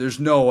 There's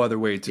no other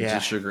way to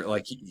sugar.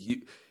 Like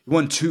he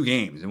won 2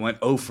 games and went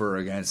 0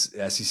 against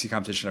SEC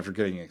competition after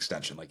getting an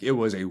extension. Like it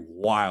was a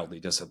wildly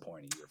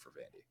disappointing year for Vandy.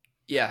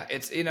 Yeah,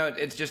 it's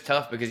just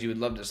tough because you would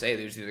love to say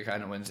these are the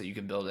kind of wins that you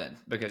can build in,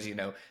 because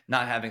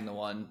not having the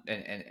one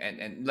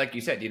and like you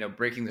said,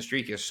 breaking the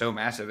streak is so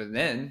massive, and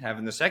then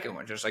having the second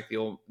one, just like the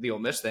Ole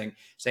Miss thing,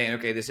 saying,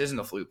 okay, this isn't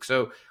a fluke.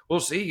 So we'll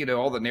see.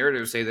 All the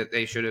narratives say that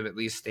they should have at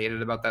least stayed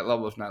at about that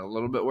level, if not a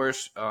little bit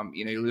worse.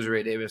 You lose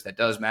Ray Davis, that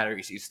does matter.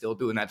 He's still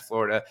doing that to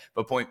Florida.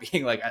 But point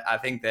being, like I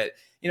think that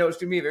it's going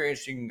to be very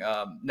interesting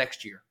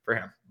next year for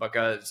him,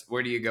 because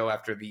where do you go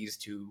after these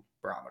 2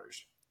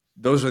 barometers?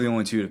 Those are the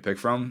only 2 to pick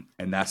from,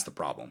 and that's the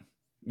problem.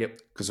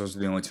 Yep. Because those are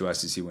the only 2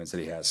 SEC wins that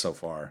he has so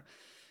far.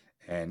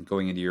 And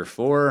going into year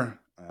 4,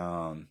 he's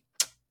on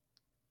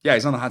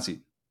the hot seat.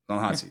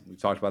 We've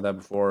talked about that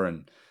before,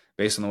 and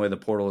based on the way the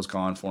portal has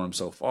gone for him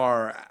so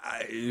far,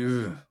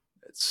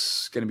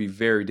 it's going to be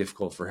very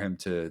difficult for him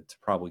to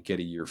probably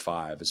get a year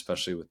 5,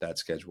 especially with that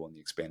schedule and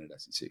the expanded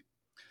SEC.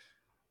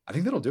 I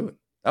think that'll do it.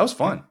 That was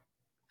fun.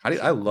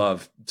 I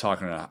love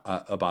talking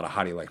about a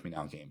How Do You Like Me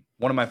Now game.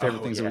 One of my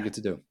favorite things that we get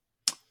to do.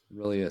 It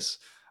really is.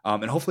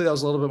 And hopefully that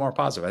was a little bit more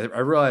positive. I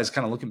realized,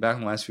 kind of looking back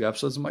on the last few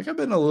episodes, I'm like, I've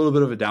been a little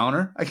bit of a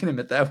downer. I can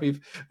admit that. We've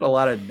had a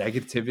lot of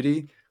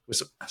negativity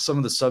with some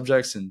of the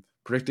subjects, and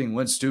predicting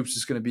when Stoops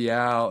is going to be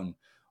out, and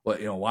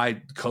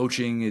why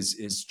coaching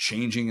is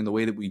changing in the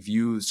way that we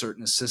view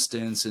certain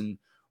assistants, and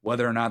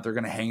whether or not they're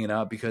going to hang it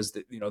up because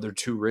they're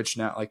too rich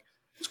now. Like,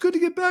 it's good to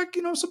get back,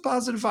 some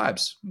positive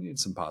vibes. We need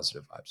some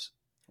positive vibes.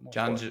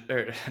 Connor's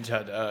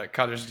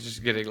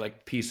just getting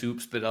like pea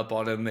soup spit up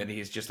on him, and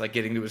he's just like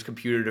getting to his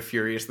computer to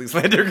furiously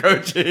slander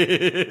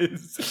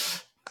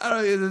coaches. I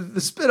don't know,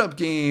 the spit up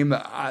game.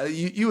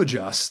 You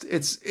adjust.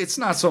 It's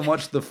not so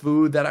much the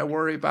food that I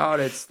worry about.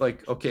 It's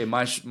like, okay,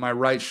 my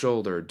right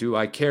shoulder. Do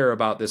I care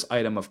about this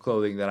item of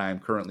clothing that I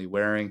am currently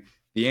wearing?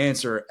 The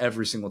answer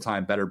every single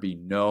time better be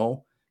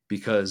no,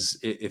 because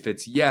if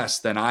it's yes,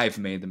 then I've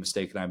made the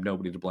mistake and I have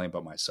nobody to blame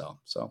but myself.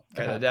 So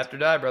adapt or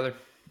die, brother.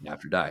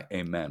 After die.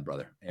 Amen,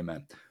 brother.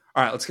 Amen.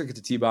 All right, let's kick it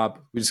to T-Bob.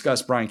 We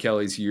discussed Brian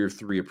Kelly's year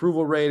 3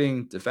 approval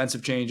rating,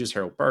 defensive changes,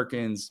 Harold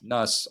Perkins,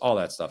 Nuss, all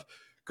that stuff.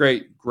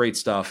 Great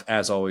stuff,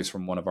 as always,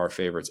 from one of our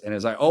favorites. And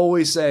as I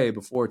always say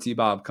before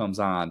T-Bob comes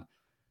on,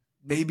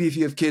 maybe if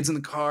you have kids in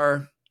the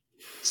car,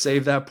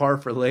 save that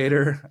part for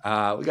later.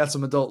 We got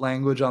some adult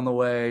language on the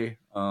way.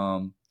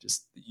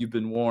 Just, you've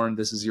been warned.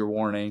 This is your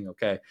warning.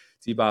 Okay,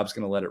 T-Bob's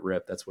going to let it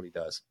rip. That's what he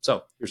does.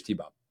 So here's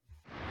T-Bob.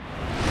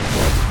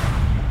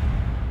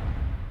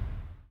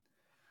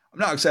 I'm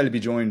now excited to be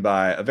joined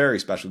by a very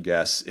special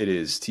guest. It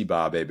is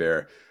T-Bob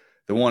Hebert,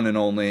 the one and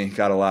only.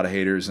 Got a lot of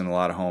haters and a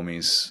lot of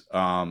homies.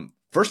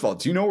 First of all,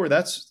 do you know where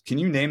can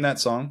you name that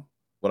song,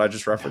 what I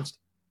just referenced?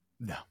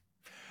 No.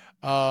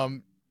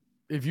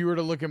 If you were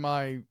to look at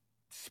my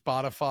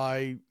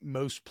Spotify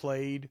most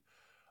played,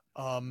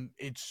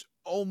 it's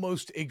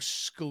almost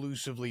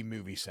exclusively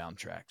movie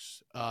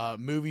soundtracks.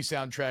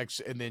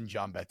 And then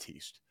John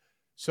Baptiste.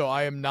 So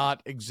I am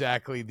not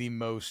exactly the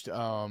most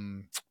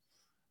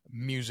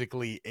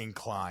musically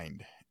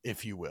inclined,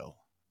 if you will.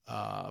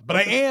 But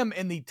I am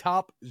in the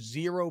top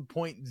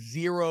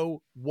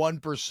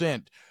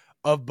 0.01%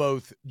 of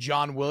both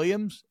John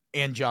Williams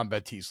and John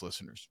Baptiste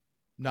listeners.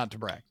 Not to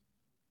brag.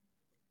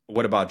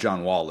 What about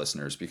John Wall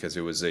listeners? Because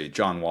it was a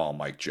John Wall,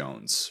 Mike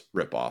Jones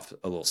ripoff.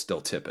 A little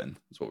Still Tippin'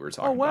 is what we were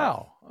talking about.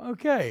 Oh, wow.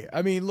 Okay.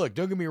 I mean, look,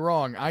 don't get me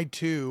wrong. I,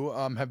 too,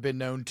 have been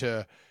known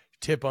to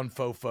tip on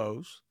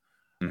fofos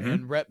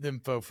and rep them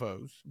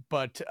fofos.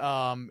 But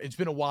it's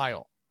been a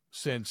while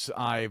since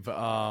I've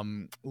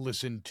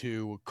listened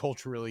to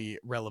culturally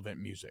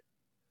relevant music.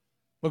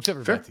 Well, except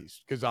for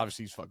Baptiste, because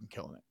obviously he's fucking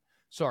killing it.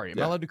 Sorry, am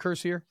I allowed to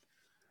curse here?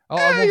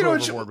 I won't go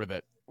overboard with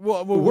it.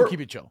 We'll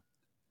keep it chill.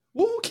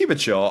 We'll keep it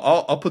chill.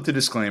 I'll put the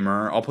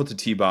disclaimer. I'll put the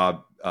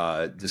T-Bob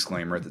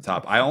disclaimer at the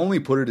top. I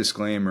only put a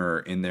disclaimer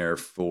in there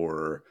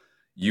for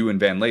you and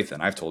Van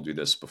Lathan. I've told you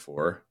this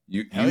before.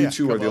 You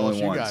two are the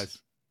only ones. Guys.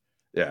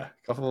 Yeah,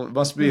 it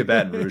must be a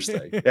Baton Rouge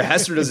thing. Yeah,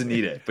 Hester doesn't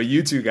need it, but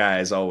you two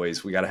guys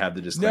always. We got to have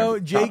the disclaimer. No,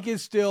 Jake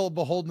is still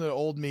beholden to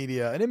old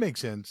media, and it makes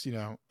sense. He's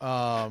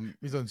on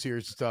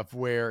serious stuff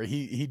where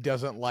he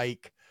doesn't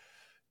like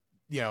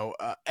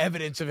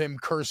evidence of him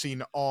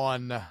cursing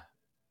on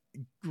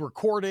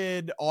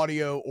recorded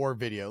audio or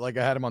video. Like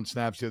I had him on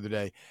Snaps the other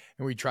day,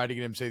 and we tried to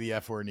get him to say the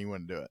F word, and he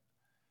wouldn't do it.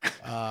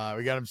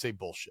 We got him to say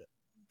bullshit.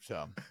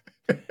 So,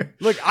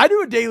 look, I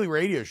do a daily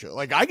radio show.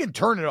 Like I can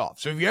turn it off.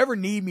 So if you ever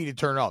need me to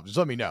turn it off, just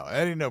let me know.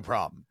 That ain't no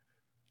problem.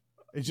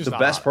 It's just the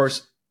best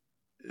person.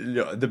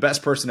 the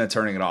best person at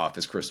turning it off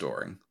is Chris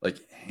Doering, like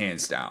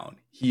hands down.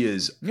 He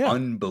is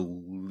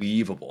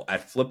unbelievable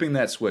at flipping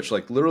that switch.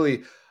 Like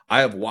literally,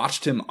 I have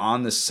watched him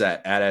on the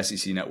set at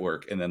SEC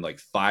Network, and then like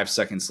 5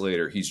 seconds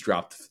later, he's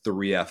dropped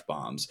 3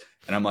 F-bombs,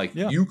 and I'm like,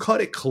 you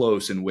cut it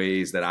close in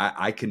ways that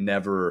I can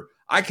never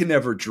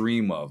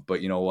dream of.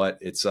 But you know what?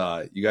 It's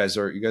you guys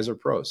are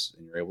pros,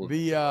 and you're able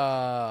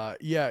to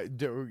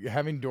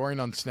having Doering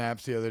on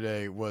snaps the other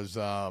day was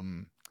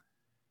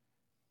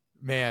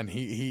man,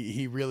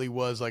 he really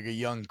was like a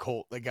young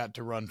colt that got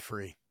to run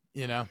free.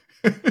 You know,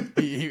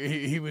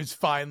 he was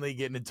finally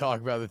getting to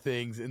talk about the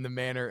things in the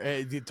manner,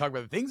 talk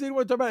about the things he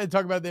wanted to talk about, and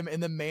talk about them in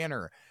the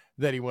manner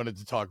that he wanted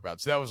to talk about.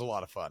 So that was a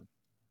lot of fun.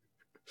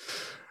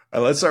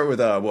 Let's start with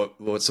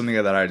what something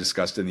that I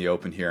discussed in the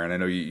open here, and I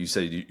know you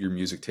said your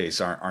music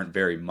tastes aren't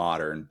very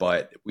modern,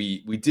 but we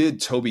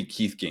did Toby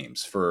Keith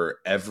games for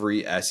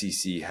every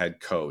SEC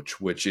head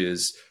coach, which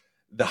is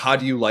the "How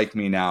do you like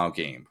me now"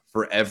 game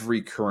for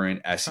every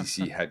current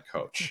SEC head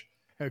coach.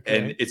 Okay.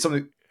 And it's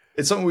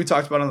something we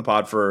talked about on the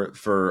pod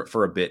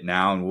for a bit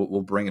now, and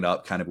we'll bring it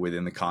up kind of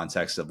within the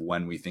context of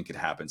when we think it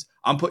happens.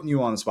 I'm putting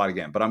you on the spot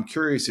again, but I'm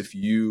curious if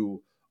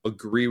you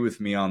agree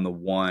with me on the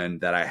one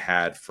that I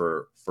had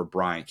for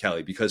Brian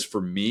Kelly, because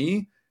for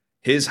me,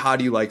 his "How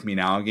do you like me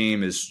now"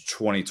 game is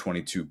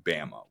 2022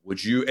 Bama.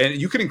 Would you? And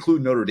you can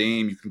include Notre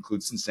Dame, you can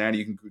include Cincinnati,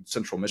 you can include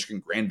Central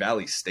Michigan, Grand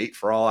Valley State,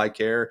 for all I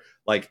care.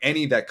 Like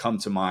any that come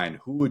to mind,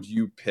 who would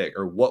you pick,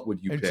 or what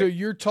would you pick? So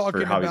you're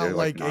talking about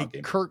like a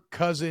game? Kirk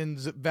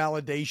Cousins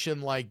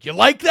validation, like you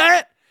like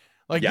that?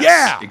 Like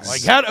yes,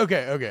 like how?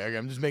 Okay.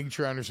 I'm just making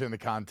sure I understand the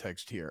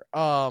context here.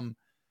 Yeah,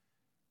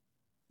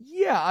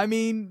 I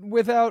mean,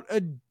 without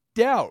a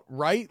doubt,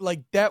 right?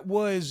 Like that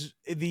was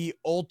the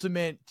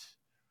ultimate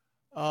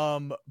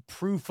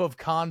proof of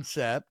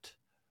concept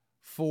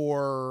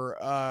for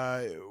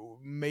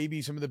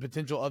maybe some of the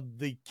potential of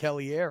the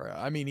Kelly era.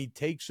 I mean, he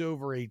takes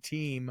over a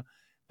team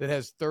that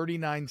has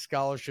 39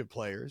 scholarship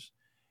players,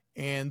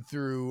 and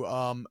through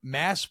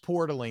mass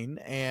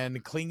portaling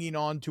and clinging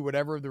on to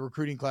whatever the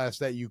recruiting class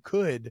that you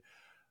could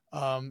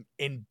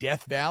in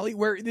Death Valley,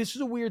 where this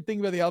is a weird thing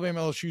about the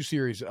Alabama LSU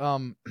series.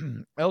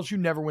 LSU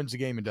never wins the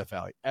game in Death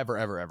Valley, ever.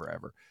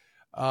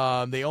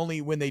 They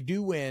only, when they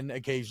do win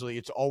occasionally,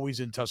 it's always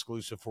in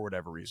Tuscaloosa for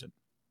whatever reason.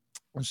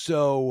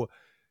 So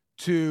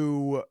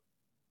to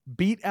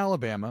beat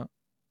Alabama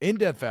in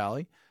Death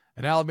Valley,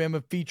 and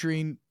Alabama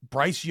featuring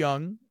Bryce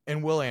Young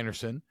and Will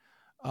Anderson,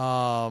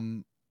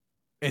 and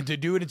to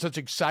do it in such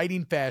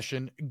exciting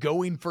fashion,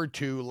 going for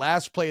 2,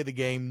 last play of the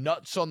game,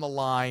 nuts on the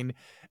line,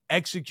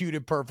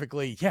 executed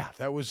perfectly. Yeah,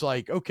 that was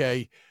like,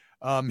 okay,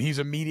 he's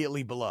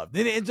immediately beloved.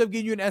 Then it ends up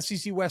getting you an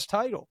SEC West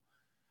title.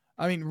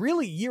 I mean,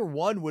 really, year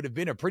one would have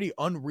been a pretty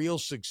unreal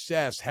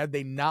success had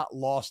they not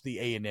lost the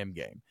A&M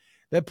game.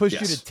 That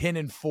pushed you to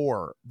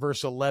 10-4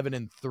 versus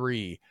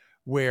 11-3,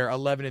 where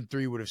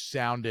 11-3 would have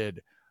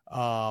sounded.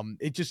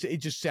 It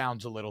just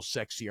sounds a little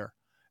sexier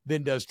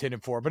than does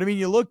 10-4. But I mean,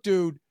 you look,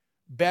 dude,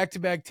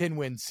 back-to-back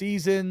 10-win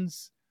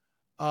seasons.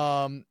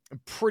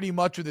 Pretty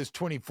much with his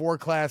 24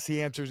 class,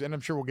 he answers, and I'm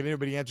sure we'll get into it,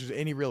 but he answers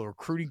any real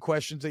recruiting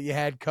questions that you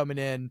had coming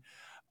in.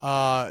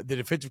 The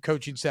defensive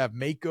coaching staff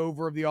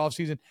makeover of the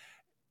offseason.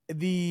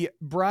 The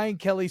Brian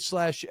Kelly /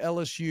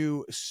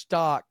 LSU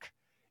stock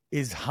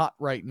is hot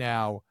right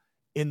now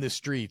in the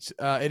streets.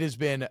 It has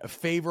been a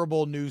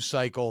favorable news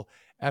cycle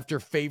after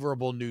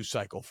favorable news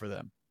cycle for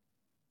them.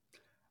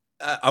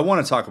 I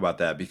want to talk about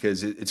that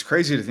because it's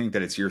crazy to think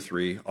that it's year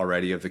 3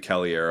 already of the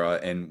Kelly era.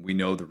 And we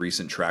know the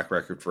recent track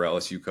record for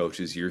LSU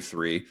coaches, year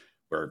 3,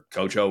 where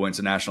Coach O wins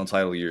a national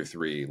title year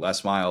 3.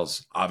 Les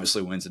Miles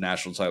obviously wins a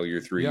national title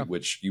year 3,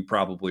 which you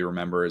probably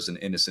remember as an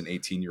innocent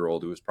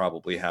 18-year-old who was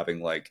probably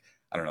having like,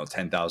 I don't know,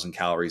 10,000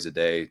 calories a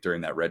day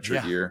during that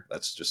redshirt year.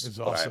 That's just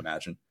what I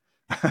imagine.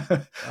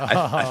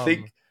 I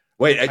think,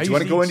 wait, do you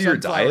want to go into your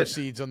diet?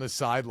 Seeds on the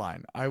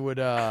sideline. I would,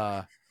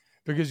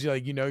 because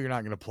you're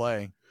not going to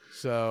play.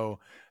 So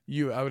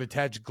I would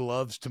attach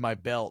gloves to my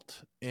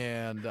belt,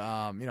 and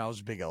I was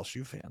a big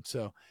LSU fan,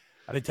 so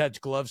I'd attach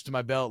gloves to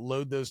my belt,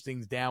 load those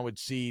things down with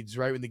seeds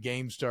right when the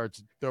game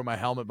starts, throw my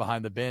helmet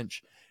behind the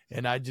bench,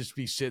 and I'd just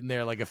be sitting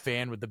there like a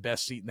fan with the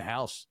best seat in the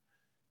house,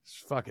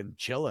 just fucking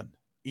chilling,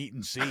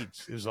 eating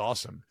seeds. It was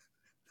awesome.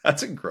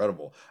 That's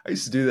incredible. I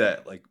used to do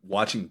that, like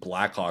watching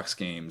Blackhawks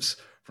games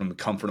from the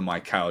comfort of my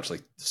couch,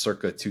 like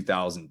circa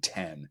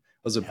 2010. It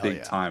was a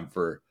big time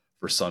for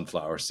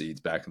sunflower seeds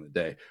back in the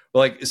day. But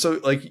like, so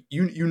like,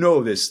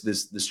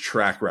 this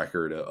track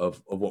record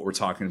of what we're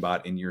talking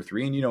about in year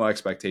 3, and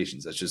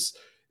expectations.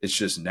 It's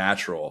just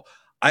natural.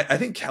 I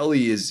think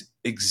Kelly is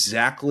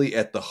exactly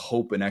at the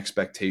hope and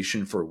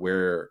expectation for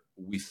where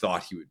we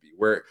thought he would be,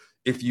 where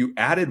if you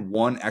added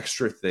one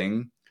extra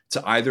thing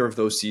to either of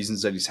those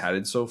seasons that he's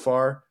had so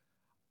far,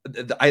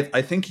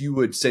 I think you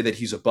would say that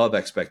he's above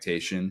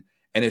expectation.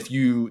 And if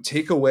you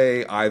take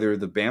away either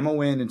the Bama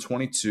win in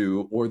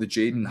 22 or the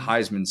Jaden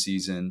Heisman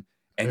season,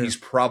 and he's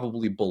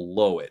probably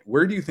below it,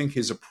 where do you think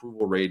his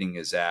approval rating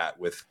is at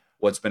with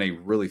what's been a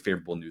really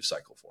favorable news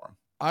cycle for him?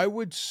 I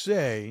would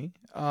say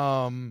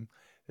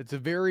that It's a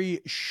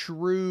very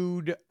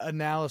shrewd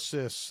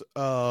analysis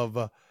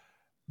of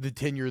the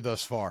tenure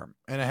thus far.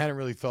 And I hadn't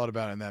really thought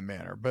about it in that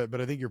manner,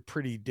 but I think you're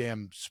pretty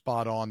damn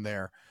spot on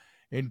there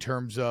in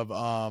terms of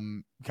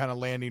kind of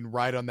landing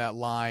right on that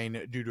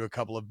line due to a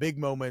couple of big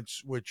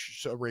moments,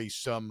 which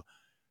erased some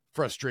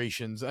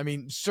frustrations. I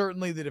mean,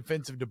 certainly the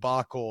defensive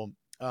debacle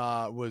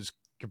was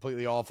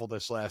completely awful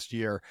this last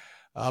year.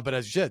 But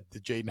as you said, the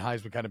Jaden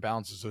Heisman kind of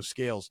balances those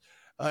scales.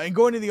 And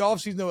going into the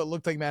offseason, though, it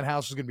looked like Matt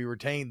House was going to be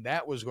retained.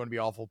 That was going to be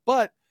awful.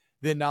 But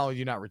then not only do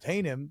you not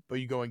retain him, but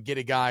you go and get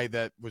a guy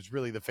that was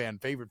really the fan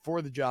favorite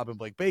for the job in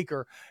Blake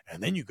Baker.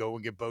 And then you go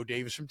and get Bo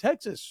Davis from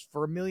Texas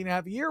for $1.5 million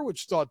a year,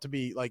 which thought to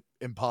be like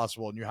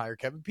impossible. And you hire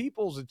Kevin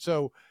Peoples. And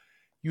so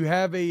you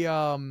have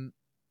it's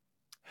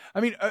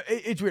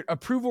weird.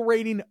 Approval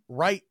rating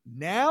right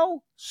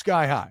now,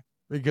 sky high,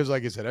 because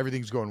like I said,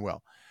 everything's going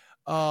well.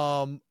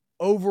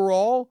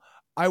 Overall,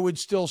 I would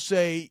still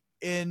say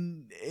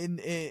in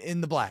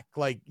the black.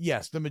 Like,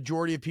 yes, the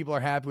majority of people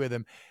are happy with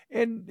him,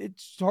 and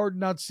it's hard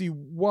not to see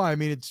why. I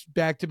mean, it's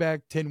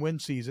back-to-back 10-win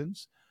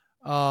seasons.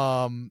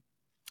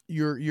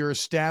 You're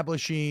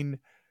establishing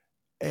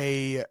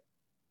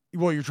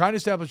you're trying to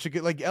establish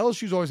like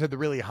LSU's always had the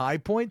really high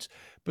points,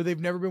 but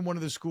they've never been one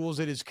of the schools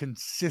that is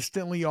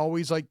consistently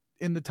always like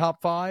in the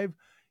top 5,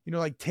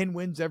 like 10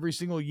 wins every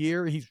single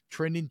year. He's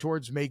trending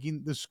towards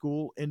making the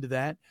school into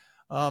that.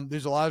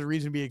 There's a lot of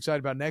reason to be excited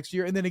about next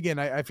year. And then again,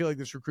 I feel like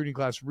this recruiting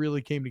class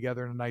really came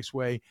together in a nice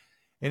way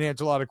and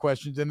answered a lot of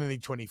questions. And then the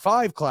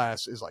 25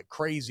 class is like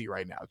crazy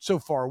right now. It's so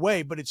far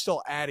away, but it's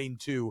still adding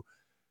to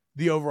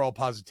the overall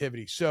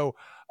positivity. So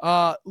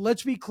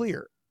let's be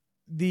clear.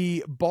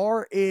 The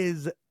bar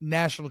is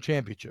national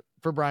championship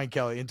for Brian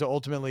Kelly into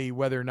ultimately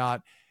whether or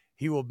not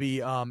he will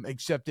be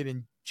accepted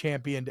and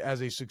championed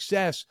as a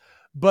success.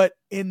 But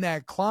in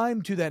that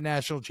climb to that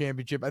national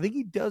championship, I think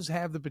he does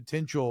have the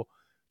potential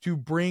to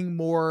bring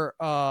more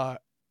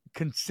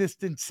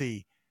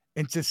consistency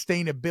and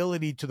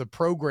sustainability to the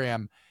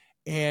program.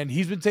 And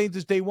he's been saying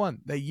since day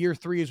one that year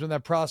 3 is when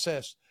that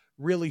process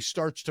really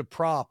starts to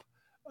pop.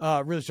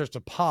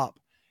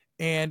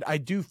 And I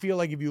do feel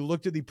like if you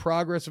looked at the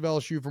progress of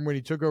LSU from when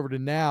he took over to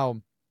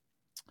now,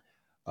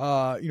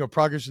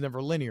 progress is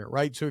never linear,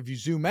 right? So if you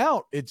zoom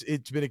out,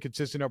 it's been a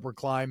consistent upward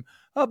climb.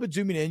 But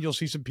zooming in, you'll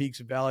see some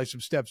peaks and valleys,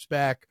 some steps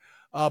back.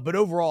 But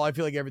overall, I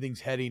feel like everything's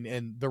heading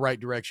in the right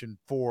direction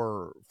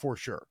for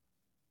sure.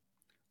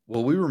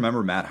 Well, we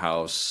remember Matt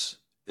House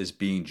as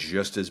being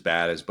just as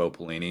bad as Bo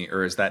Pelini,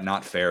 or is that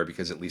not fair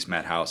because at least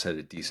Matt House had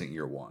a decent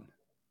year 1?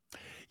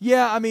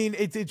 Yeah, I mean,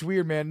 it's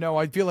weird, man. No,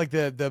 I feel like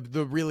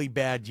the really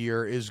bad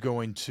year is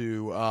going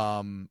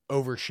to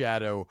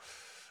overshadow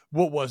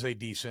what was a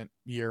decent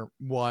year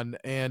 1.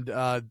 And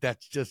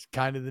that's just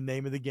kind of the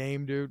name of the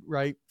game, dude,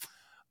 right?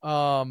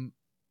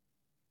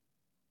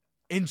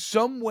 In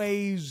some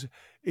ways,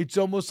 it's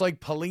almost like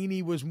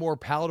Pelini was more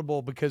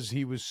palatable because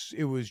it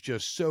was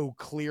just so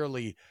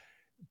clearly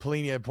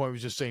Pelini at a point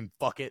was just saying,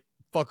 fuck it,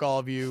 fuck all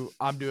of you.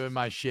 I'm doing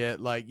my shit.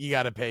 Like, you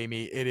got to pay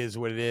me. It is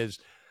what it is.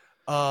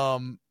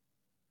 I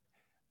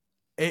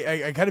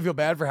kind of feel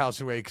bad for House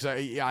in a way because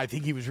I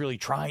think he was really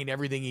trying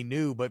everything he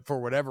knew, but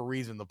for whatever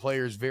reason, the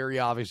players very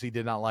obviously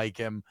did not like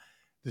him.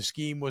 The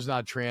scheme was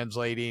not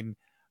translating.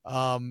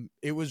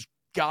 It was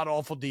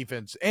god-awful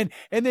defense. And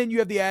then you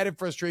have the added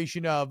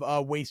frustration of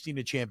wasting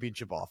a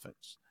championship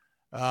offense,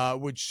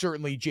 which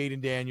certainly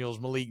Jaden Daniels,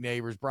 Malik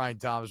Neighbors, Brian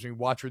Thomas, I mean,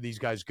 watch where these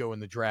guys go in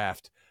the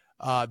draft.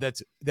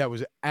 That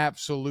was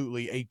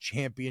absolutely a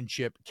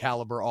championship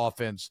caliber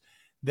offense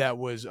that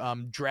was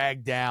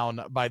dragged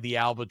down by the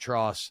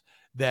albatross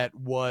that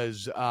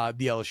was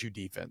the LSU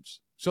defense.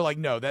 So, like,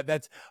 no,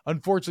 that's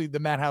unfortunately the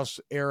Matt House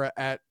era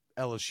at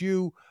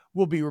LSU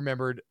will be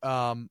remembered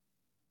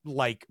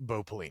like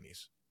Bo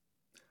Pelini's.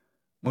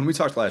 When we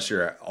talked last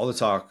year, all the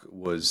talk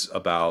was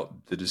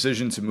about the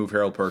decision to move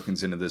Harold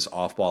Perkins into this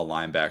off-ball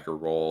linebacker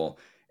role,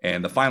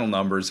 and the final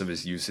numbers of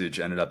his usage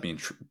ended up being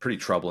pretty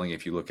troubling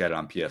if you look at it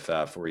on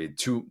PFF, where he had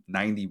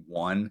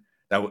 291.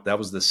 That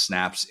was the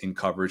snaps in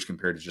coverage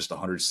compared to just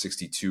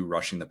 162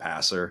 rushing the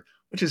passer,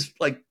 which is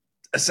like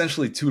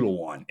essentially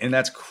 2-to-1. And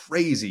that's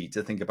crazy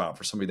to think about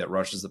for somebody that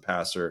rushes the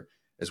passer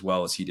as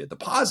well as he did. The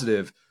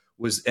positive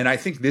was, and I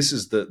think this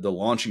is the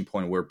launching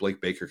point where Blake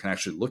Baker can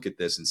actually look at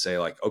this and say,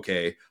 like,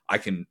 okay, I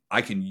can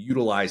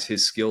utilize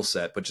his skill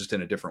set, but just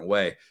in a different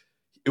way.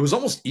 It was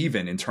almost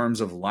even in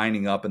terms of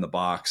lining up in the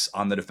box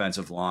on the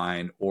defensive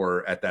line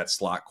or at that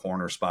slot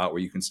corner spot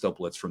where you can still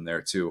blitz from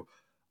there too.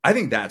 I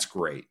think that's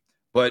great,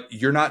 but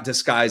you're not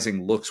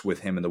disguising looks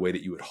with him in the way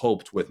that you had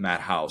hoped with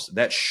Matt House.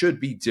 That should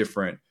be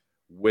different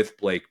with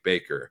Blake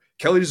Baker.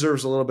 Kelly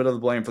deserves a little bit of the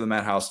blame for the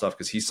Matt House stuff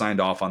because he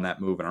signed off on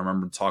that move, and I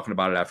remember talking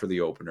about it after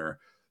the opener.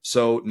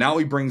 So now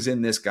he brings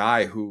in this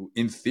guy who,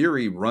 in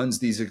theory, runs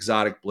these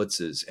exotic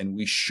blitzes, and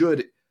we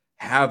should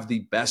have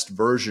the best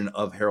version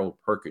of Harold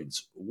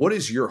Perkins. What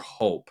is your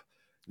hope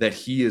that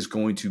he is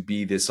going to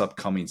be this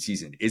upcoming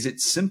season? Is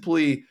it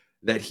simply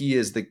that he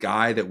is the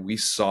guy that we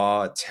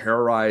saw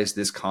terrorize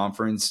this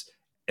conference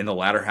in the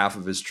latter half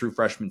of his true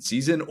freshman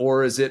season,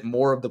 or is it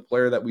more of the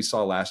player that we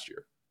saw last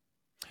year?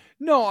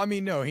 No, I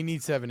mean, no, he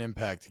needs to have an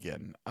impact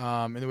again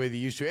in the way they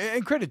used to.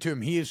 And credit to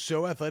him, he is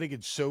so athletic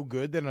and so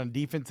good that on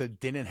defense that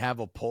didn't have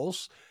a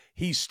pulse,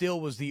 he still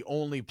was the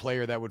only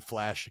player that would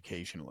flash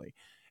occasionally.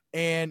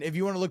 And if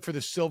you want to look for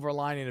the silver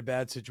line in a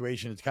bad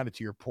situation, it's kind of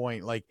to your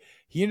point. Like,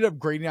 he ended up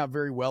grading out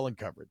very well in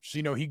coverage.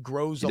 So, he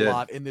grows a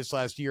lot in this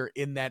last year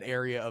in that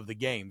area of the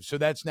game. So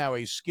that's now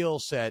a skill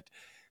set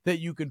that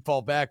you can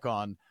fall back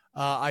on.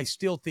 I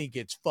still think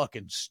it's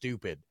fucking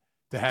stupid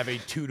to have a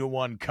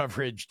 2-to-1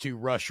 coverage to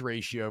rush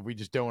ratio. We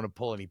just don't want to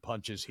pull any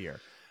punches here.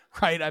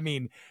 Right. I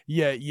mean,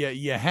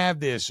 you have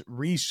this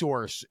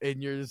resource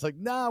and you're just like,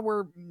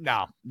 we're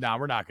not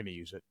going to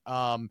use it.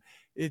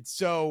 It's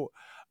so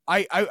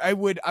I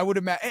would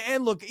imagine.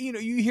 And look,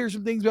 you hear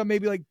some things about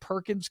maybe like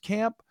Perkins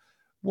camp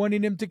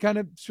wanting him to kind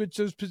of switch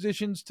those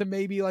positions to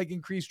maybe like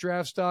increase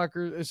draft stock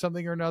or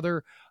something or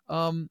another.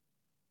 I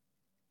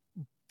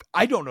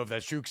don't know if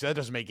that's true because that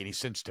doesn't make any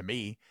sense to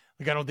me.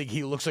 Like, I don't think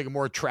he looks like a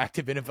more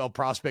attractive NFL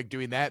prospect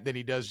doing that than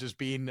he does just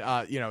being,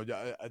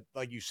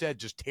 like you said,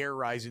 just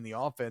terrorizing the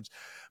offense.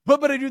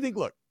 But I do think,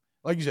 look,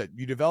 like you said,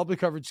 you develop a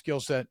coverage skill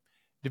set,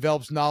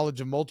 develops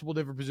knowledge of multiple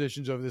different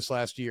positions over this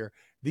last year.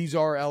 These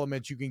are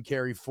elements you can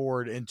carry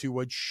forward into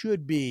what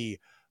should be,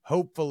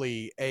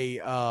 hopefully, a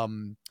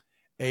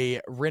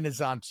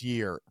renaissance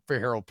year for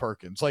Harold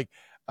Perkins. Like,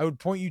 I would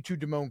point you to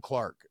Damone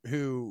Clark,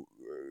 who,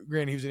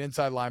 granted, he was an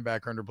inside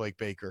linebacker under Blake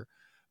Baker,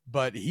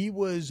 but he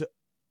was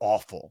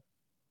awful.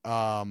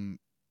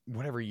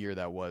 Whatever year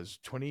that was,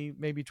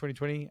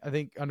 2020, I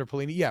think, under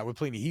Pelini. Yeah, with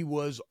Pelini, he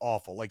was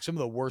awful. Like, some of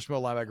the worst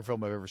middle linebacker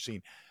film I've ever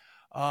seen.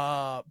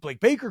 Blake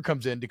Baker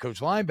comes in to coach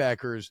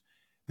linebackers.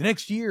 The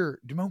next year,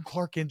 Damone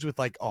Clark ends with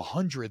like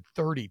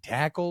 130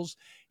 tackles.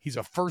 He's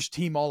a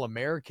first-team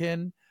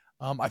All-American.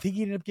 I think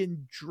he ended up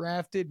getting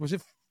drafted. Was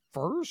it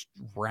first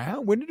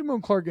round? When did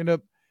Damone Clark end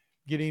up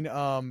getting?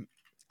 I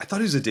thought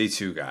he was a day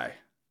 2 guy.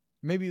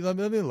 Maybe let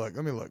me look.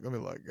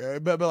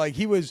 But like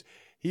he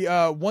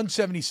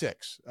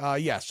 176.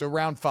 Yeah, so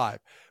round 5.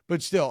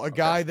 But still, a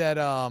guy that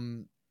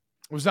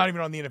was not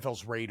even on the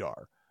NFL's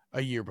radar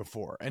a year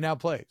before and now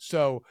plays.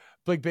 So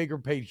Blake Baker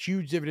paid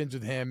huge dividends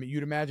with him.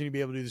 You'd imagine he'd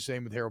be able to do the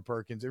same with Harold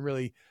Perkins. And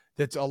really,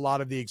 that's a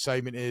lot of the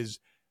excitement is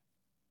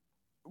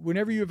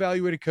whenever you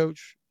evaluate a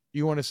coach,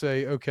 you want to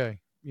say, okay,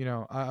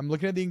 I'm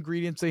looking at the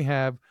ingredients they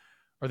have.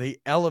 Are they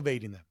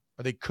elevating them?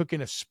 Are they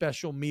cooking a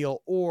special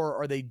meal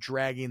or are they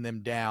dragging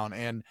them down?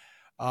 And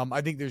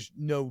I think there's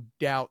no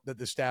doubt that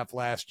the staff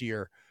last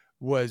year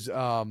was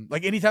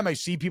like anytime I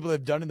see people that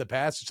have done in the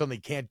past, it's something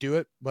they can't do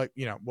it. Like,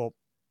 well,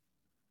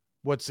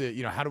 what's it?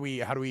 How do we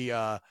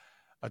try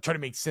to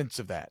make sense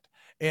of that?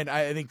 And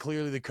I think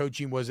clearly the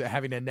coaching was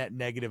having a net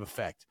negative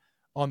effect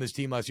on this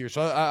team last year.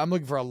 So I'm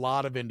looking for a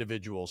lot of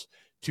individuals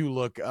to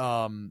look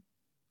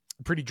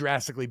pretty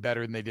drastically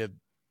better than they did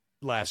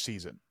last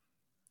season.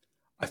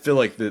 I feel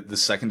like the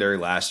secondary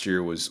last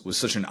year was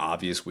such an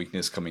obvious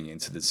weakness coming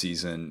into the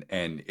season,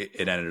 and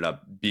it ended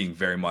up being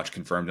very much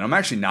confirmed. And I'm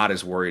actually not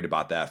as worried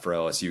about that for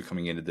LSU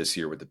coming into this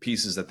year with the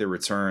pieces that they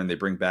return. They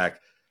bring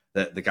back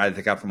the guy that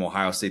they got from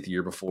Ohio State the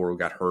year before who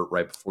got hurt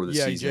right before the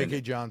season. Yeah,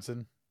 J.K.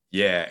 Johnson.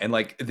 Yeah, and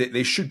like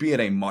they should be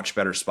at a much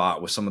better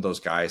spot with some of those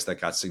guys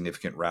that got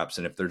significant reps.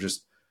 And if they're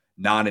just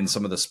not in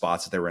some of the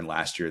spots that they were in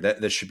last year,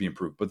 that should be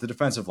improved. But the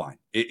defensive line,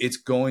 it's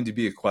going to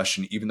be a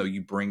question, even though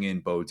you bring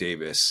in Bo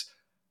Davis.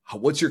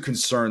 What's your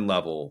concern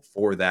level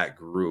for that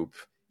group,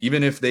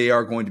 even if they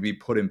are going to be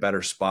put in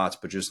better spots,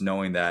 but just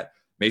knowing that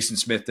Mason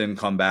Smith didn't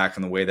come back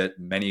in the way that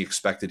many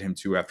expected him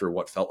to after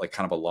what felt like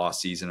kind of a lost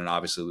season and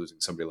obviously losing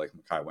somebody like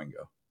Mekhi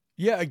Wingo.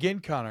 Yeah, again,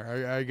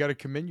 Connor, I got to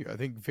commend you. I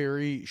think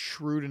very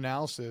shrewd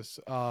analysis.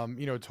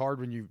 It's hard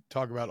when you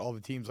talk about all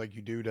the teams like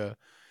you do to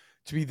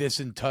be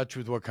this in touch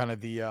with what kind of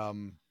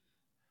the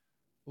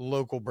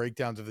local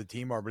breakdowns of the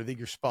team are, but I think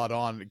you're spot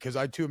on because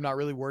I too am not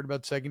really worried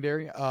about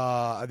secondary.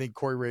 I think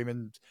Corey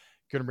Raymond's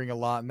going to bring a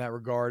lot in that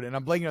regard, and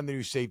I'm blanking on the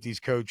new safeties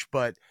coach,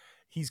 but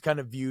he's kind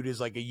of viewed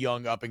as like a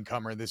young up and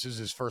comer. This is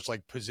his first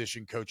like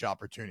position coach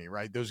opportunity,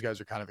 right? Those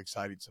guys are kind of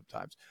exciting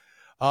sometimes.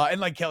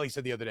 And like Kelly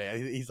said the other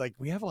day, he's like,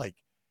 we have like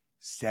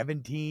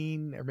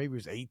 17 or maybe it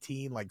was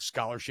 18 like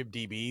scholarship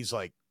DBs.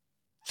 Like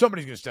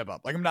somebody's going to step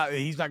up. Like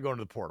he's not going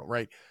to the portal,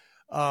 right?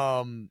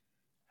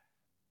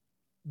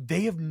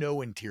 They have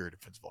no interior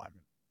defensive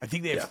linemen. I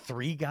think they have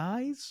 3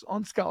 guys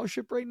on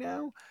scholarship right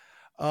now.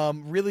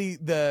 Really,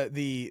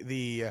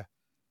 the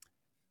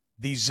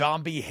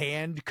zombie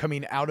hand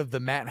coming out of the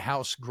Matt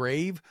House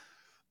grave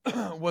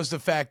was the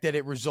fact that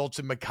it results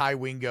in Mekhi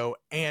Wingo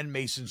and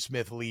Mason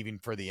Smith leaving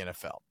for the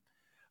NFL.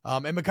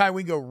 And Mekhi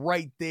Wingo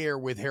right there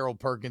with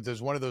Harold Perkins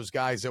as one of those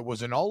guys that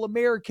was an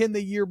All-American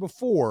the year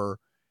before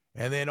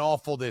and then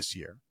awful this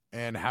year.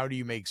 And how do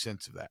you make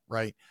sense of that,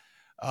 right?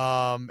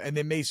 And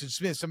then Mason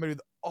Smith, somebody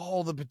with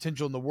all the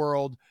potential in the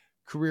world,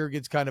 career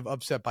gets kind of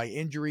upset by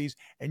injuries,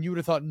 and you would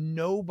have thought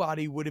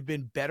nobody would have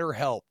been better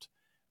helped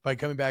by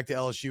coming back to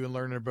LSU and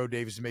learning Bo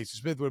Davis and Mason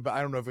Smith would. But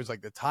I don't know if it was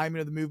like the timing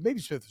of the move. Maybe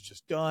Smith was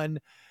just done.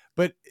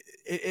 But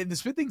and the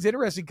Smith thing's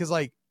interesting because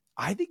like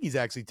I think he's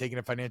actually taking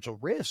a financial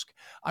risk.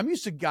 I'm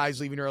used to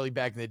guys leaving early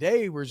back in the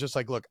day where it's just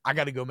like, look, I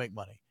got to go make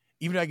money.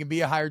 Even if I can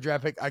be a higher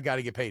draft pick, I got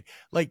to get paid.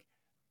 Like,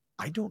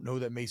 I don't know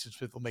that Mason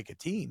Smith will make a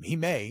team. He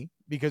may,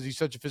 because he's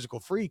such a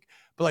physical freak,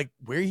 but like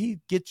where he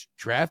gets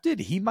drafted,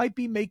 he might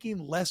be making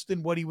less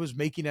than what he was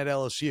making at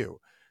LSU.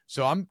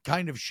 So I'm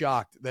kind of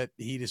shocked that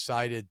he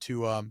decided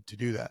to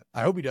do that.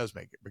 I hope he does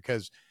make it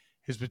because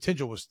his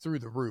potential was through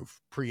the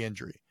roof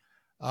pre-injury.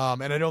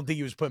 And I don't think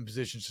he was put in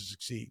positions to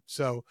succeed.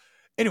 So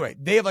anyway,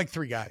 they have like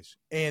 3 guys,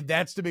 and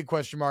that's the big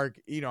question mark.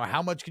 You know,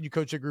 how much can you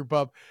coach a group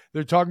up?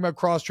 They're talking about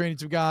cross-training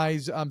some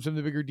guys, some of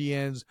the bigger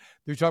DNs.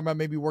 They're talking about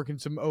maybe working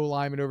some O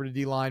linemen over to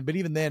D line. But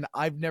even then,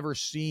 I've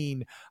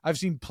seen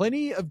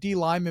plenty of D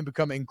linemen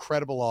become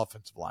incredible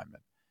offensive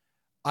linemen.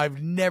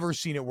 I've never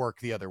seen it work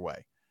the other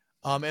way.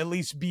 At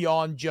least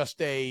beyond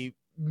just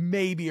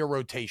maybe a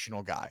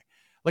rotational guy.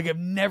 Like I've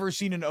never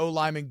seen an O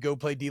lineman go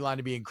play D line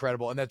to be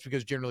incredible. And that's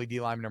because generally D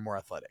linemen are more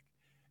athletic.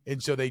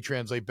 And so they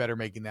translate better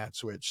making that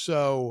switch.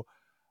 So,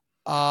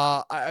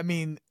 I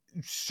mean,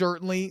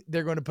 certainly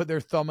they're going to put their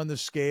thumb on the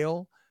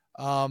scale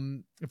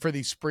for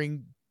the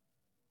spring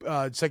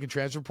second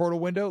transfer portal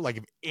window. Like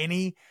if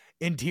any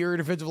interior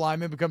defensive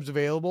lineman becomes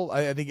available,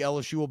 I think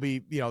LSU will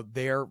be,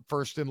 there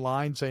first in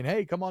line saying,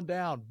 hey, come on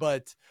down.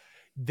 But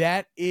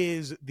that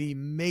is the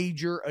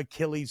major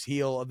Achilles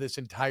heel of this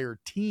entire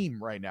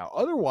team right now.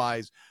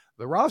 Otherwise,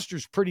 the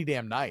roster's pretty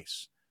damn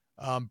nice,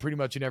 pretty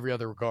much in every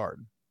other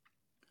regard.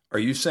 Are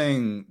you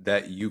saying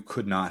that you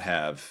could not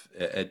have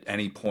at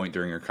any point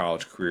during your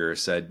college career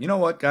said, you know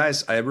what,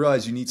 guys, I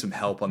realize you need some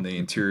help on the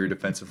interior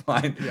defensive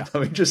line. Yeah.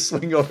 Let me just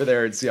swing over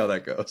there and see how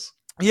that goes.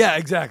 Yeah,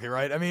 exactly.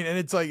 Right. I mean, and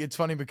it's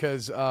funny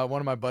because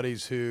one of my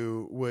buddies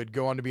who would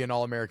go on to be an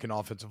All-American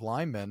offensive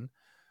lineman,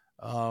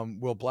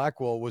 Will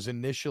Blackwell, was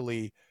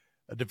initially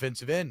a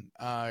defensive end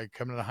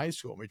coming out of high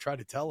school. And we tried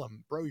to tell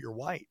him, bro, you're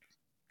white.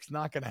 It's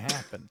not going to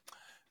happen.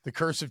 The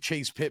curse of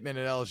Chase Pittman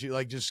at LSU,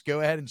 like just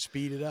go ahead and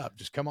speed it up.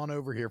 Just come on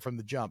over here from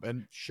the jump.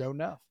 And sure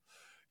enough,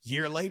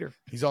 year later,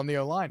 he's on the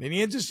O-line. And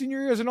he ends his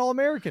senior year as an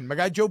All-American. My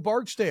guy Joe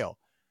Barksdale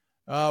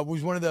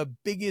was one of the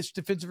biggest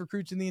defensive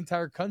recruits in the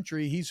entire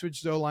country. He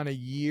switched to O-line a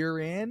year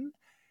in,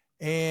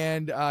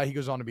 and he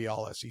goes on to be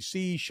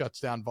All-SEC,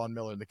 shuts down Von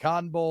Miller in the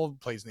Cotton Bowl,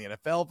 plays in the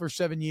NFL for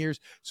 7 years.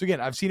 So again,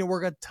 I've seen it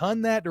work a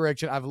ton that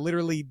direction. I've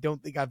literally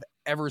don't think I've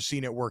ever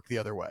seen it work the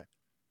other way.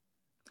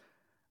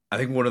 I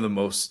think one of the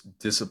most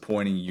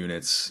disappointing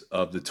units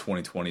of the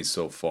 2020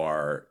 so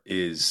far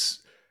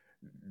is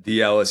the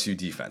LSU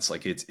defense.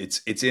 Like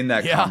it's in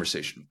that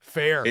conversation.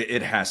 Fair.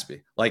 It has to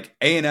be. Like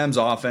A&M's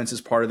offense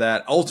is part of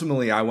that.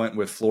 Ultimately, I went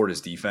with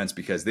Florida's defense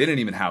because they didn't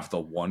even have the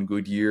one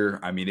good year.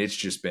 I mean, it's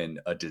just been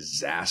a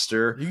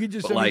disaster. You could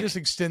just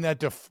extend that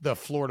to the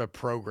Florida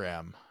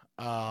program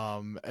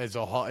as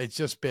a whole.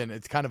 It's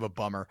kind of a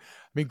bummer.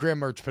 I mean,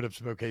 Graham Mertz put up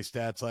some okay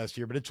stats last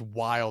year, but it's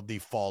wild the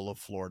fall of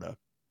Florida.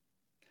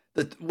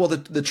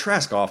 The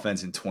Trask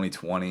offense in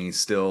 2020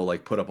 still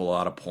like put up a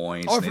lot of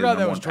points. Oh, I forgot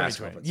that was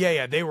 2020.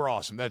 Yeah, they were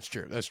awesome. That's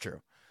true.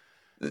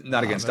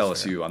 Not against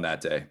LSU fair. On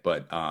that day,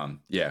 but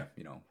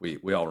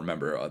we all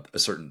remember a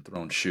certain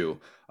thrown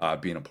shoe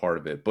being a part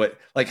of it. But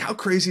like, how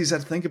crazy is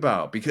that to think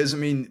about? Because I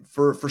mean,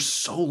 for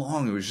so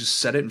long it was just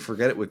set it and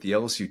forget it with the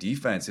LSU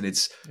defense, and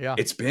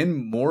it's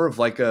been more of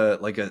like a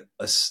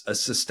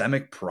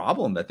systemic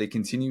problem that they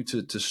continue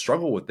to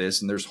struggle with this.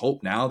 And there's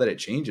hope now that it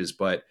changes,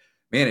 but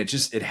man,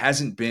 it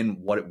hasn't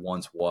been what it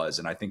once was.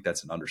 And I think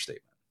that's an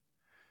understatement.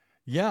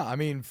 Yeah. I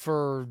mean,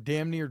 for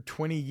damn near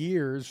 20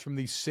 years from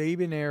the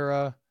Saban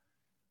era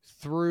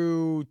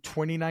through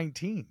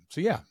 2019. So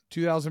yeah,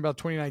 about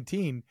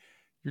 2019,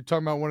 you're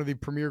talking about one of the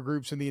premier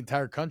groups in the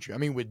entire country. I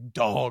mean, with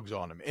dogs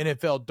on them,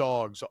 NFL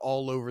dogs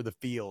all over the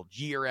field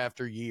year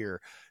after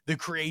year, the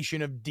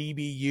creation of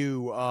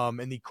DBU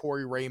in the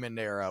Corey Raymond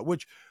era,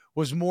 which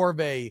was more of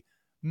a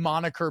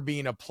moniker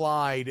being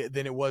applied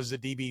than it was the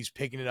DBs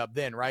picking it up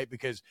then, right?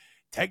 Because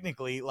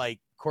technically, like,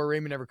 Corey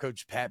Raymond never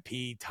coached Pat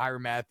P, Tyrann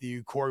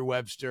Mathieu, Corey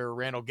Webster,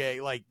 Randall Gay,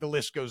 like the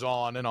list goes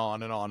on and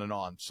on and on and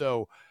on.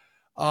 So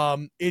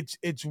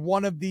it's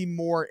one of the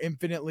more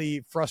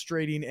infinitely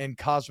frustrating and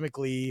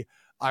cosmically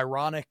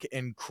ironic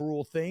and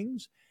cruel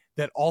things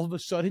that all of a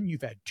sudden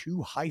you've had 2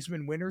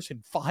 Heisman winners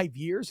in 5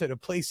 years at a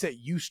place that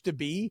used to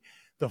be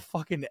the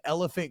fucking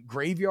elephant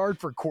graveyard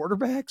for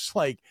quarterbacks.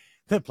 Like,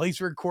 the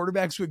place where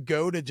quarterbacks would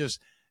go to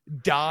just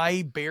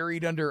die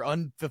buried under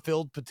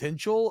unfulfilled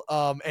potential.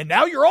 And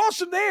now you're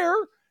awesome there.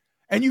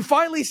 And you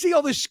finally see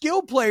all the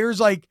skill players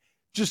like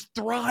just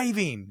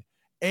thriving.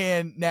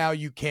 And now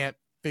you can't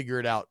figure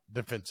it out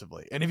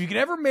defensively. And if you can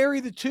ever marry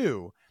the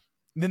two,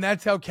 then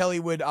that's how Kelly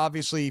would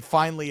obviously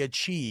finally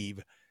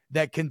achieve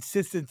that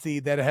consistency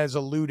that has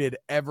eluded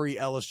every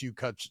LSU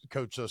coach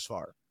thus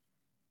far.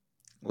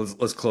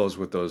 Let's close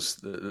with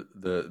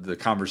the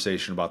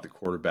conversation about the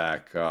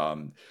quarterback.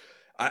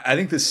 I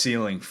think the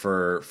ceiling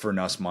for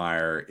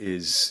Nussmeier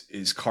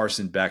is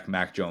Carson Beck,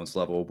 Mac Jones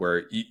level,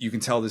 where you can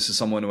tell this is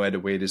someone who had to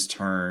wait his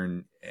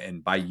turn,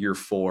 and by year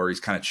 4, he's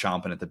kind of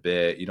chomping at the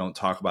bit. You don't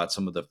talk about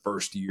some of the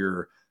first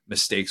year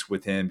mistakes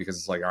with him because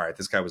it's like, all right,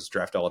 this guy was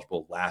draft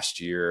eligible last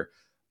year.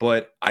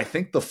 But I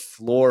think the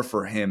floor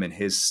for him and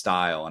his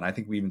style, and I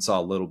think we even saw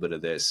a little bit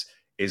of this,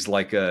 is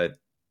like a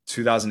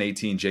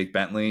 2018 Jake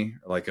Bentley,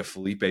 or like a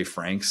Felipe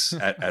Franks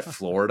at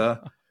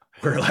Florida,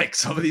 where like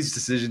some of these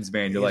decisions,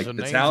 man, you're These like are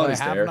the names talent I is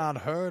have there. not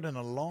heard in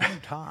a long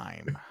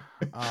time.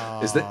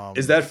 Is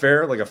that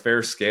fair? Like a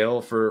fair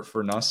scale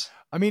for Nuss?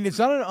 I mean, it's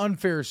not an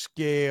unfair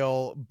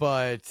scale,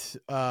 but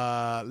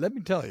let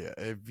me tell you,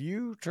 if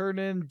you turn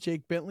in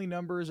Jake Bentley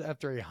numbers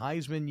after a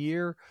Heisman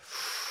year,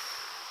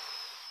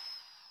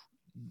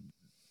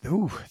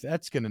 ooh,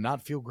 that's going to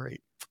not feel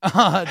great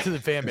to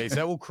the fan base.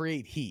 That will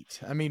create heat.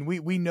 I mean,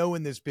 we know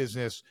in this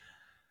business,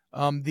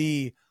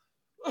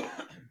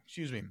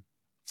 excuse me,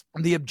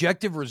 the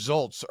objective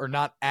results are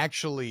not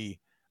actually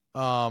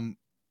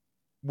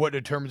what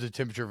determines the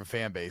temperature of a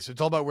fan base. It's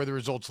all about where the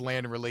results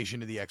land in relation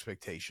to the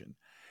expectation.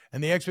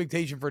 And the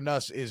expectation for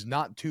Nuss is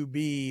not to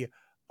be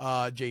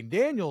Jaden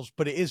Daniels,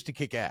 but it is to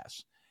kick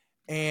ass.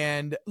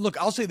 And look,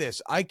 I'll say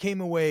this. I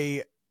came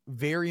away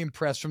very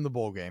impressed from the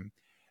bowl game.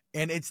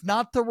 And it's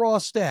not the raw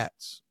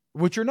stats,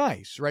 which are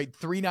nice, right?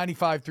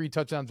 395, 3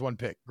 touchdowns, 1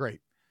 pick.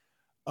 Great.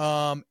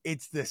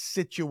 It's the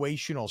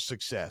situational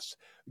success.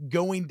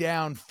 Going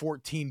down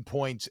 14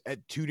 points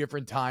at 2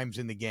 different times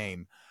in the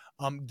game.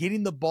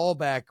 Getting the ball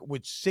back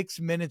with 6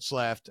 minutes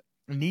left,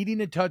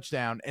 needing a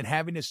touchdown, and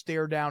having to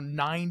stare down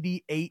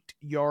 98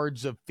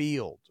 yards of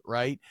field,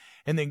 right?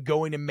 And then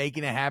going and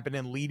making it happen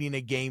and leading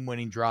a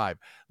game-winning drive.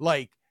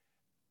 Like,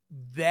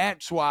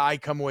 that's why I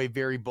come away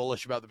very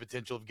bullish about the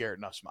potential of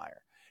Garrett Nussmeier.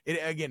 It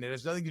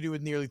has nothing to do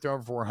with nearly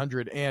throwing for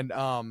 400. And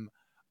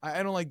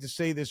I don't like to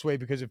say this way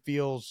because it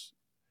feels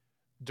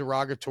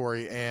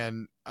derogatory.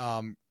 And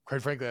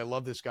quite frankly, I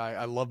love this guy.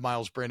 I love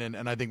Miles Brennan.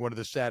 And I think one of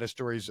the saddest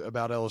stories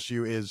about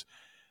LSU is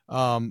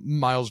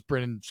Miles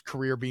Brennan's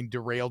career being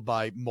derailed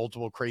by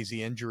multiple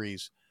crazy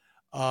injuries.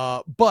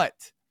 But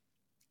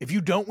if you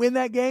don't win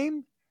that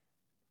game,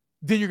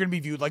 then you're going to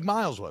be viewed like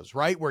Miles was,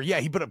 right? Where, yeah,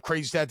 he put up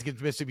crazy stats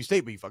against Mississippi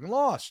State, but he fucking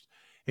lost.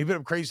 He put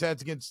up crazy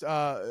stats against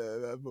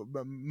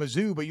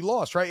Mizzou, but you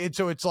lost, right? And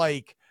so it's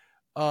like,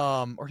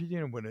 or he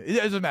didn't win it. It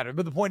doesn't matter.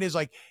 But the point is,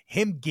 like,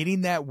 him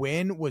getting that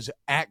win was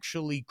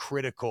actually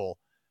critical,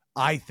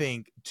 I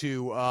think,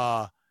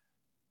 to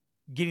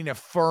getting a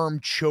firm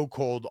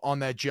chokehold on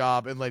that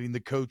job and letting the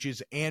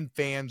coaches and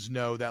fans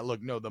know that,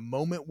 look, no, the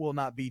moment will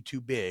not be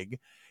too big.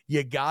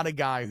 You got a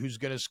guy who's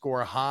going to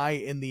score high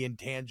in the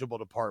intangible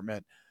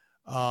department.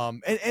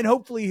 And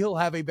hopefully he'll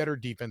have a better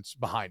defense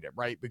behind him,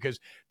 right? Because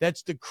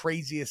that's the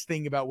craziest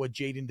thing about what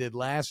Jaden did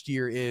last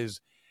year is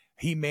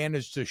he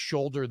managed to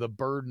shoulder the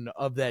burden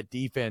of that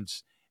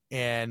defense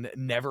and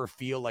never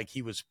feel like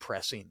he was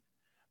pressing.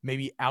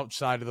 Maybe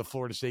outside of the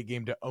Florida State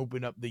game to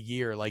open up the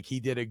year, like he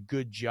did a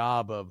good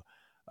job of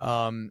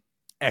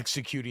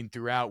executing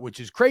throughout, which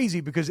is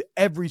crazy because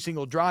every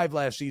single drive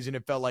last season,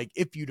 it felt like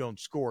if you don't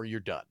score, you're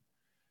done.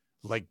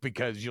 Like,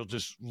 because you'll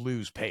just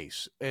lose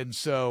pace. And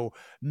so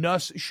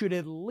Nuss should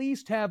at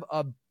least have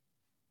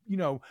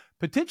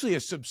potentially a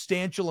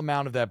substantial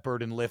amount of that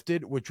burden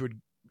lifted, which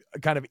would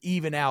kind of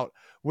even out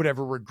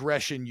whatever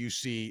regression you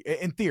see,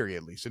 in theory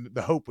at least. And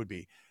the hope would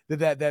be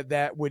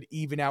that would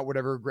even out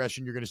whatever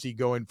regression you're going to see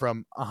going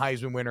from a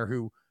Heisman winner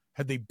who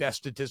had the best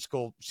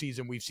statistical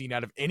season we've seen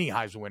out of any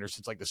Heisman winner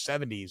since like the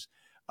 70s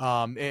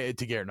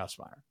to Garrett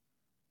Nussmeier.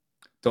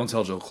 Don't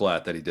tell Joe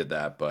Collette that he did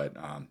that, but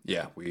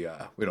yeah, we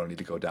don't need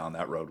to go down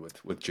that road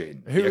with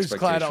Jaden. Who was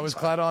Collette on? Was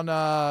Collette on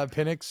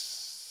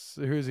Penix?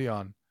 Who is he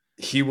on?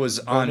 He was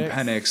on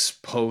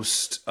Penix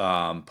post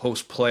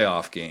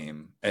playoff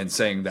game and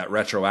saying that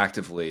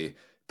retroactively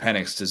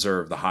Penix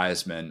deserved the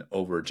Heisman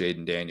over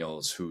Jaden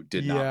Daniels, who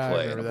did not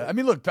play. I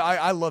mean, look,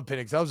 I love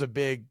Penix. That was a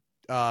big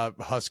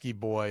Husky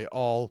boy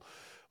all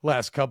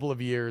last couple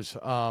of years.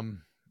 And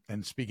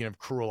speaking of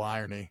cruel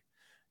irony,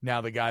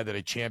 now the guy that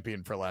I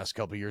championed for the last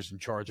couple of years in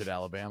charge at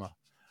Alabama.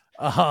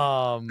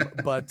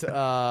 But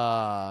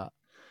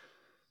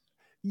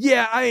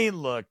yeah, I mean,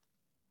 look,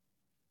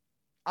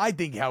 I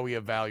think how we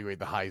evaluate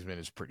the Heisman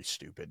is pretty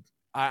stupid.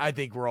 I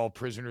think we're all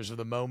prisoners of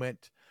the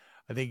moment.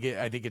 I think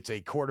it's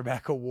a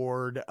quarterback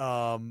award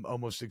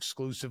almost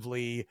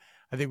exclusively.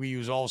 I think we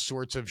use all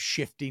sorts of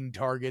shifting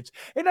targets.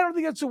 And I don't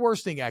think that's the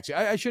worst thing, actually.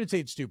 I shouldn't say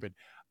it's stupid.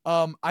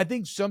 I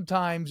think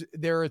sometimes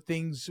there are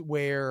things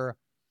where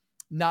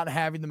not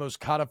having the most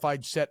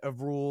codified set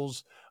of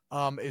rules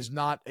is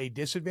not a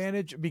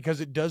disadvantage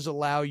because it does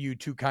allow you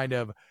to kind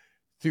of,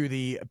 through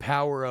the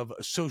power of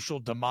social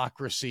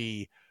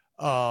democracy,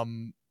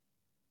 kind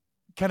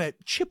of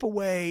chip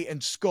away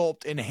and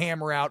sculpt and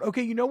hammer out,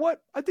 okay, you know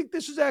what? I think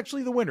this is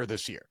actually the winner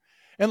this year.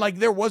 And like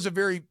there was a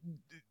very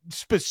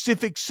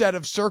specific set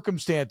of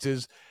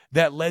circumstances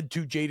that led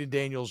to Jaden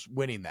Daniels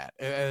winning that.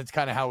 And it's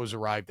kind of how it was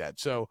arrived at.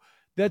 So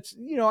that's,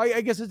 I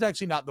guess it's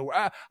actually not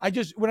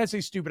when I say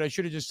stupid, I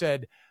should have just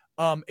said,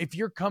 if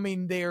you're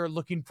coming there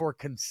looking for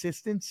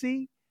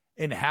consistency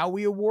in how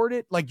we award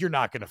it, like you're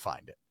not going to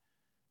find it.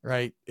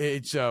 Right.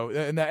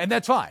 And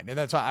that's fine. And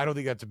that's fine. I don't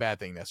think that's a bad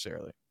thing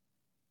necessarily.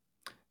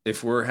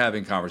 If we're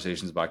having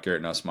conversations about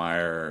Garrett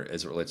Nussmeier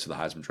as it relates to the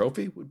Heisman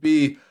Trophy, would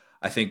be,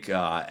 I think,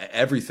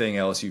 everything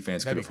LSU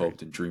fans could have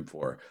hoped and dreamed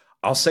for.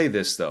 I'll say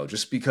this though,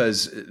 just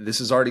because this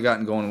has already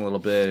gotten going a little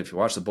bit. If you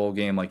watch the bowl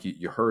game, like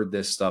you heard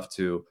this stuff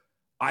too,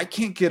 I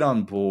can't get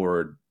on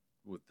board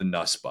with the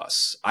Nuss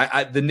Bus.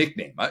 The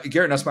nickname,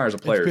 Garrett Nussmeier as a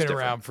player, it's been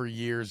around for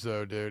years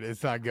though, dude.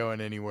 It's not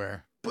going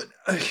anywhere. But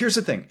here's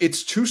the thing: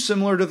 it's too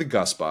similar to the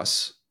Gus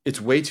Bus. It's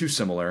way too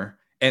similar,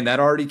 and that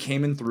already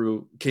came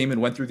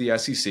and went through the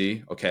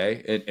SEC.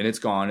 Okay, and it's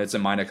gone. It's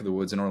in my neck of the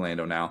woods in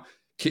Orlando now.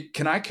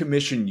 Can I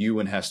commission you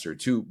and Hester,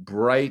 two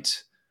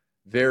bright,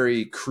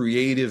 very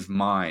creative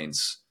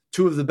minds,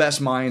 two of the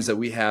best minds that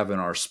we have in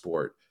our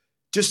sport?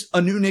 Just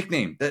a new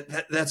nickname.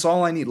 That's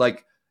all I need.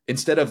 Like,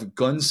 instead of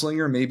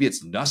Gunslinger, maybe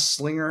it's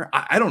Nusslinger.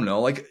 I don't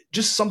know. Like,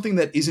 just something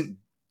that isn't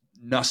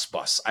Nuss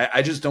Bus.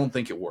 I just don't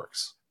think it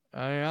works.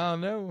 I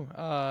don't know.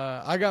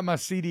 I got my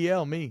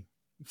CDL, me.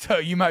 So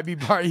you might be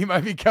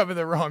coming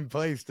the wrong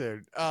place,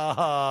 dude.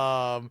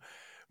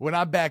 When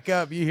I back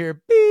up, you hear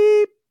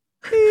beep,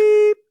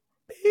 beep,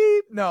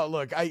 beep. No,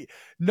 look,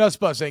 Nuss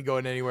Bus ain't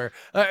going anywhere.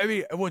 I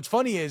mean, what's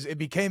funny is it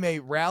became a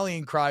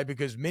rallying cry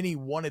because many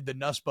wanted the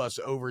Nuss Bus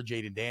over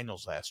Jaden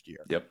Daniels last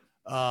year. Yep.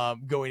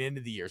 Going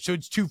into the year. So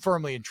it's too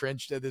firmly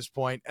entrenched at this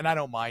point, and I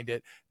don't mind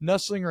it.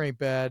 Nusslinger ain't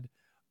bad.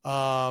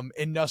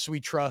 And Nuss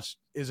We Trust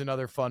is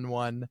another fun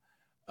one.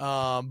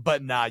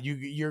 But nah,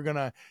 you're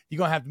gonna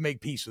have to make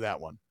peace with that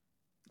one.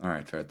 All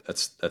right, fair.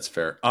 That's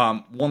fair.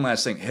 One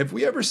last thing. Have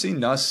we ever seen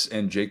Nuss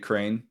and Jake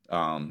Crane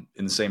in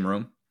the same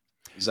room?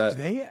 Is that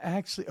they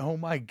actually? Oh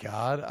my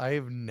God, I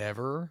have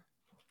never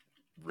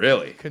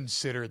really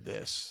considered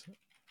this.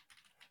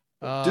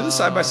 Do the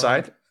side by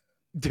side,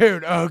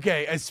 dude.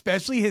 Okay,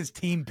 especially his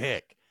team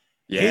pick.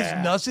 Yeah,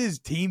 his Nuss's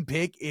team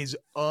pick is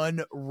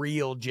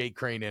unreal. Jake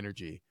Crane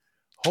energy.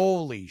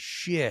 Holy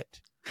shit.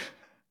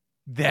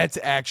 That's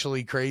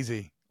actually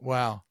crazy.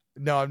 Wow.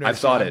 No, I've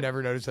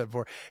never noticed that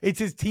before. It's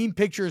his team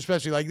picture,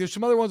 especially. Like, there's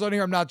some other ones on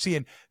here I'm not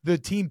seeing. The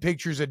team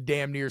picture's a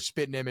damn near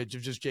spitting image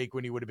of just Jake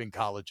when he would have been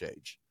college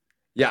age.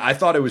 Yeah, I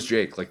thought it was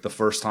Jake like the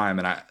first time,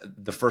 and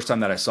the first time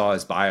that I saw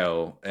his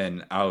bio,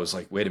 and I was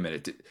like, wait a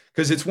minute,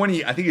 because it's when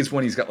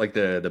he's got like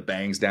the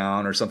bangs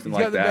down or something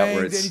like that, bangs,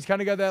 where it's, and he's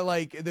kind of got that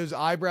like those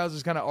eyebrows,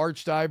 is kind of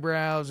arched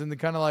eyebrows, and the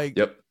kind of like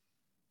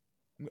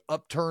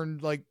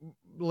upturned like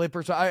lip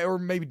or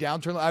maybe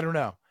downturned. I don't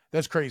know.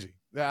 That's crazy.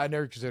 I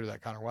never considered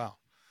that, Connor. Wow.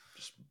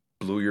 Just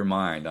blew your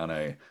mind on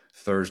a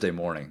Thursday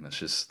morning. That's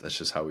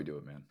just how we do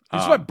it, man.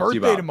 It's my birthday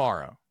T-Bob.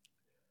 Tomorrow.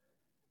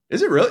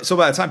 Is it really? So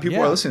by the time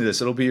people are listening to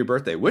this, it'll be your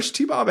birthday. Wish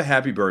T-Bob a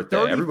happy birthday.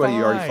 35. Everybody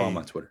you already follow him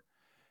on Twitter.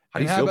 How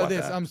do you feel about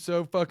this? that? I'm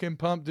so fucking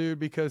pumped, dude,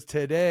 because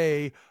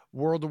today,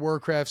 World of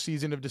Warcraft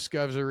Season of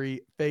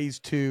Discovery Phase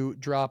 2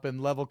 dropping,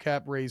 level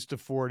cap raised to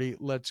 40.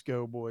 Let's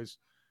go, boys.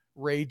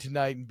 Raid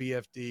tonight in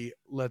BFD.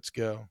 Let's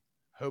go.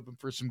 Hoping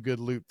for some good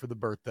loot for the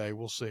birthday.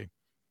 We'll see.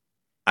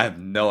 I have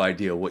no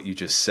idea what you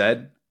just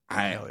said.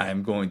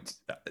 I'm going to.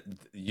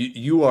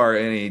 You are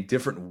in a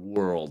different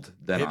world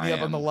than I am. Hit me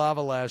up on the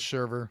Lava Lash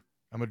server.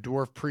 I'm a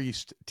dwarf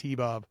priest,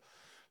 T-Bob.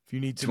 If you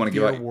need some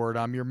gear award,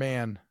 I'm your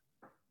man.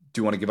 Do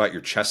you want to give out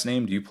your chess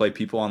name? Do you play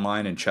people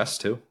online in chess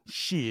too?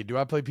 Shit, do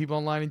I play people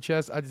online in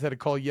chess? I just had a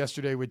call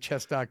yesterday with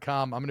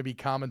chess.com. I'm going to be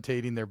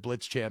commentating their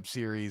Blitz Champ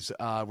series,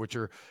 which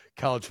are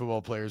college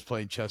football players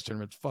playing chess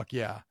tournaments. Fuck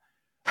yeah.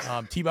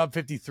 T-Bob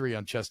 53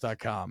 on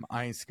chess.com.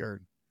 I ain't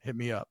scared. Hit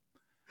me up.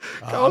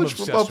 College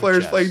football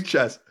players playing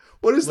chess.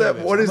 What is that?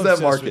 What is that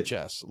market?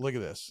 Chess. Look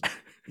at this.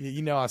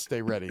 You know I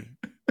stay ready.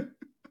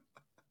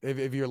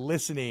 If you're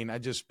listening, I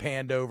just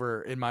panned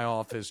over in my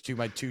office to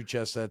my 2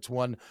 chess sets.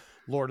 One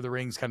Lord of the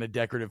Rings kind of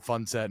decorative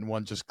fun set, and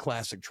one just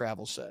classic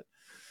travel set.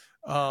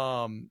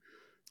 No,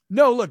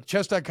 look,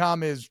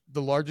 chess.com is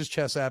the largest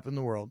chess app in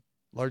the world,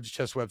 largest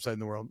chess website in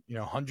the world. You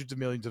know, hundreds of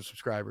millions of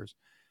subscribers,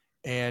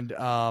 and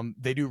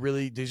they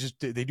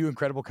do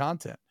incredible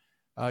content.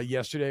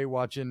 Yesterday,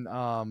 watching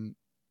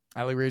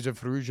Alireza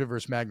Firouzja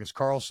versus Magnus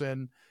Carlsen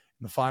in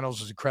the finals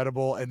was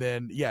incredible, and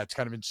then it's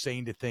kind of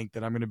insane to think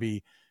that I'm going to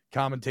be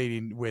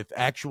commentating with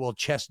actual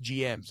chess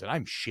GMs, and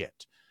I'm shit.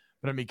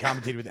 But I'm going to be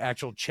commentating with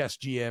actual chess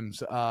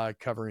GMs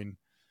covering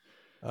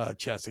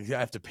chess. I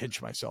have to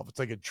pinch myself. It's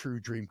like a true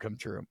dream come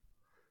true.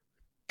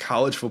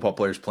 College football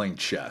players playing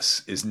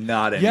chess is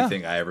not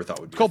anything I ever thought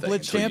would be. It's called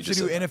Blitz Champs. They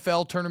do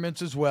NFL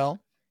tournaments as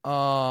well.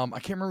 I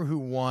can't remember who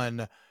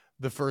won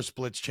the first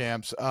Blitz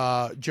Champs.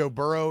 Joe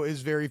Burrow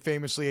is very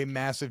famously a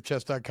massive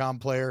chess.com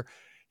player.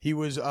 He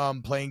was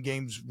playing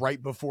games right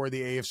before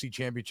the AFC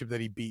Championship that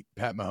he beat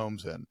Pat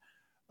Mahomes in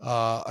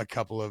a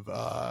couple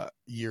of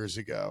years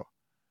ago.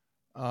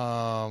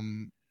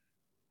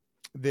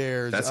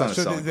 There's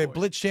the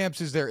Blitz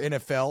Champs is their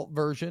NFL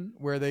version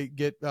where they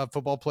get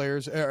football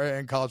players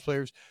and college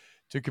players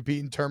to compete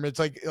in tournaments.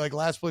 Like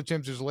last Blitz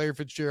Champs, there's Larry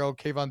Fitzgerald,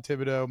 Kayvon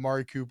Thibodeau,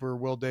 Mari Cooper,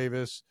 Will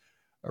Davis,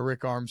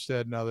 Rick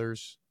Armstead, and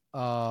others.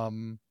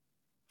 And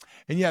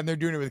they're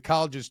doing it with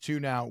colleges too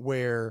now,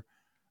 where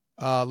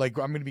like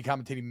I'm going to be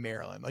commentating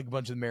Maryland. Like a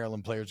bunch of the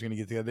Maryland players are going to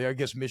get together. I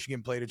guess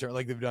Michigan played a turn,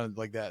 like they've done it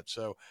like that.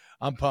 So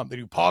I'm pumped. They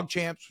do Pog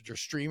Champs, which are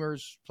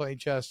streamers playing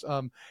chess.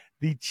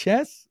 The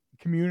chess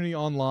community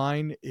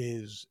online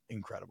is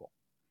incredible.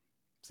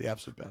 It's the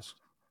absolute best.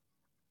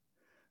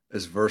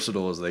 As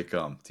versatile as they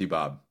come.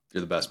 T-Bob, you're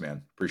the best,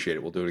 man. Appreciate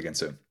it. We'll do it again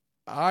soon.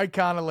 All right,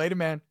 Connor. Later,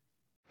 man.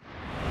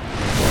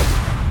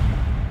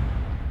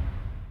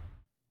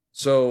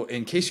 So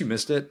in case you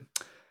missed it,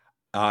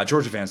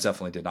 Georgia fans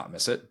definitely did not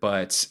miss it,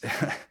 but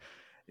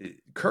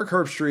Kirk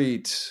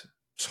Herbstreit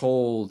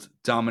told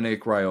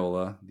Dominic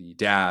Raiola, the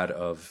dad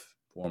of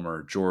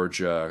former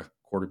Georgia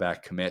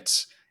quarterback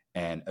commits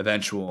and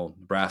eventual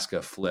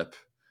Nebraska flip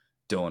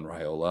Dylan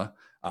Raiola,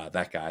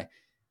 that guy,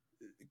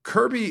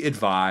 Kirby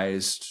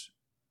advised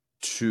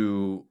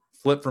to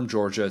flip from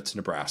Georgia to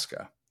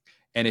Nebraska.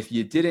 And if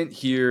you didn't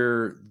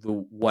hear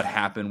what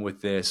happened with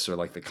this or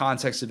like the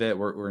context of it,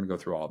 we're going to go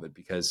through all of it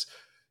because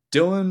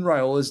Dylan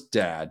Raiola's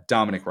dad,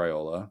 Dominic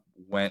Raiola,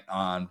 went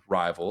on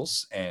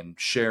Rivals and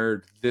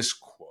shared this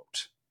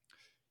quote.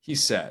 He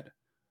said,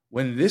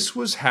 "When this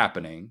was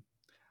happening,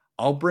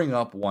 I'll bring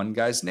up one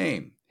guy's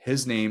name.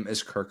 His name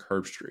is Kirk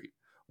Herbstreit.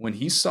 When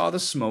he saw the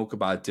smoke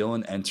about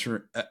Dylan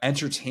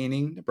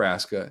entertaining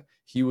Nebraska,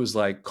 he was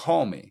like,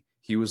 call me.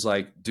 He was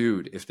like,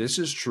 dude, if this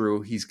is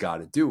true, he's got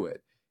to do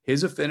it.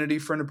 His affinity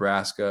for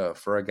Nebraska,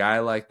 for a guy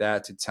like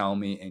that to tell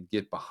me and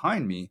get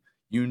behind me,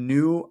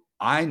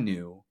 I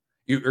knew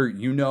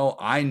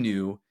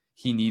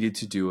he needed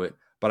to do it,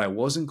 but I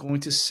wasn't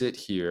going to sit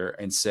here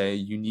and say,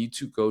 you need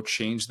to go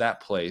change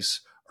that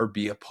place or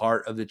be a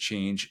part of the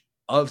change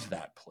of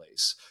that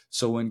place.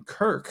 So when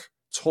Kirk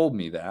told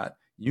me that,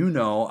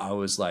 I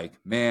was like,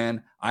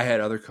 man, I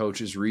had other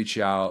coaches reach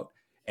out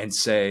and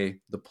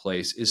say the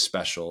place is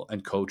special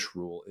and Coach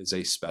Rule is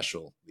a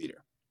special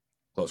leader."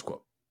 Close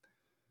quote.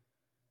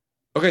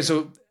 Okay,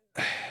 so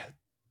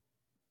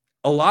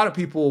a lot of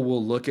people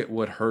will look at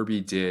what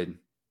Herbie did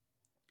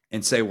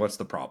and say, what's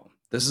the problem?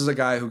 This is a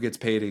guy who gets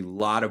paid a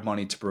lot of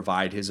money to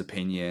provide his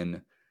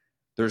opinion.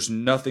 There's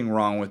nothing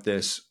wrong with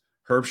this.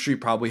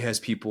 Herbstreit probably has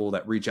people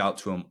that reach out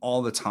to him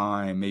all the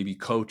time, maybe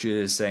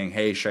coaches saying,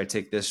 hey, should I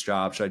take this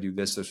job? Should I do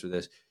this, or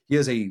this? He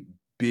has a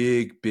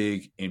big,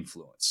 big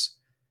influence.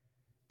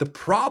 The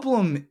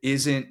problem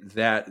isn't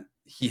that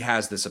he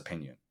has this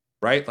opinion,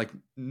 right? Like,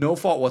 no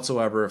fault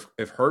whatsoever.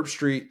 If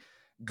Herbstreit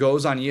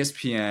goes on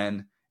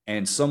ESPN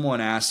and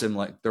someone asks him,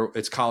 like,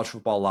 it's College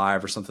Football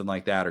Live or something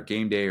like that, or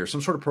Game Day or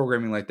some sort of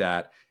programming like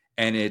that,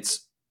 and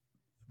it's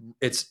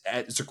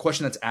a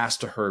question that's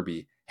asked to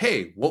Herbie,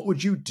 hey, what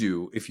would you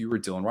do if you were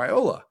Dylan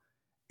Raiola?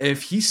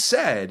 If he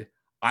said,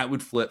 I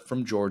would flip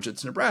from Georgia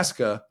to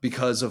Nebraska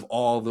because of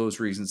all those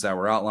reasons that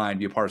were outlined,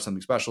 be a part of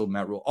something special,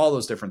 Matt Rule, all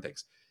those different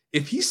things.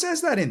 If he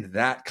says that in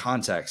that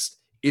context,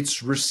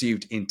 it's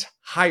received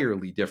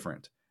entirely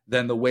different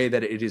than the way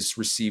that it is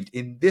received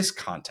in this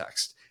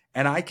context.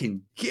 And I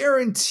can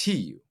guarantee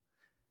you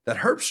that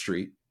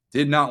Herbstreit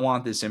did not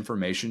want this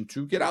information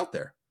to get out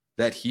there,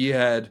 that he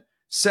had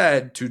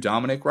said to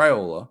Dominic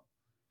Raiola,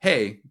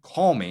 hey,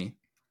 call me.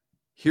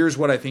 Here's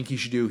what I think he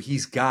should do.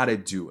 He's got to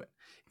do it.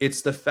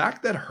 It's the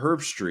fact that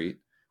Herbstreit,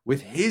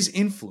 with his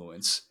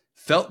influence,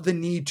 felt the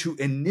need to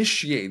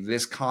initiate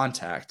this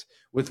contact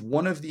with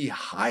one of the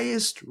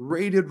highest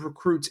rated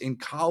recruits in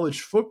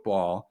college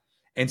football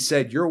and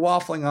said, you're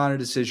waffling on a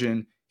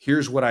decision.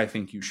 Here's what I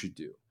think you should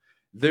do.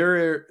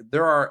 There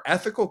are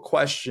ethical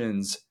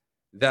questions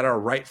that are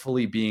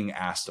rightfully being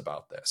asked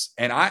about this.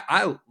 And I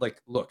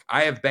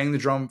have banged the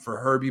drum for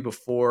Herbie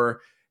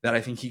before that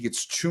I think he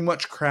gets too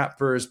much crap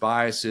for his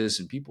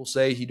biases, and people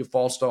say he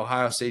defaults to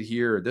Ohio State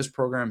here or this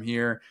program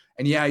here.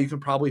 And yeah, you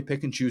can probably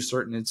pick and choose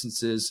certain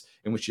instances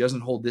in which he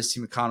doesn't hold this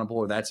team accountable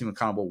or that team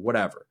accountable,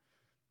 whatever.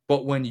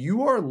 But when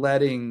you are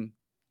letting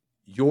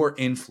your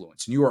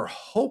influence, and you are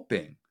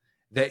hoping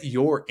that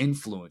your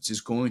influence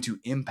is going to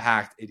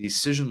impact a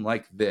decision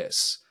like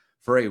this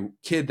for a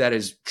kid that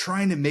is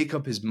trying to make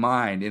up his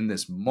mind in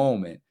this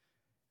moment,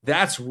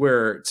 that's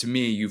where, to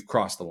me, you've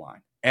crossed the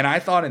line. And I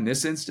thought in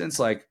this instance,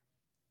 like,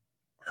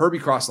 Herbie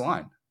crossed the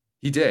line.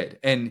 He did.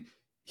 And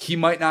he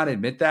might not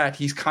admit that.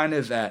 He's kind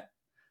of at,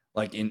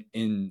 like,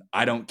 in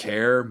I don't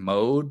care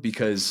mode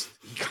because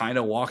he kind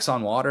of walks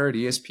on water at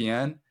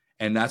ESPN.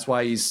 And that's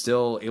why he's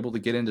still able to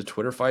get into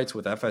Twitter fights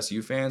with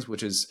FSU fans,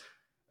 which is,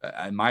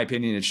 in my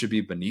opinion, it should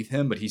be beneath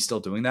him, but he's still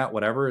doing that.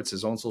 Whatever. It's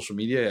his own social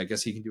media. I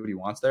guess he can do what he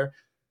wants there.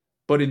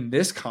 But in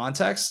this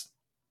context,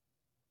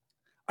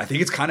 I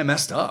think it's kind of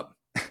messed up.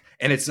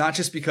 And it's not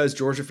just because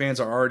Georgia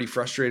fans are already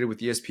frustrated with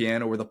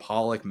ESPN over the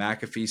Pollock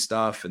McAfee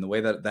stuff and the way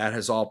that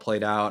has all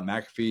played out.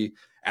 McAfee,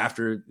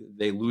 after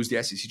they lose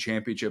the SEC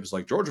championship, is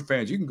like, Georgia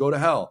fans, you can go to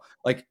hell.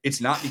 Like,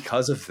 it's not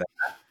because of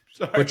that.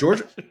 Sorry. But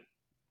Georgia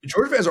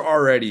fans are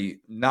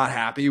already not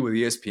happy with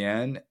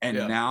ESPN. And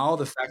now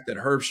the fact that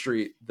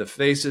Herbstreit, the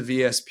face of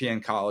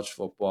ESPN college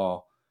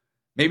football,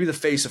 maybe the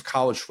face of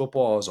college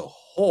football as a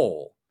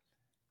whole,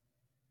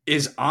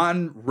 is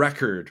on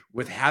record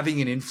with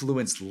having an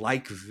influence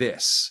like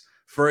this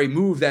for a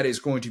move that is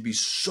going to be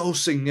so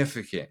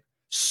significant.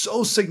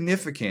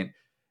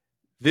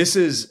 This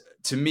is,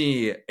 to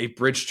me, a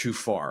bridge too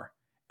far.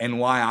 And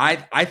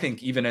why I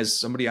think, even as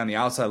somebody on the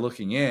outside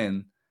looking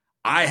in,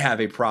 I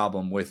have a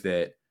problem with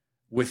it,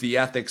 with the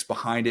ethics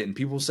behind it. And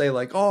people say,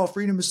 like, oh,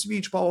 freedom of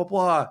speech, blah, blah,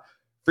 blah.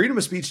 freedom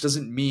of speech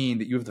doesn't mean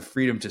that you have the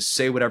freedom to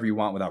say whatever you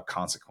want without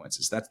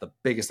consequences. That's the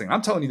biggest thing.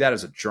 I'm telling you that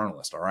as a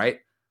journalist, all right?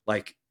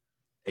 Like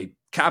a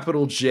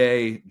capital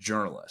J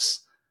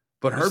journalist.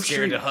 But I'm Herbstreit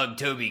scared to hug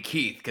Toby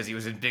Keith because he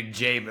was in big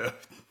J mode.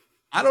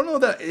 I don't know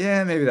that.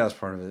 Yeah, maybe that was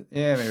part of it.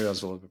 Yeah, maybe that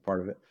was a little bit part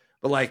of it.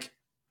 But like,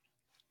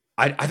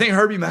 I think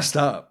Herbie messed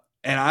up.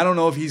 And I don't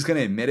know if he's going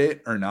to admit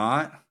it or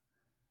not.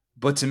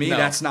 But to me,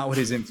 that's not what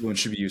his influence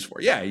should be used for.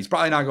 Yeah, he's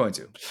probably not going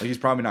to. Like, he's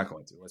probably not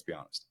going to. Let's be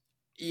honest.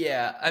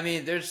 Yeah, I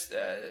mean, there's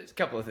a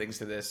couple of things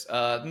to this.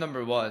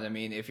 Number one, I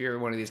mean, if you're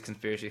one of these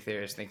conspiracy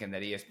theorists thinking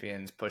that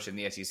ESPN's pushing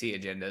the SEC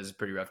agenda, is a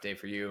pretty rough day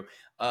for you.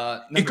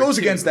 It goes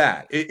against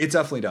that. It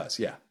definitely does.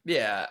 Yeah.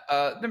 Yeah.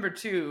 Number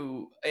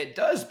two, it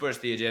does push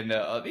the agenda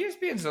of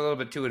ESPN's a little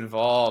bit too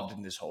involved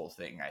in this whole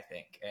thing, I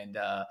think. And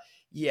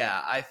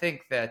yeah, I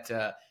think that,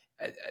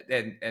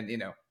 and you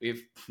know,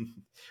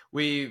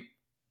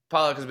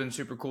 Pollock has been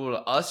super cool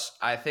to us.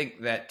 I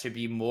think that to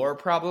be more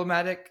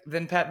problematic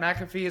than Pat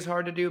McAfee is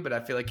hard to do, but I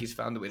feel like he's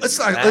found the way to do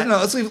that.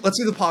 Let's leave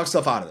the Pollock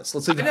stuff out of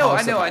this. I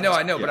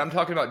know, but I'm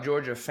talking about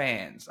Georgia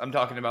fans. I'm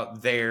talking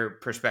about their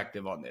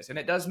perspective on this. And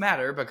it does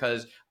matter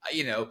because,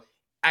 you know,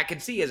 I can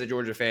see as a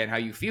Georgia fan how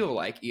you feel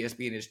like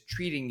ESPN is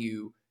treating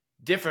you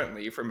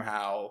differently from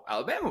how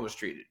Alabama was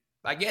treated.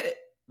 I get it.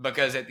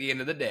 Because at the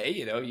end of the day,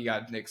 you know, you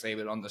got Nick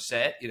Saban on the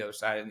set, you know,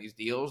 signing these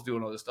deals,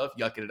 doing all this stuff,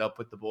 yucking it up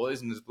with the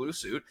boys in his blue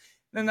suit.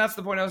 And that's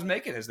the point I was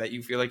making, is that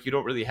you feel like you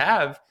don't really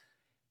have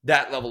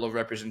that level of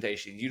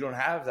representation. You don't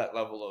have that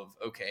level of,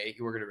 okay,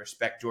 we're going to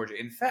respect Georgia.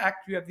 In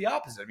fact, you have the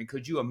opposite. I mean,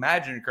 could you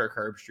imagine Kirk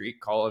Herbstreit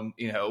calling,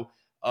 you know,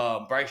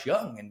 Bryce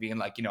Young and being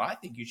like, you know, I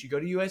think you should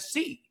go to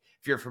USC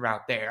if you're from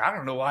out there. I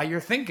don't know why you're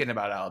thinking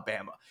about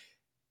Alabama.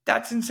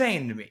 That's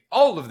insane to me.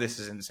 All of this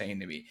is insane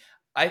to me.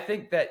 I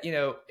think that, you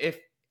know, if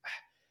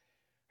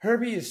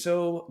Herbie is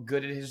so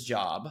good at his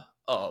job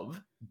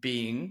of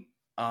being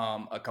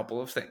a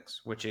couple of things,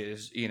 which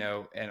is, you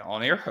know, an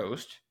on-air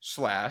host /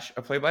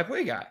 a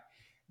play-by-play guy.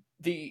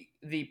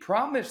 The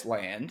promised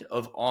land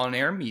of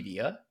on-air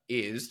media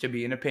is to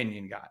be an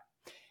opinion guy.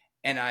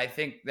 And I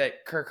think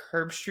that Kirk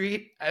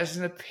Herbstreit, as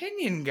an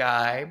opinion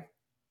guy,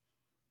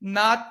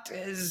 not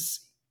as...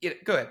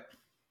 Go ahead.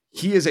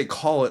 He is a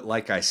call it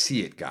like I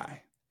see it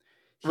guy.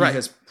 He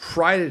has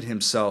prided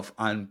himself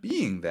on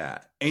being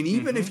that. And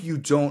even if you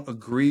don't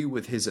agree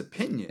with his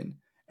opinion,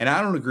 and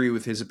I don't agree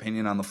with his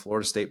opinion on the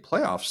Florida State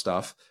playoff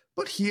stuff,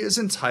 but he is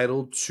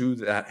entitled to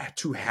that,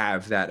 to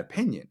have that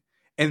opinion.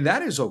 And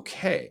that is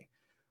okay.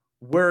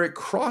 Where it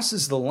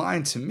crosses the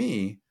line to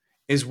me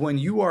is when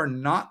you are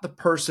not the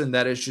person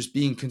that is just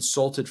being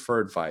consulted for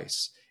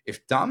advice.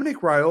 If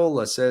Dominic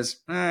Raiola says,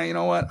 you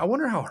know what, I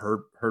wonder how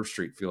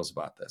Herbstreit feels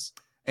about this.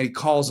 And he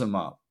calls him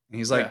up and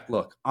he's like,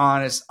 look,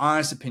 honest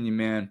opinion,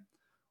 man.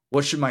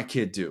 What should my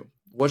kid do?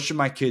 What should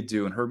my kid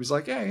do? And Herbie's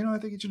like, yeah, you know, I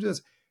think he should do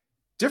this.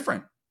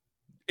 Different.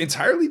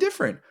 Entirely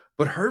different.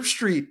 But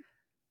Herbstreit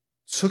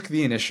took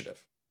the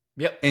initiative.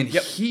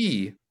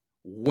 He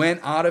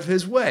went out of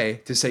his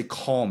way to say,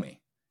 call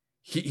me.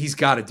 He's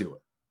got to do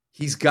it.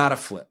 He's got to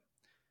flip.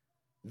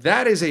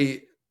 That is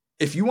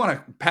if you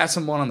want to pat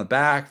someone on the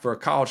back for a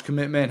college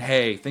commitment,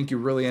 hey, think you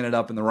really ended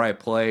up in the right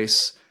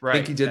place. Right.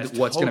 Think you did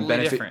what's going to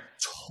benefit. Different.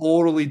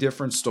 Totally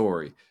different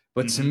story.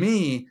 But to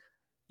me,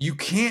 you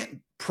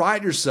can't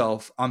pride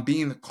yourself on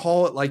being the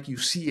call it like you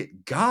see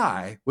it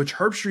guy, which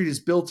Herbstreit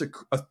has built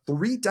a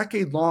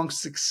 3-decade-long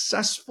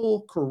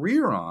successful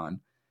career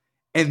on,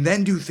 and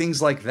then do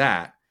things like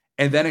that,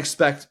 and then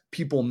expect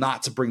people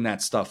not to bring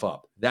that stuff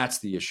up. That's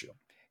the issue.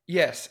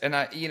 Yes, and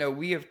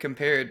we have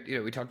compared,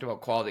 we talked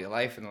about quality of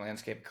life in the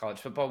landscape of college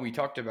football. We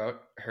talked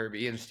about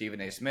Herbie and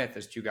Stephen A. Smith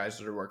as two guys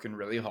that are working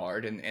really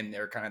hard, and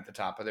they're kind of at the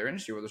top of their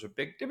industry. Well, there's a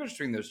big difference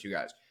between those two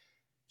guys.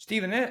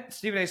 Stephen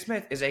A.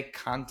 Smith is a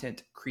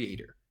content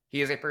creator.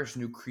 He is a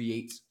person who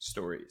creates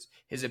stories.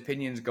 His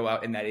opinions go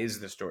out, and that is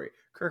the story.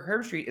 Kirk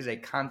Herbstreit is a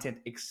content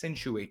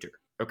accentuator,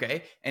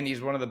 okay? And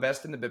he's one of the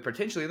best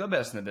potentially the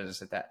best in the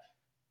business at that.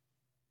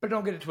 But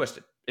don't get it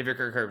twisted. If you're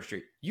Kirk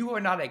Herbstreit, you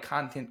are not a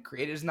content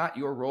creator. It is not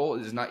your role.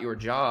 It is not your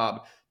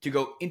job to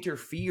go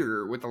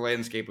interfere with the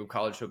landscape of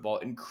college football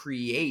and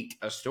create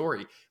a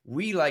story.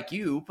 We like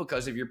you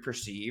because of your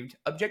perceived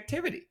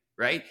objectivity,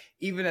 right?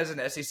 Even as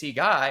an SEC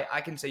guy,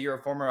 I can say you're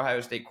a former Ohio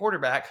State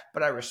quarterback,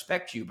 but I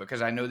respect you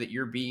because I know that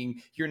you're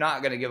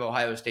not going to give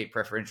Ohio State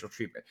preferential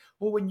treatment.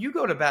 Well, when you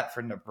go to bat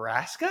for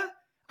Nebraska,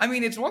 I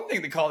mean, it's one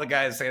thing to call the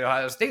guy and say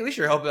Ohio State, at least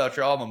you're helping out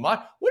your alma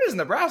mater. What has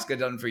Nebraska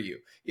done for you?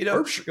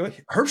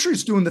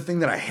 Herbstreit's doing the thing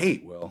that I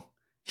hate, Will.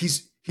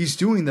 He's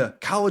doing the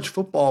college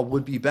football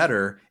would be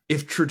better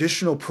if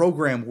traditional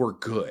program were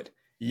good.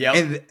 Yeah.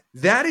 And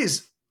that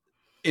is,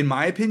 in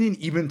my opinion,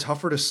 even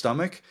tougher to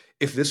stomach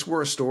if this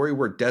were a story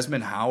where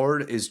Desmond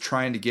Howard is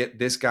trying to get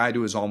this guy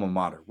to his alma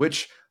mater,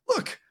 which,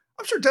 look,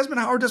 I'm sure Desmond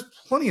Howard does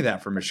plenty of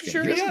that for Michigan.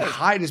 Sure he doesn't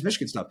hide his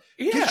Michigan stuff.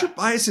 Yeah. Get your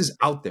biases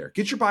out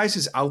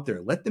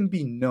there. Let them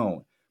be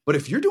known. But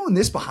if you're doing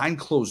this behind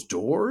closed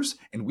doors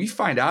and we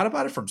find out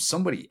about it from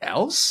somebody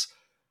else,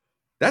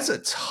 that's a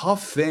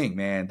tough thing,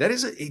 man. That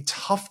is a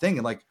tough thing.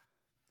 And like,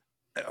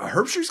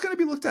 Herbstreit's going to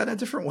be looked at in a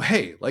different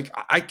way. Like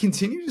I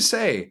continue to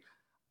say,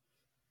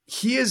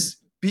 he is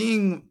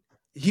in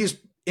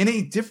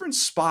a different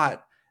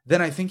spot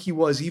than I think he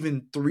was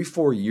even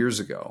 3-4 years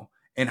ago,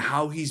 and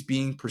how he's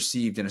being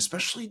perceived. And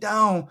especially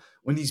now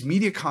when these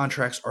media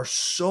contracts are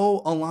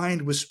so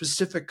aligned with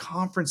specific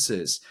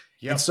conferences.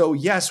 Yep. And so,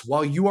 yes,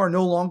 while you are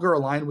no longer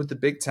aligned with the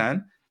Big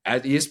Ten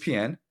at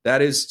ESPN,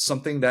 that is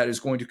something that is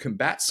going to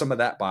combat some of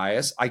that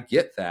bias. I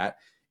get that.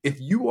 If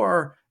you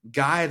are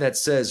guy that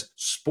says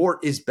sport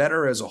is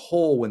better as a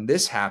whole when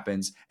this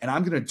happens, and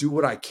I'm going to do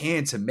what I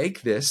can to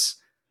make this,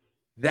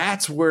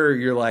 that's where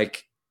you're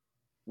like,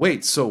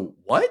 wait, so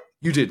what?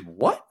 You did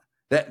what?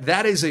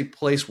 That is a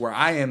place where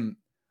I am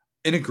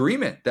in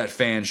agreement that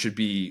fans should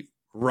be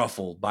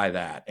ruffled by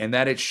that, and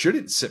that it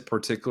shouldn't sit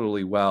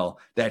particularly well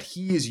that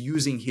he is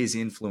using his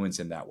influence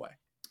in that way.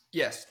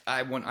 Yes,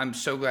 I'm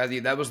so glad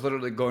that was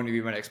literally going to be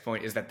my next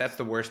point, is that's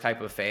the worst type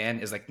of fan,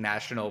 is like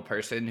national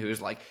person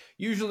who's like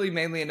usually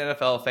mainly an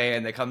NFL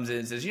fan that comes in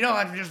and says,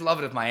 I'd just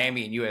love it if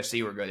Miami and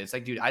USC were good. It's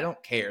like, dude, I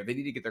don't care. They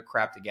need to get their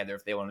crap together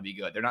if they want to be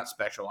good. They're not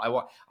special.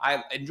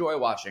 I enjoy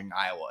watching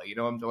Iowa.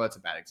 That's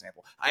a bad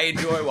example. I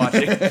enjoy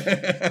watching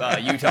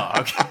Utah.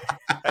 Okay.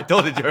 I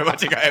don't enjoy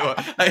watching Iowa.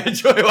 I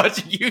enjoy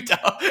watching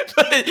Utah.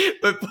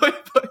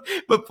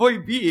 But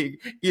point being,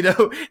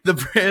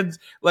 the brands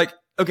like,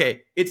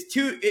 okay,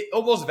 it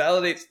almost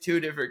validates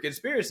two different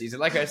conspiracies. And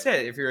like I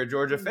said, if you're a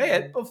Georgia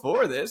fan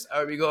before this, I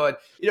would be going,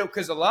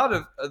 because a lot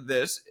of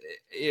this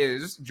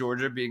is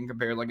Georgia being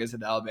compared, like I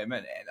said, to Alabama,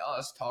 and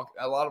us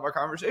a lot of our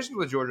conversations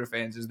with Georgia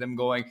fans is them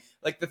going,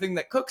 like the thing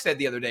that Cook said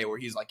the other day, where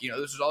he's like,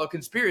 this is all a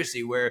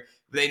conspiracy, where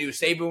they knew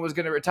Saban was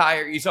going to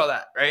retire. You saw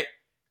that, right?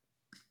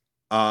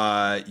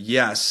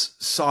 Yes,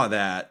 saw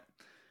that.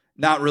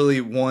 Not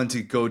really one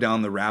to go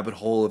down the rabbit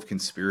hole of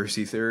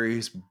conspiracy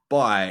theories,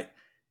 but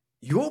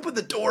you open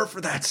the door for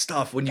that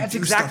stuff when you That's do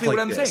exactly stuff what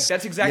like I'm this. saying.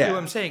 That's exactly what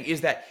I'm saying,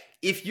 is that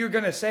if you're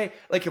going to say,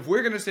 like, if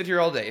we're going to sit here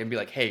all day and be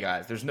like, hey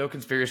guys, there's no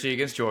conspiracy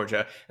against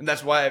Georgia, and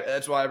that's why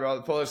I brought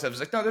the polar stuff. It's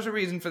like, no, there's a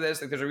reason for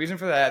this. Like, there's a reason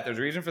for that. There's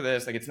a reason for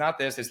this. Like, it's not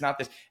this. It's not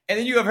this. And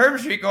then you have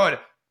Herbstreit going,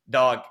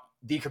 dog,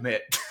 decommit.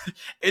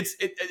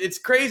 It's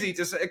crazy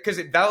to say, because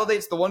it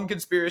validates the one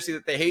conspiracy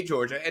that they hate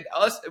Georgia, and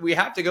us, we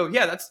have to go,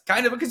 yeah, that's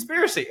kind of a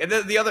conspiracy. And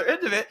then the other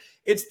end of it,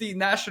 it's the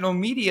national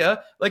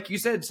media, like you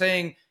said,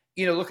 saying,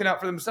 looking out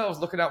for themselves,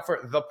 looking out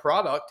for the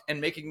product and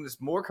making this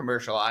more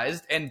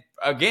commercialized. And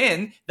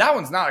again, that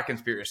one's not a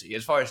conspiracy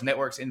as far as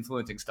networks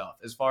influencing stuff,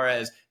 as far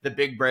as the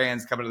big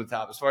brands coming to the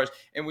top,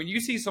 and when you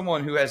see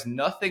someone who has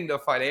nothing to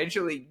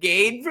financially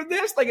gain from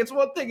this, like, it's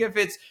one thing if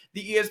it's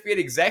the ESPN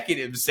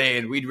executives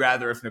saying we'd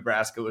rather if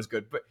Nebraska was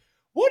good, but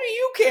what do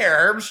you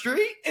care,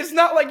 Herbstreit? It's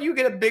not like you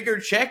get a bigger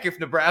check if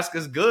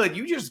Nebraska's good.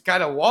 You just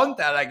kind of want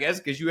that, I guess,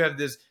 because you have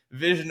this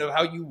vision of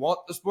how you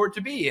want the sport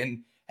to be.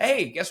 And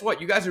hey, guess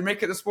what? You guys are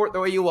making the sport the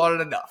way you want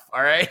it enough.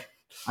 All right.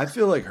 I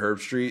feel like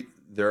Herbstreit,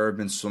 there have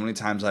been so many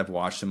times I've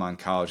watched him on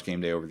College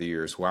Game Day over the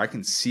years where I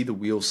can see the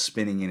wheels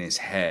spinning in his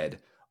head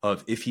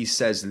of, if he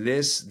says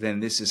this, then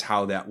this is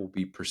how that will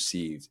be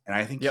perceived. And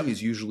I think he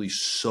is usually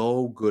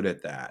so good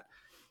at that.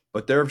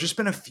 But there have just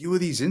been a few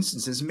of these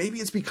instances. Maybe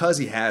it's because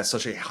he has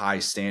such a high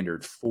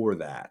standard for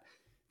that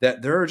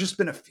there have just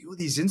been a few of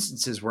these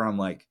instances where I'm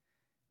like,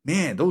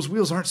 man, those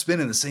wheels aren't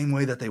spinning the same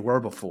way that they were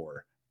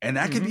before. And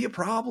that can be a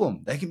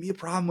problem. That can be a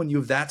problem when you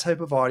have that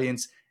type of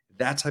audience,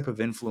 that type of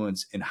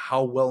influence, and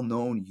how well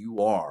known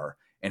you are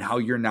and how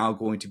you're now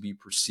going to be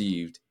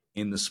perceived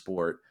in the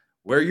sport,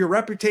 where your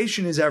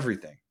reputation is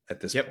everything at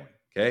this point.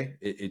 Okay.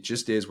 It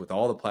just is, with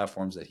all the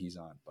platforms that he's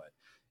on. But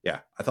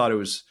yeah, I thought it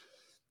was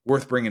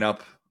worth bringing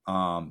up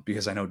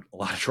because I know a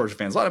lot of Georgia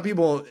fans, a lot of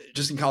people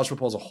just in college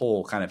football as a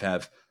whole kind of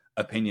have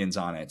opinions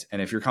on it. And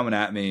if you're coming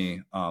at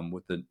me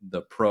with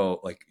the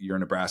pro, like you're a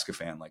Nebraska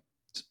fan, like,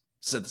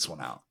 sit this one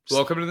out.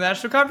 Welcome to the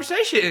national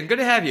conversation. Good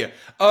to have you.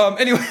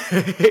 Anyway,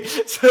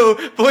 so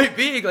point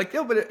being, like,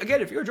 no, but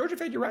again, if you're a Georgia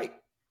fan, you're right.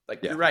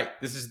 Like, you're right.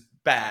 This is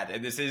bad,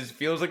 and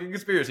feels like a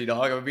conspiracy,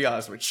 dog. I'm gonna be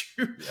honest with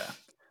you. Yeah.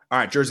 All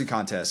right, jersey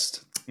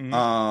contest.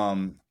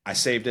 I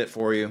saved it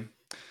for you.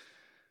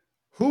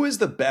 Who is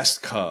the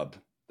best Cub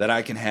that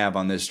I can have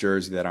on this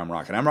jersey that I'm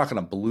rocking? I'm rocking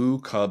a blue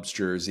Cubs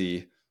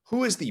jersey.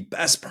 Who is the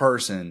best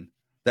person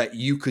that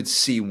you could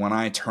see when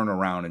I turn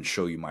around and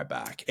show you my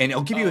back? And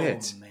I'll give you a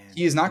hint. Man.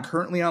 He is not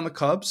currently on the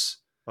Cubs,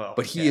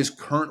 but he is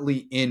currently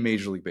in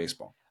Major League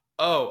Baseball.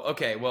 Oh,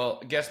 okay.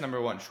 Well, guess number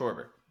one,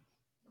 Schwarber.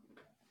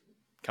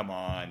 Come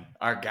on.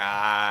 Our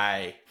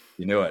guy.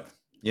 You knew it.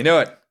 You knew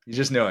it. You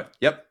just knew it.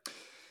 Yep.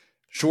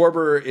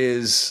 Schwarber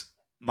is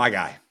my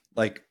guy.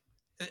 Like,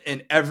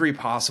 in every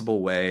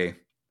possible way.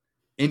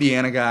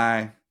 Indiana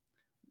guy,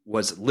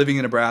 was living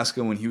in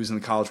Nebraska when he was in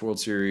the College World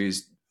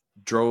Series,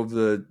 drove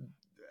the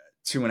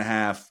 2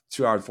 hours,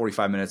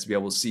 45 minutes to be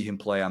able to see him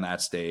play on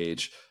that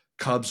stage.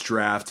 Cubs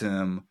draft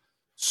him.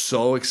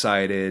 So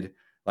excited.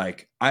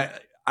 Like,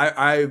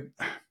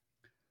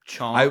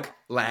 Chonk,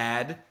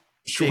 lad,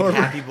 Schwarber, big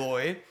happy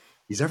boy.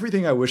 He's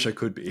everything I wish I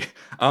could be.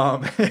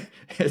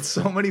 It's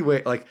so many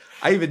ways. Like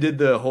I even did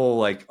the whole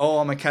like, oh,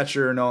 I'm a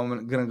catcher. No,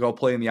 I'm gonna go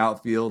play in the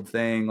outfield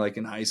thing, like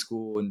in high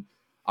school, and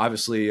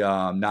obviously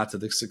not to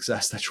the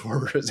success that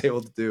Schwarber was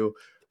able to do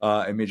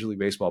in Major League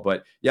Baseball.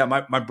 But yeah,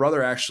 my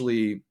brother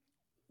actually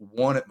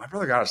won it. My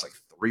brother got us like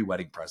 3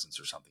 wedding presents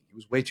or something. He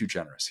was way too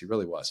generous. He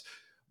really was.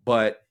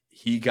 But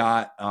he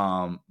got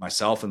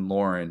myself and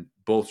Lauren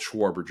both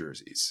Schwarber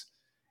jerseys.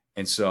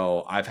 And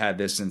so I've had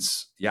this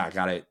since, I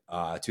got it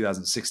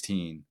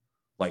 2016,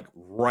 like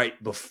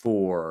right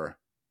before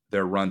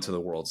their run to the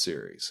World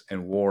Series,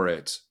 and wore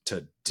it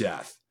to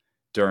death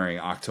during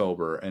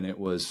October. And it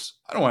was,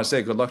 I don't want to say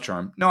a good luck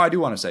charm. No, I do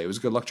want to say it was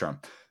a good luck charm.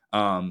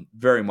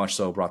 Very much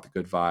so, brought the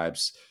good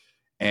vibes.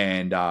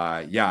 And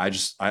I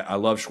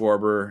love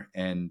Schwarber.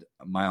 And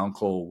my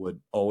uncle would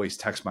always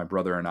text my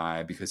brother and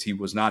I, because he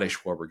was not a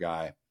Schwarber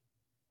guy.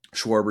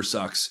 Schwarber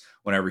sucks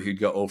whenever he'd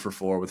go 0 for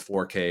 4 with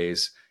 4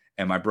 Ks.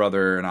 And my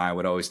brother and I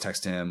would always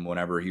text him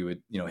whenever he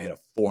would, hit a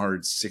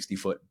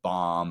 460-foot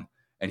bomb,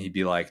 and he'd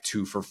be like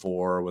 2 for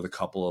 4 with a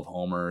couple of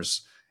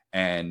homers,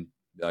 and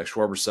like,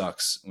 Schwarber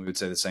sucks. And we would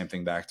say the same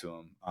thing back to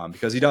him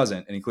because he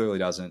doesn't, and he clearly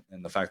doesn't.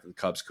 And the fact that the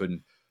Cubs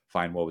couldn't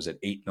find,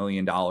 $8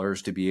 million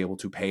to be able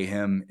to pay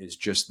him is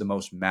just the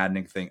most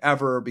maddening thing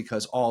ever,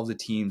 because all of the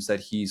teams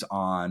that he's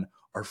on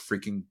are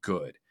freaking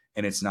good,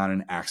 and it's not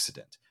an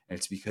accident. And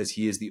it's because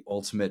he is the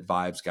ultimate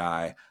vibes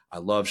guy. I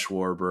love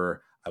Schwarber.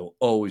 I will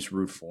always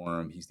root for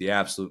him. He's the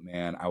absolute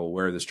man. I will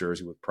wear this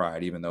jersey with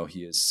pride, even though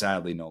he is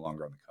sadly no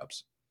longer on the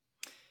Cubs.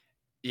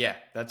 Yeah,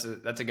 that's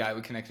a guy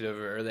we connected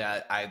over early.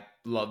 I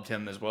loved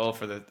him as well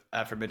for the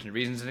aforementioned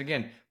reasons. And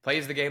again,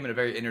 plays the game in a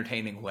very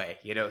entertaining way.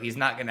 He's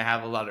not going to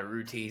have a lot of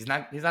routine. He's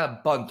not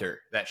a bunter,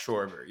 that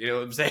Schwarber. You know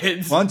what I'm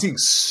saying? Bunting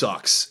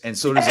sucks, and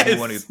so does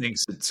anyone who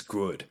thinks it's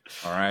good.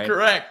 All right,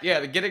 correct.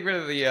 Yeah, getting rid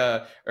of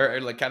the or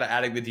like kind of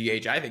adding the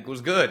DH, I think was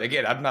good.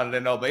 Again, I'm not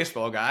an NL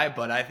baseball guy,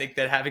 but I think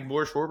that having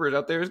more Schwarbers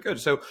out there is good.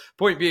 So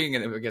point being,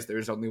 and I guess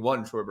there's only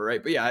one Schwarber,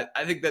 right? But yeah,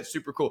 I think that's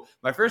super cool.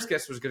 My first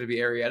guess was going to be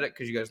Arrieta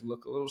because you guys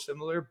look a little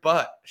similar,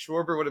 but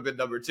Schwarber would have been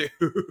number 2.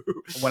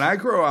 When I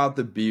grow out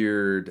the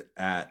beard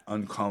at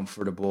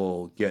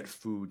uncomfortable, get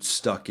food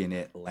stuck in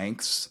it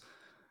lengths,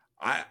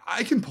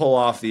 I can pull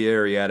off the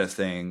Arrieta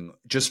thing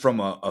just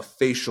from a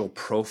facial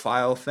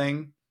profile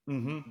thing.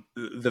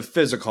 Mm-hmm. The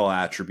physical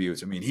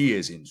attributes. I mean, he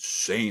is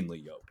insanely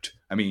yoked.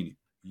 I mean,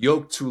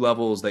 yoked to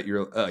levels that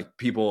you're like,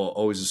 people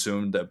always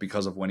assumed that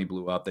because of when he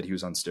blew up that he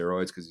was on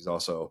steroids, because he's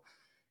also,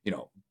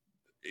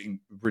 in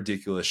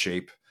ridiculous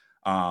shape.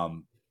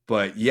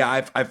 But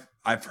yeah,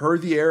 I've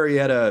heard the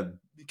Arrieta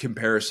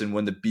comparison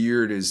when the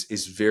beard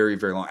is very,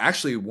 very long.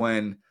 Actually,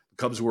 when the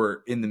Cubs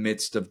were in the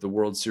midst of the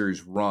World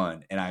Series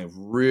run, and I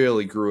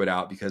really grew it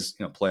out because,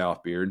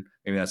 playoff beard,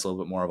 maybe that's a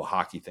little bit more of a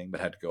hockey thing, but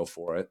had to go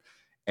for it.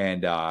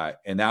 And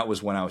that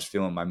was when I was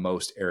feeling my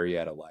most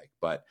Arrieta like.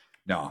 But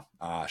no,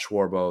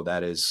 Schwarbo,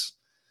 that's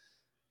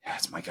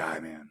my guy,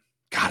 man.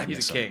 God,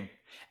 he's a king.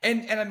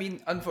 And I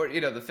mean,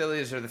 unfortunately, the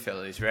Phillies are the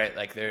Phillies, right?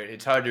 Like,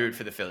 it's hard to root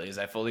for the Phillies.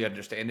 I fully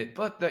understand it.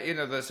 But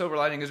the silver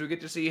lining is we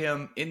get to see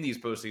him in these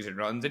postseason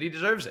runs, and he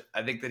deserves it.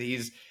 I think that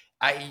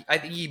I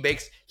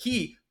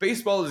think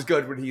baseball is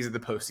good when he's in the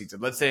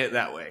postseason. Let's say it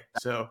that way.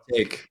 So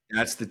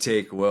that's the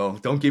take. Well,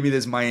 don't give me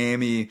this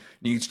Miami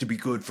needs to be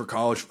good for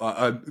college.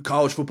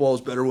 College football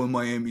is better when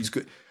Miami's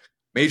good.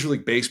 Major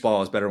League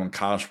Baseball is better when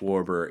Kyle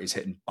Schwarber is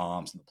hitting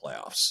bombs in the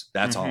playoffs.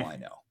 That's all I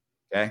know.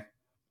 Okay.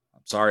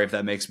 Sorry if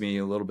that makes me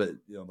a little bit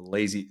a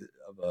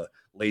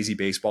lazy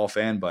baseball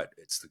fan, but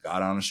it's the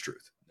God honest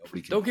truth.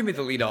 Nobody can. Don't give me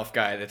the leadoff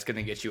guy that's going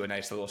to get you a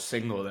nice little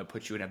single that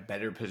puts you in a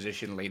better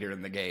position later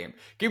in the game.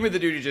 Give me the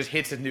dude who just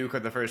hits a nuke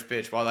on the first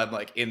pitch while I'm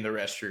like in the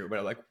restroom, but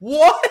I'm like,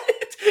 what?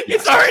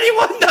 Yes. It's already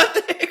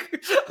 1-0.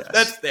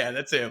 Yes.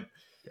 That's him.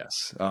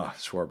 Yes,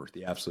 Schwarber,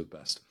 the absolute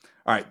best.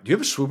 All right, do you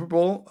have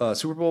a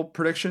Super Bowl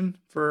prediction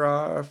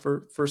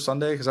for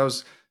Sunday? Because I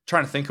was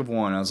trying to think of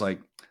one. I was like,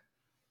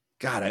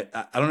 God,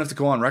 I don't have to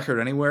go on record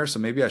anywhere, so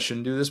maybe I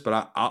shouldn't do this,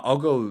 but I'll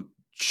go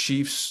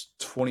Chiefs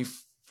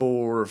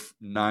 24,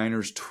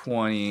 Niners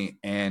 20,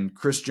 and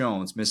Chris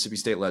Jones, Mississippi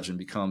State legend,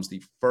 becomes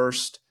the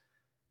first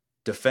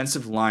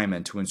defensive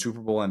lineman to win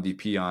Super Bowl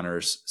MVP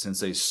honors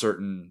since a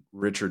certain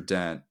Richard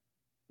Dent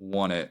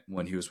won it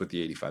when he was with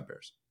the 85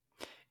 Bears.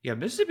 Yeah,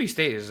 Mississippi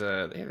State is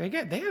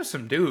they have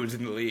some dudes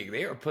in the league.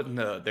 They are putting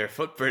their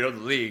footprint on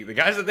the league. The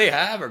guys that they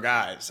have are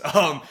guys.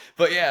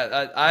 But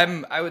yeah,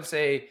 I would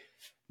say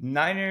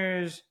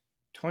Niners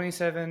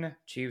 27,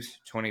 Chiefs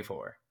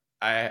 24.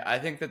 I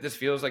think that this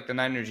feels like the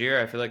Niners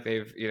year. I feel like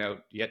they've,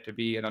 yet to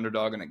be an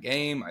underdog in a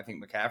game. I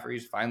think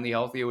McCaffrey's finally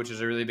healthy, which is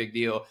a really big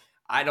deal.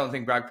 I don't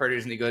think Brock Purdy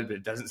is any good, but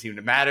it doesn't seem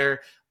to matter.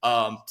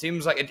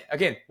 Seems like it,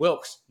 again,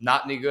 Wilkes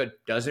not any good.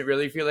 Doesn't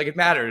really feel like it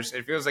matters.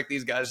 It feels like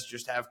these guys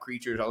just have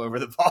creatures all over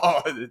the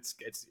ball. It's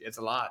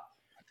a lot.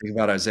 Think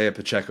about Isaiah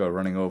Pacheco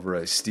running over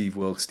a Steve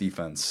Wilkes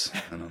defense.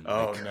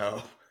 Oh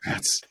no.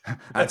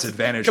 That's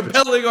advantage.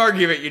 Compelling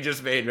argument you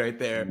just made right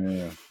there.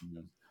 Yeah.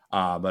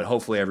 But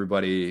hopefully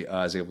everybody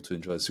is able to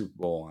enjoy the Super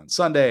Bowl on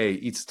Sunday,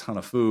 eats a ton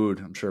of food.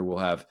 I'm sure we'll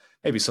have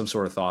maybe some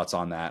sort of thoughts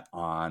on that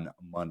on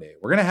Monday.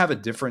 We're going to have a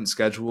different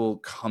schedule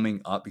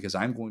coming up because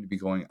I'm going to be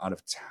going out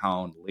of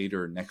town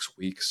later next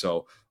week.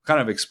 So kind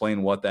of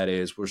explain what that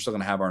is. We're still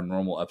going to have our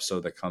normal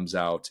episode that comes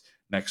out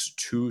next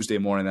Tuesday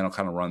morning. Then I'll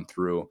kind of run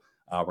through.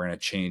 We're going to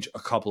change a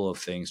couple of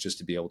things just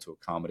to be able to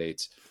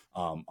accommodate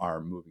our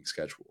moving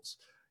schedules.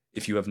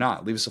 If you have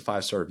not, leave us a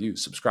 5-star review.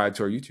 Subscribe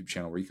to our YouTube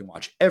channel where you can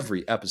watch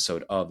every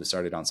episode of the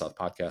Saturday Down South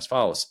podcast.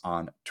 Follow us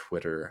on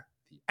Twitter,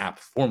 the app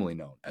formerly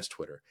known as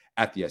Twitter,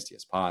 at the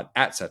SDS Pod,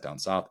 at Set Down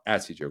South,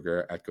 at CJ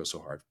O'Gara, at Go So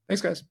Hard.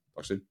 Thanks, guys.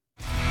 Talk soon.